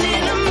drowning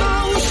in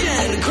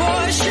emotion.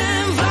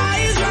 Caution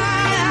flies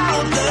right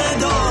out the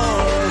door.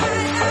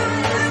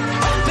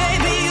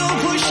 Baby, you're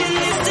pushing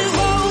this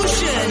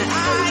devotion.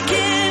 I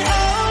can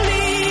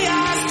only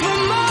ask for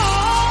more.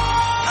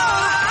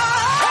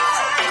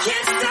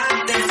 can't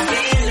stop this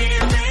feeling,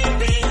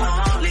 baby.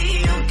 Only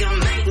you can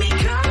make me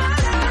come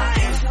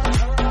alive.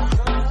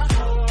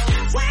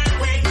 When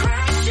we're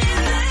crashing,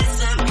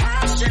 there's a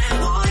passion.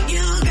 Boy,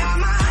 you got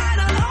my heart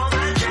on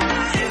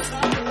overdrive.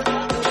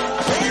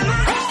 When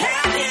my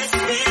head is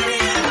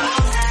spinning,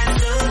 both hands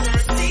to the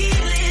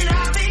ceiling, I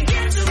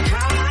begin to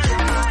come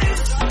alive.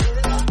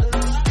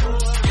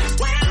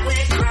 When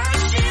we're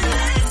crashing,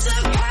 there's a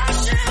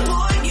passion.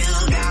 Boy, you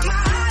got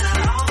my heart on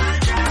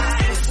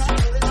overdrive.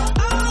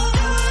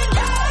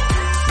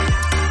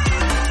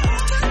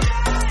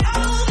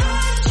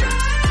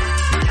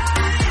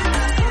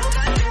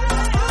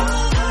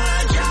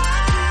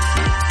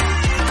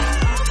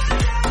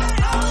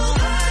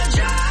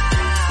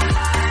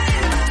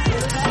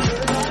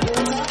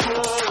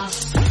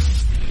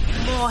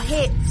 More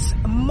hits,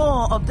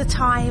 more of the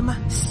time.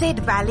 Sid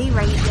Valley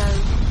Radio.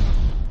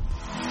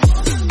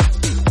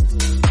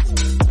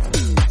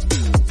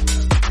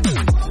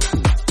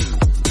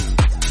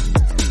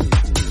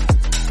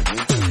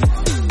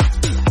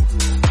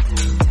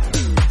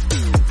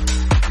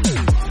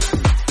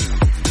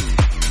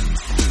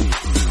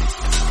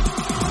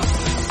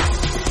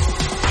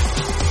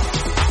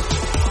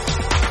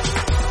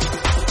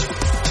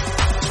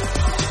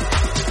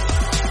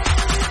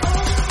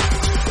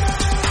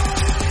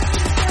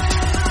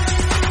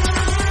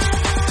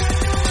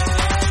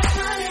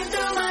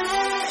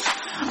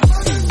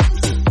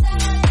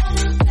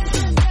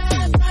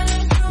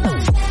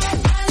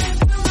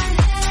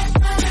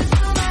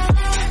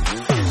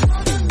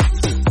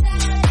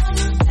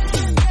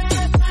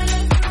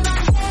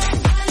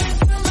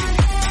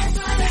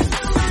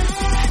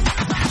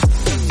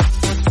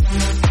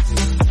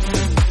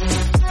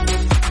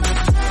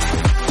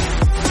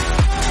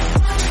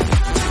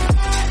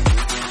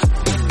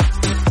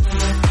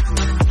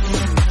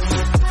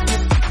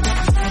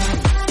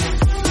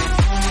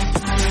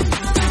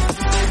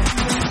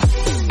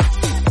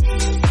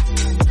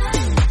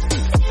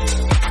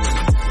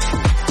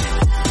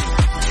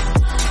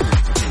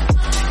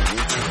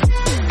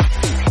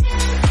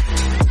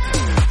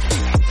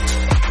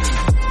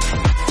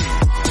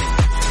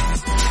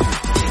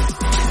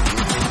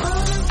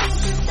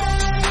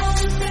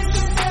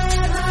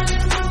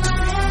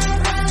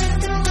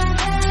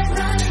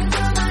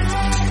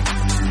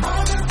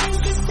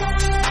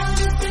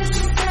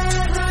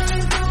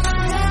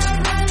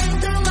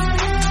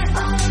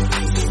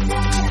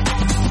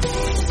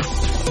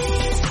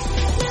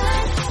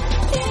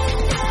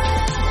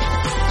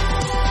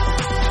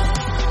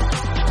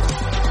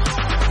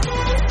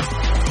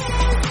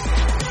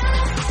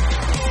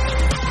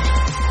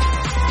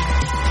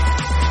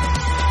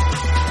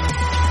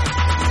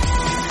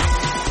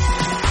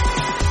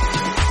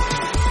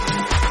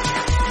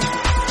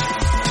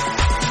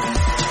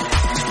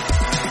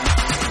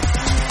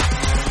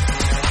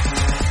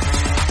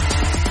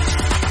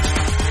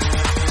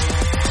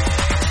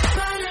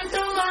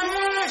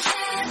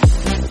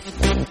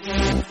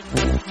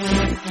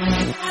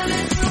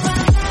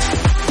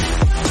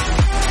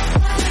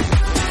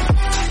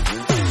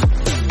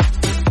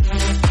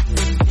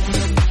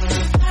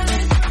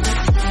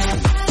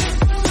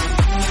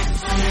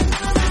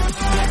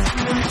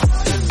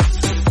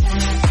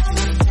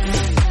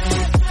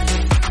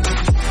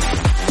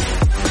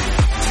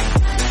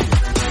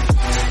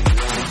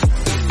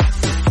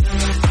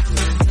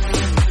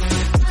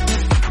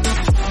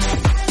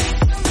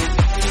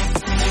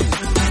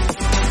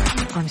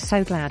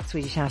 So glad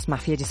Swedish House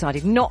Mafia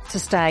decided not to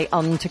stay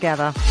on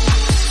together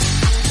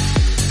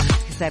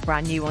because they're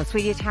brand new on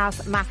Swedish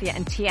House Mafia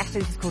and Tiesto.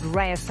 This is called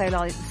Ray of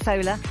Solar.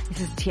 This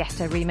is a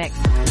Tiesto remix.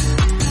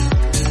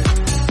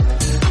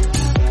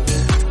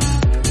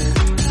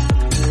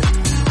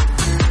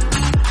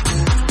 I'm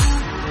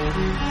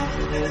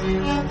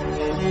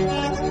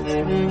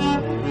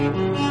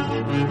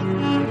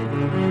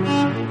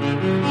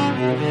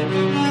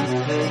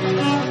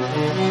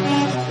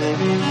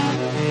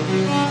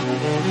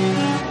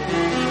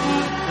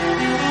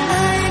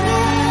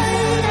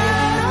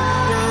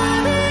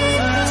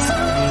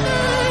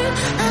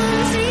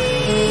free.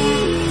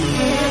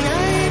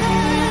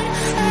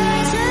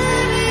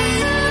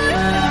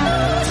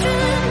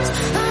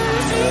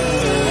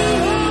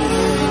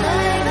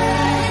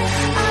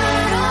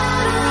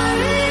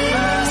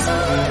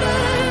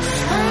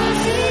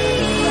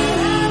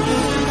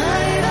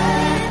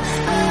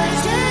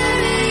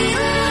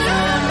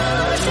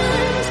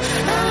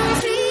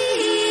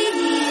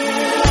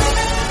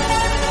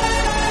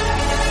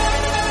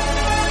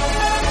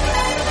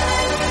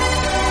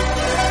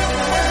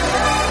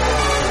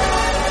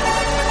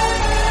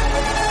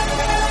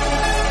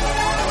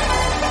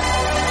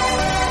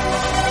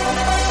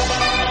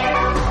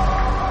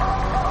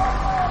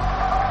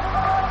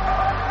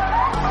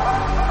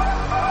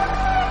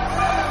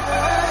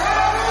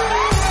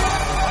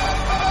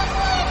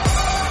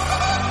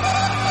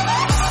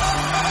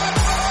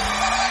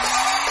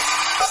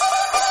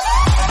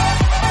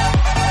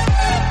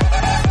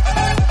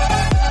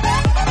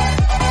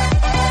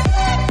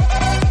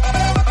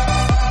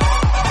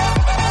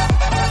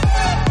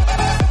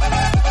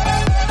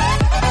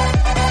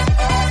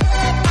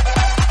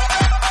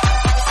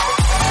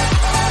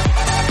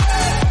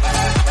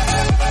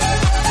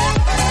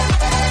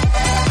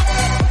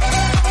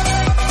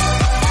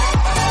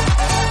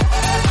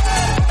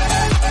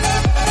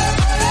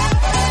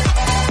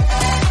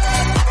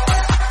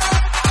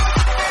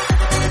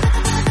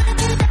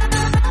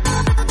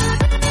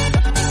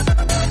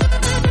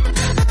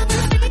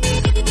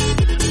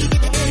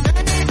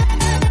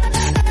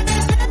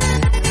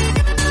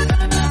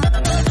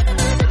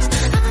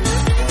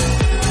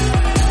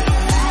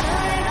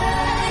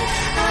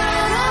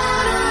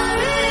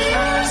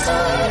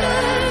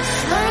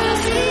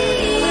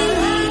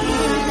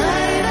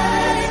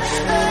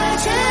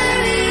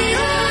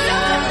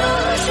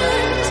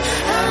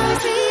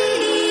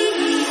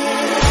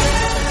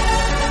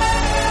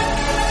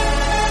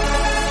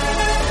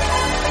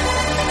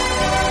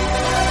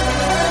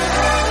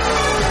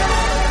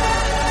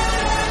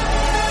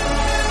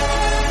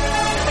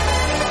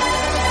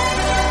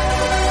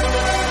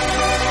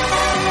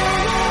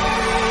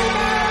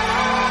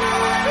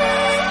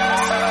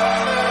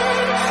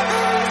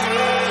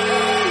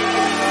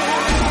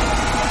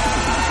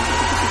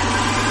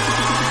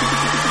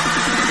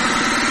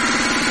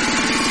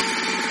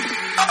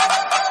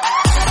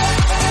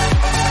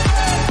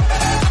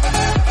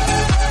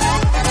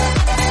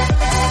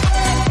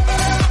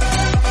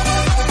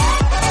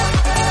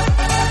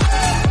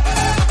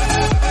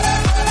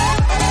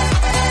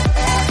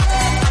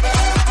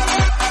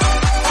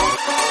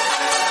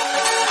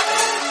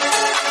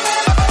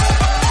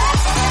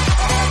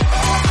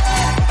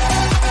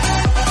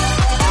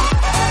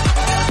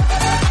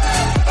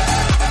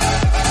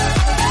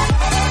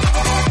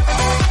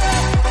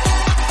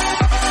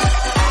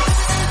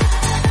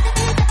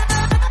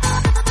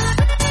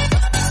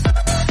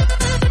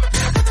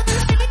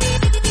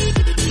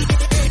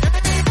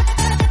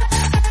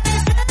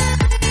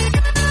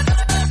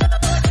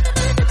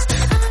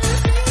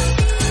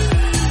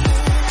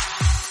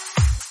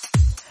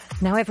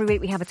 every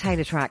week we have a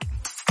Taylor track.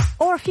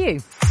 Or a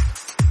few.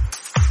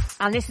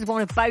 And this is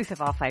one of both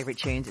of our favourite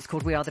tunes. It's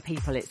called We Are the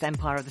People. It's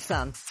Empire of the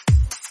Sun.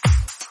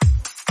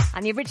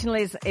 And the original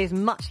is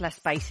much less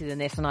bassy than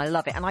this, and I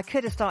love it. And I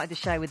could have started the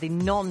show with the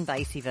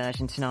non-bassy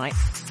version tonight.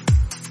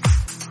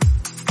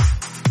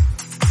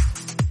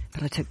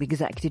 But I took the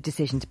executive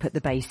decision to put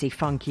the bassy,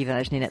 funky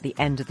version in at the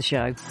end of the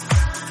show.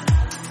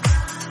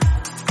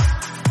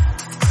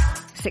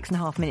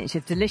 6.5 minutes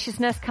of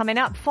deliciousness coming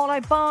up,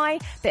 followed by a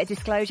bit of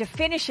disclosure,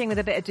 finishing with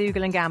a bit of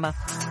Dougal and Gamma.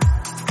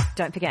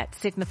 Don't forget,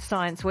 Sidmouth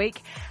Science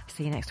Week.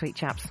 See you next week,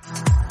 chaps.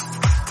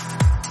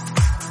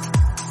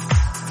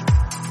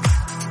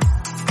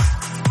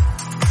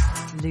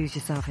 Lose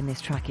yourself in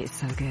this track,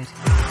 it's so good.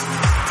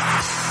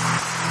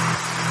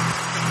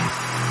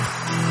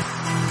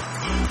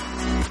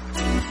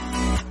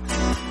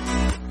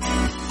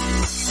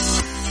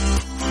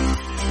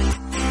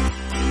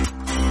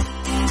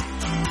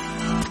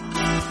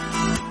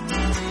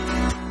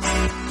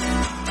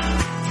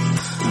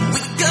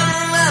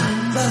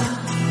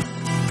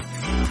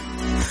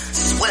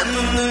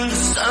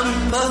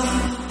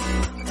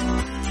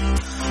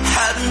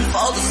 Heading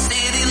for the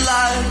city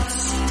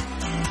lights,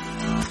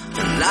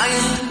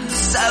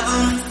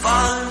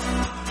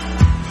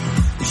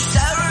 975. We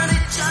sharing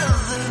each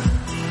other,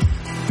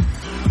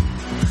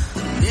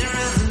 the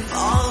mirrors and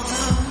all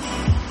the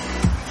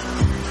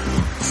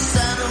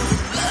scent of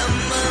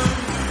lemon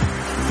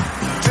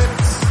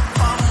drips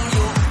from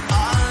your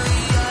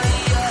eyes.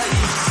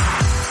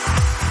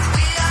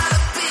 We are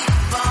the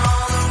people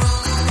that rule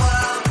the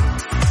world,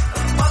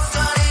 what's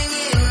running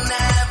in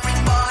every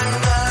boy and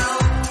girl.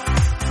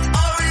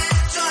 All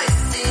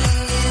rejoicing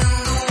in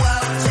the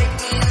world, check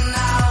me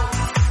now.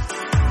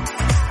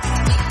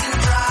 We can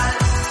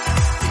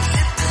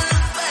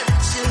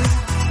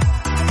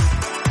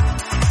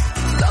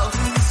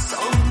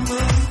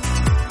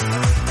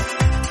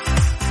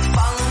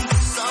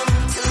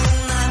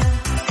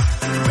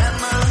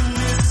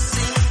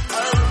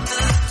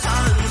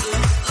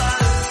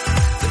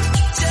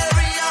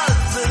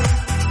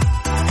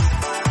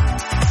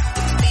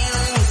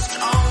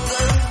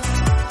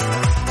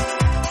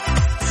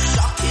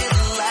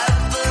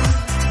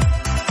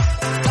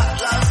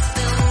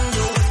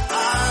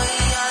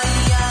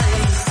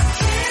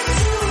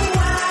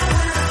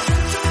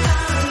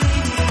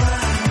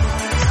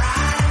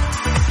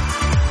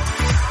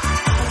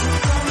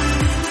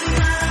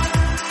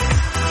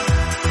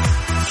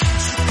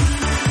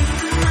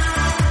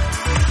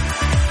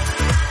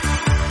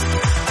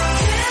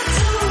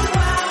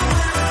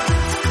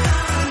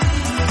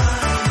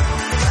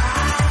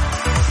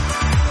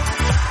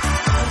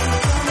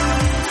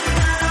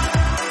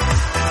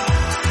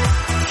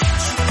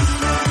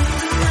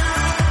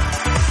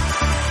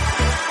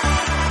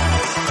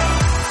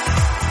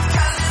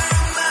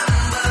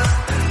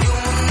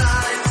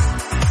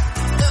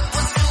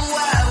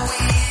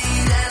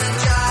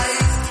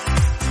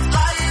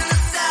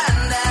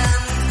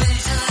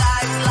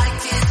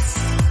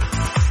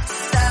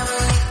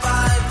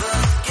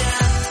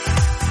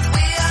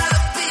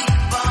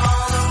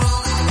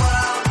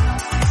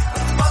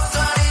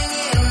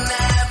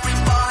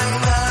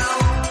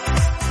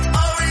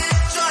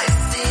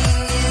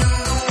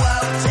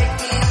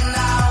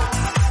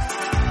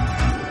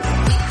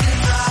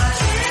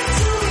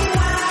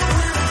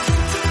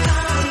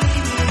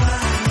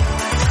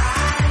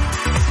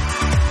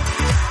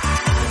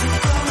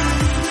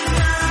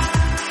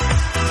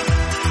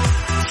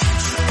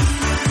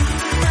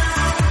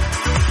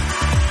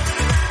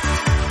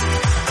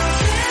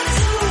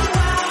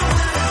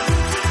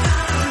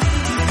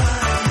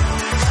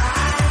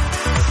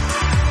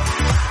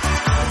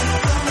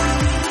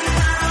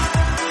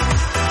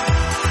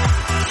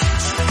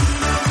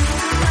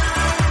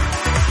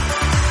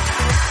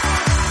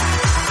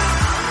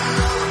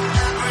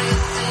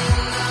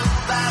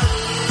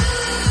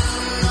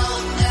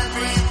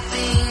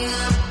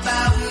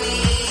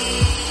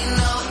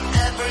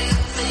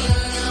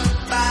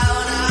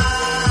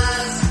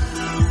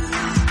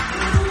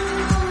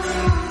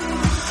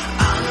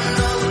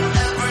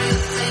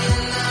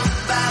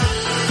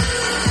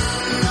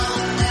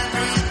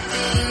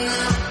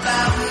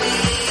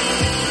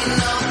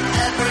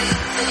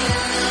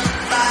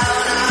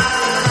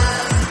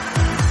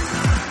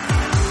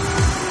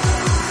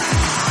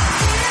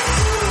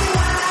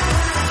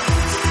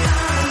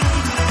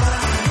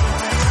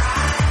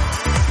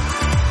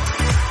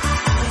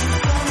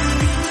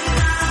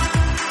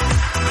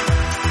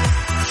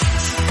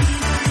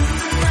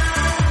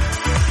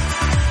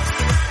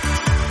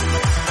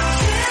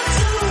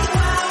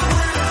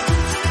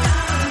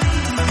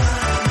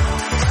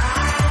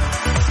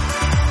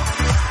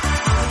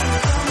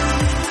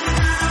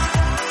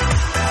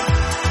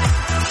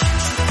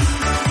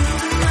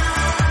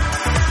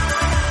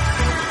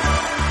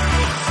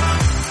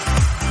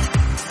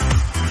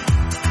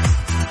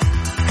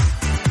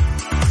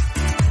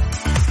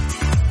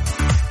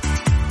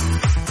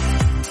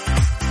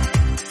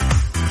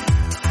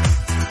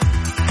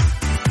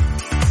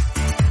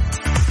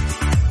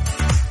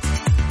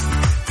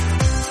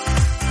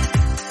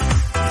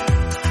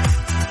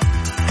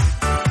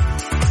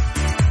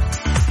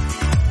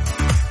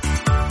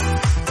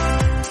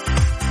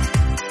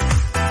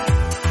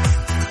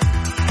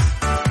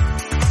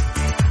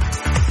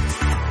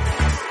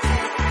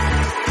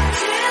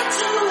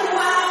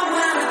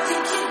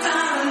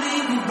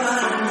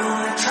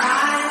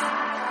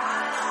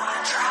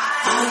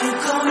you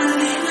gonna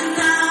leave me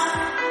now?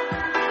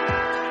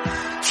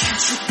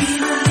 Can't you be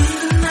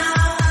believing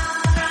now?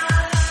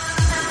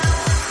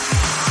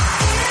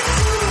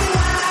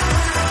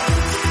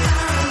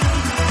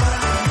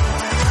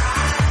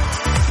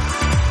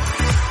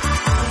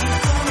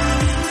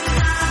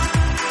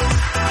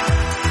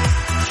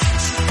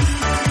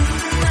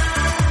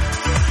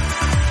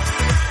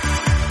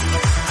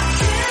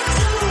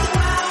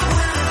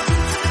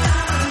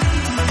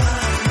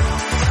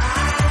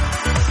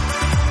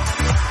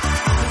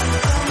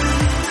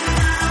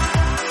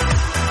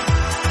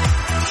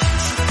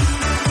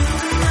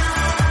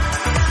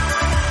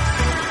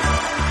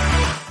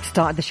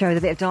 Started the show with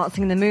a bit of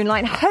Dancing in the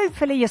Moonlight.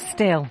 Hopefully you're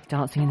still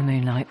dancing in the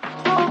moonlight.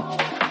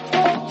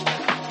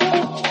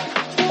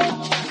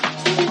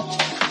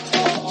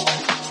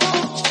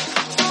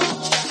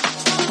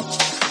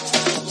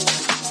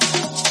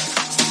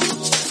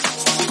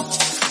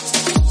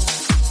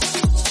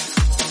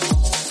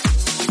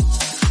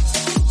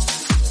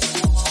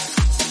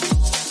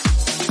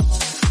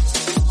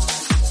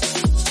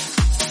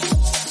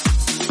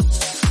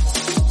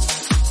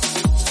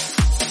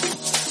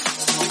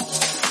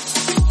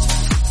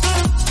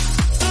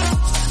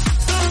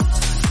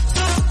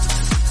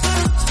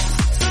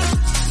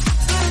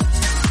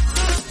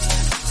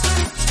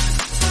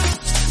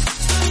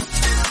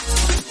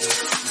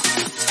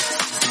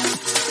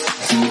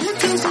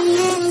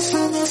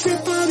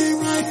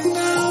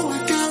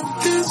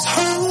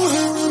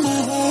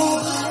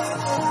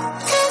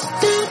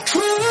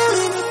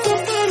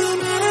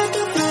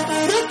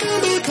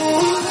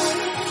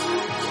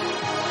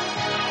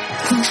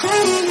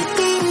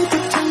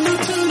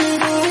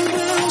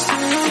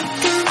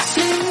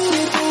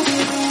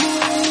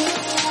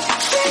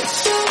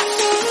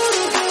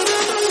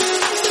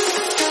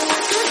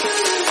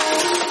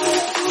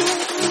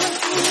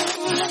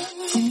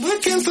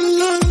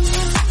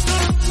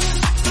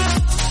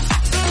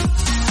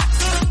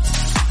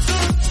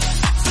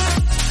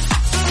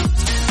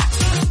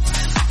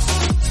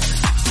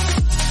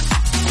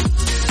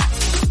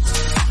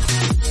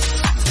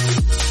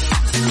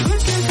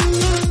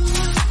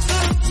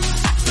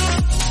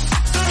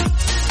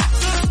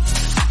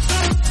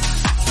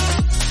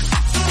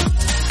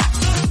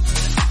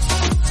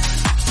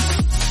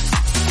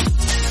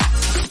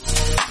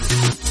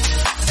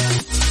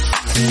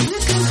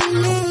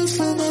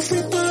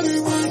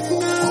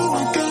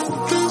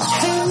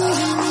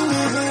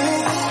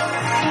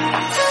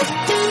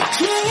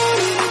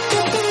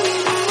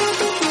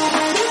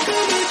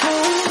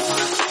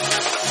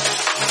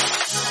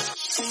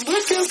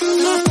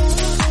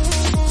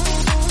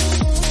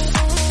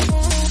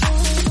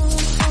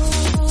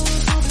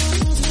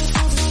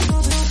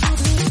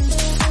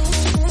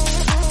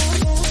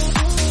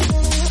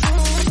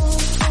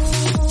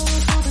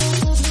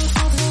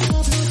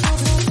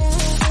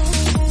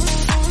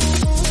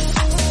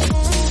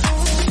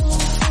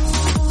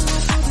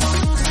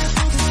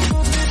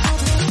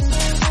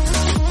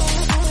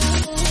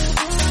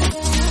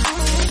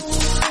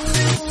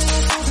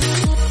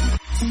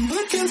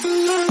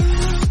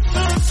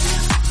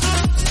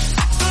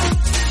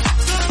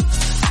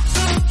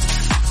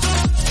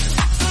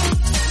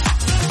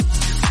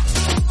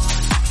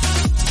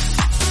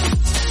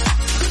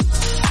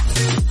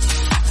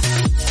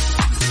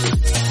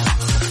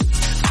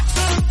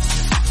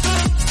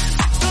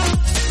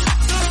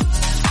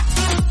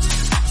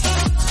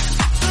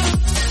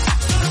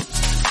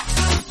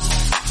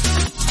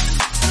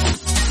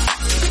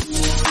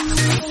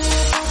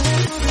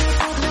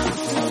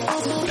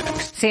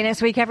 See you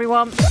next week,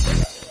 everyone.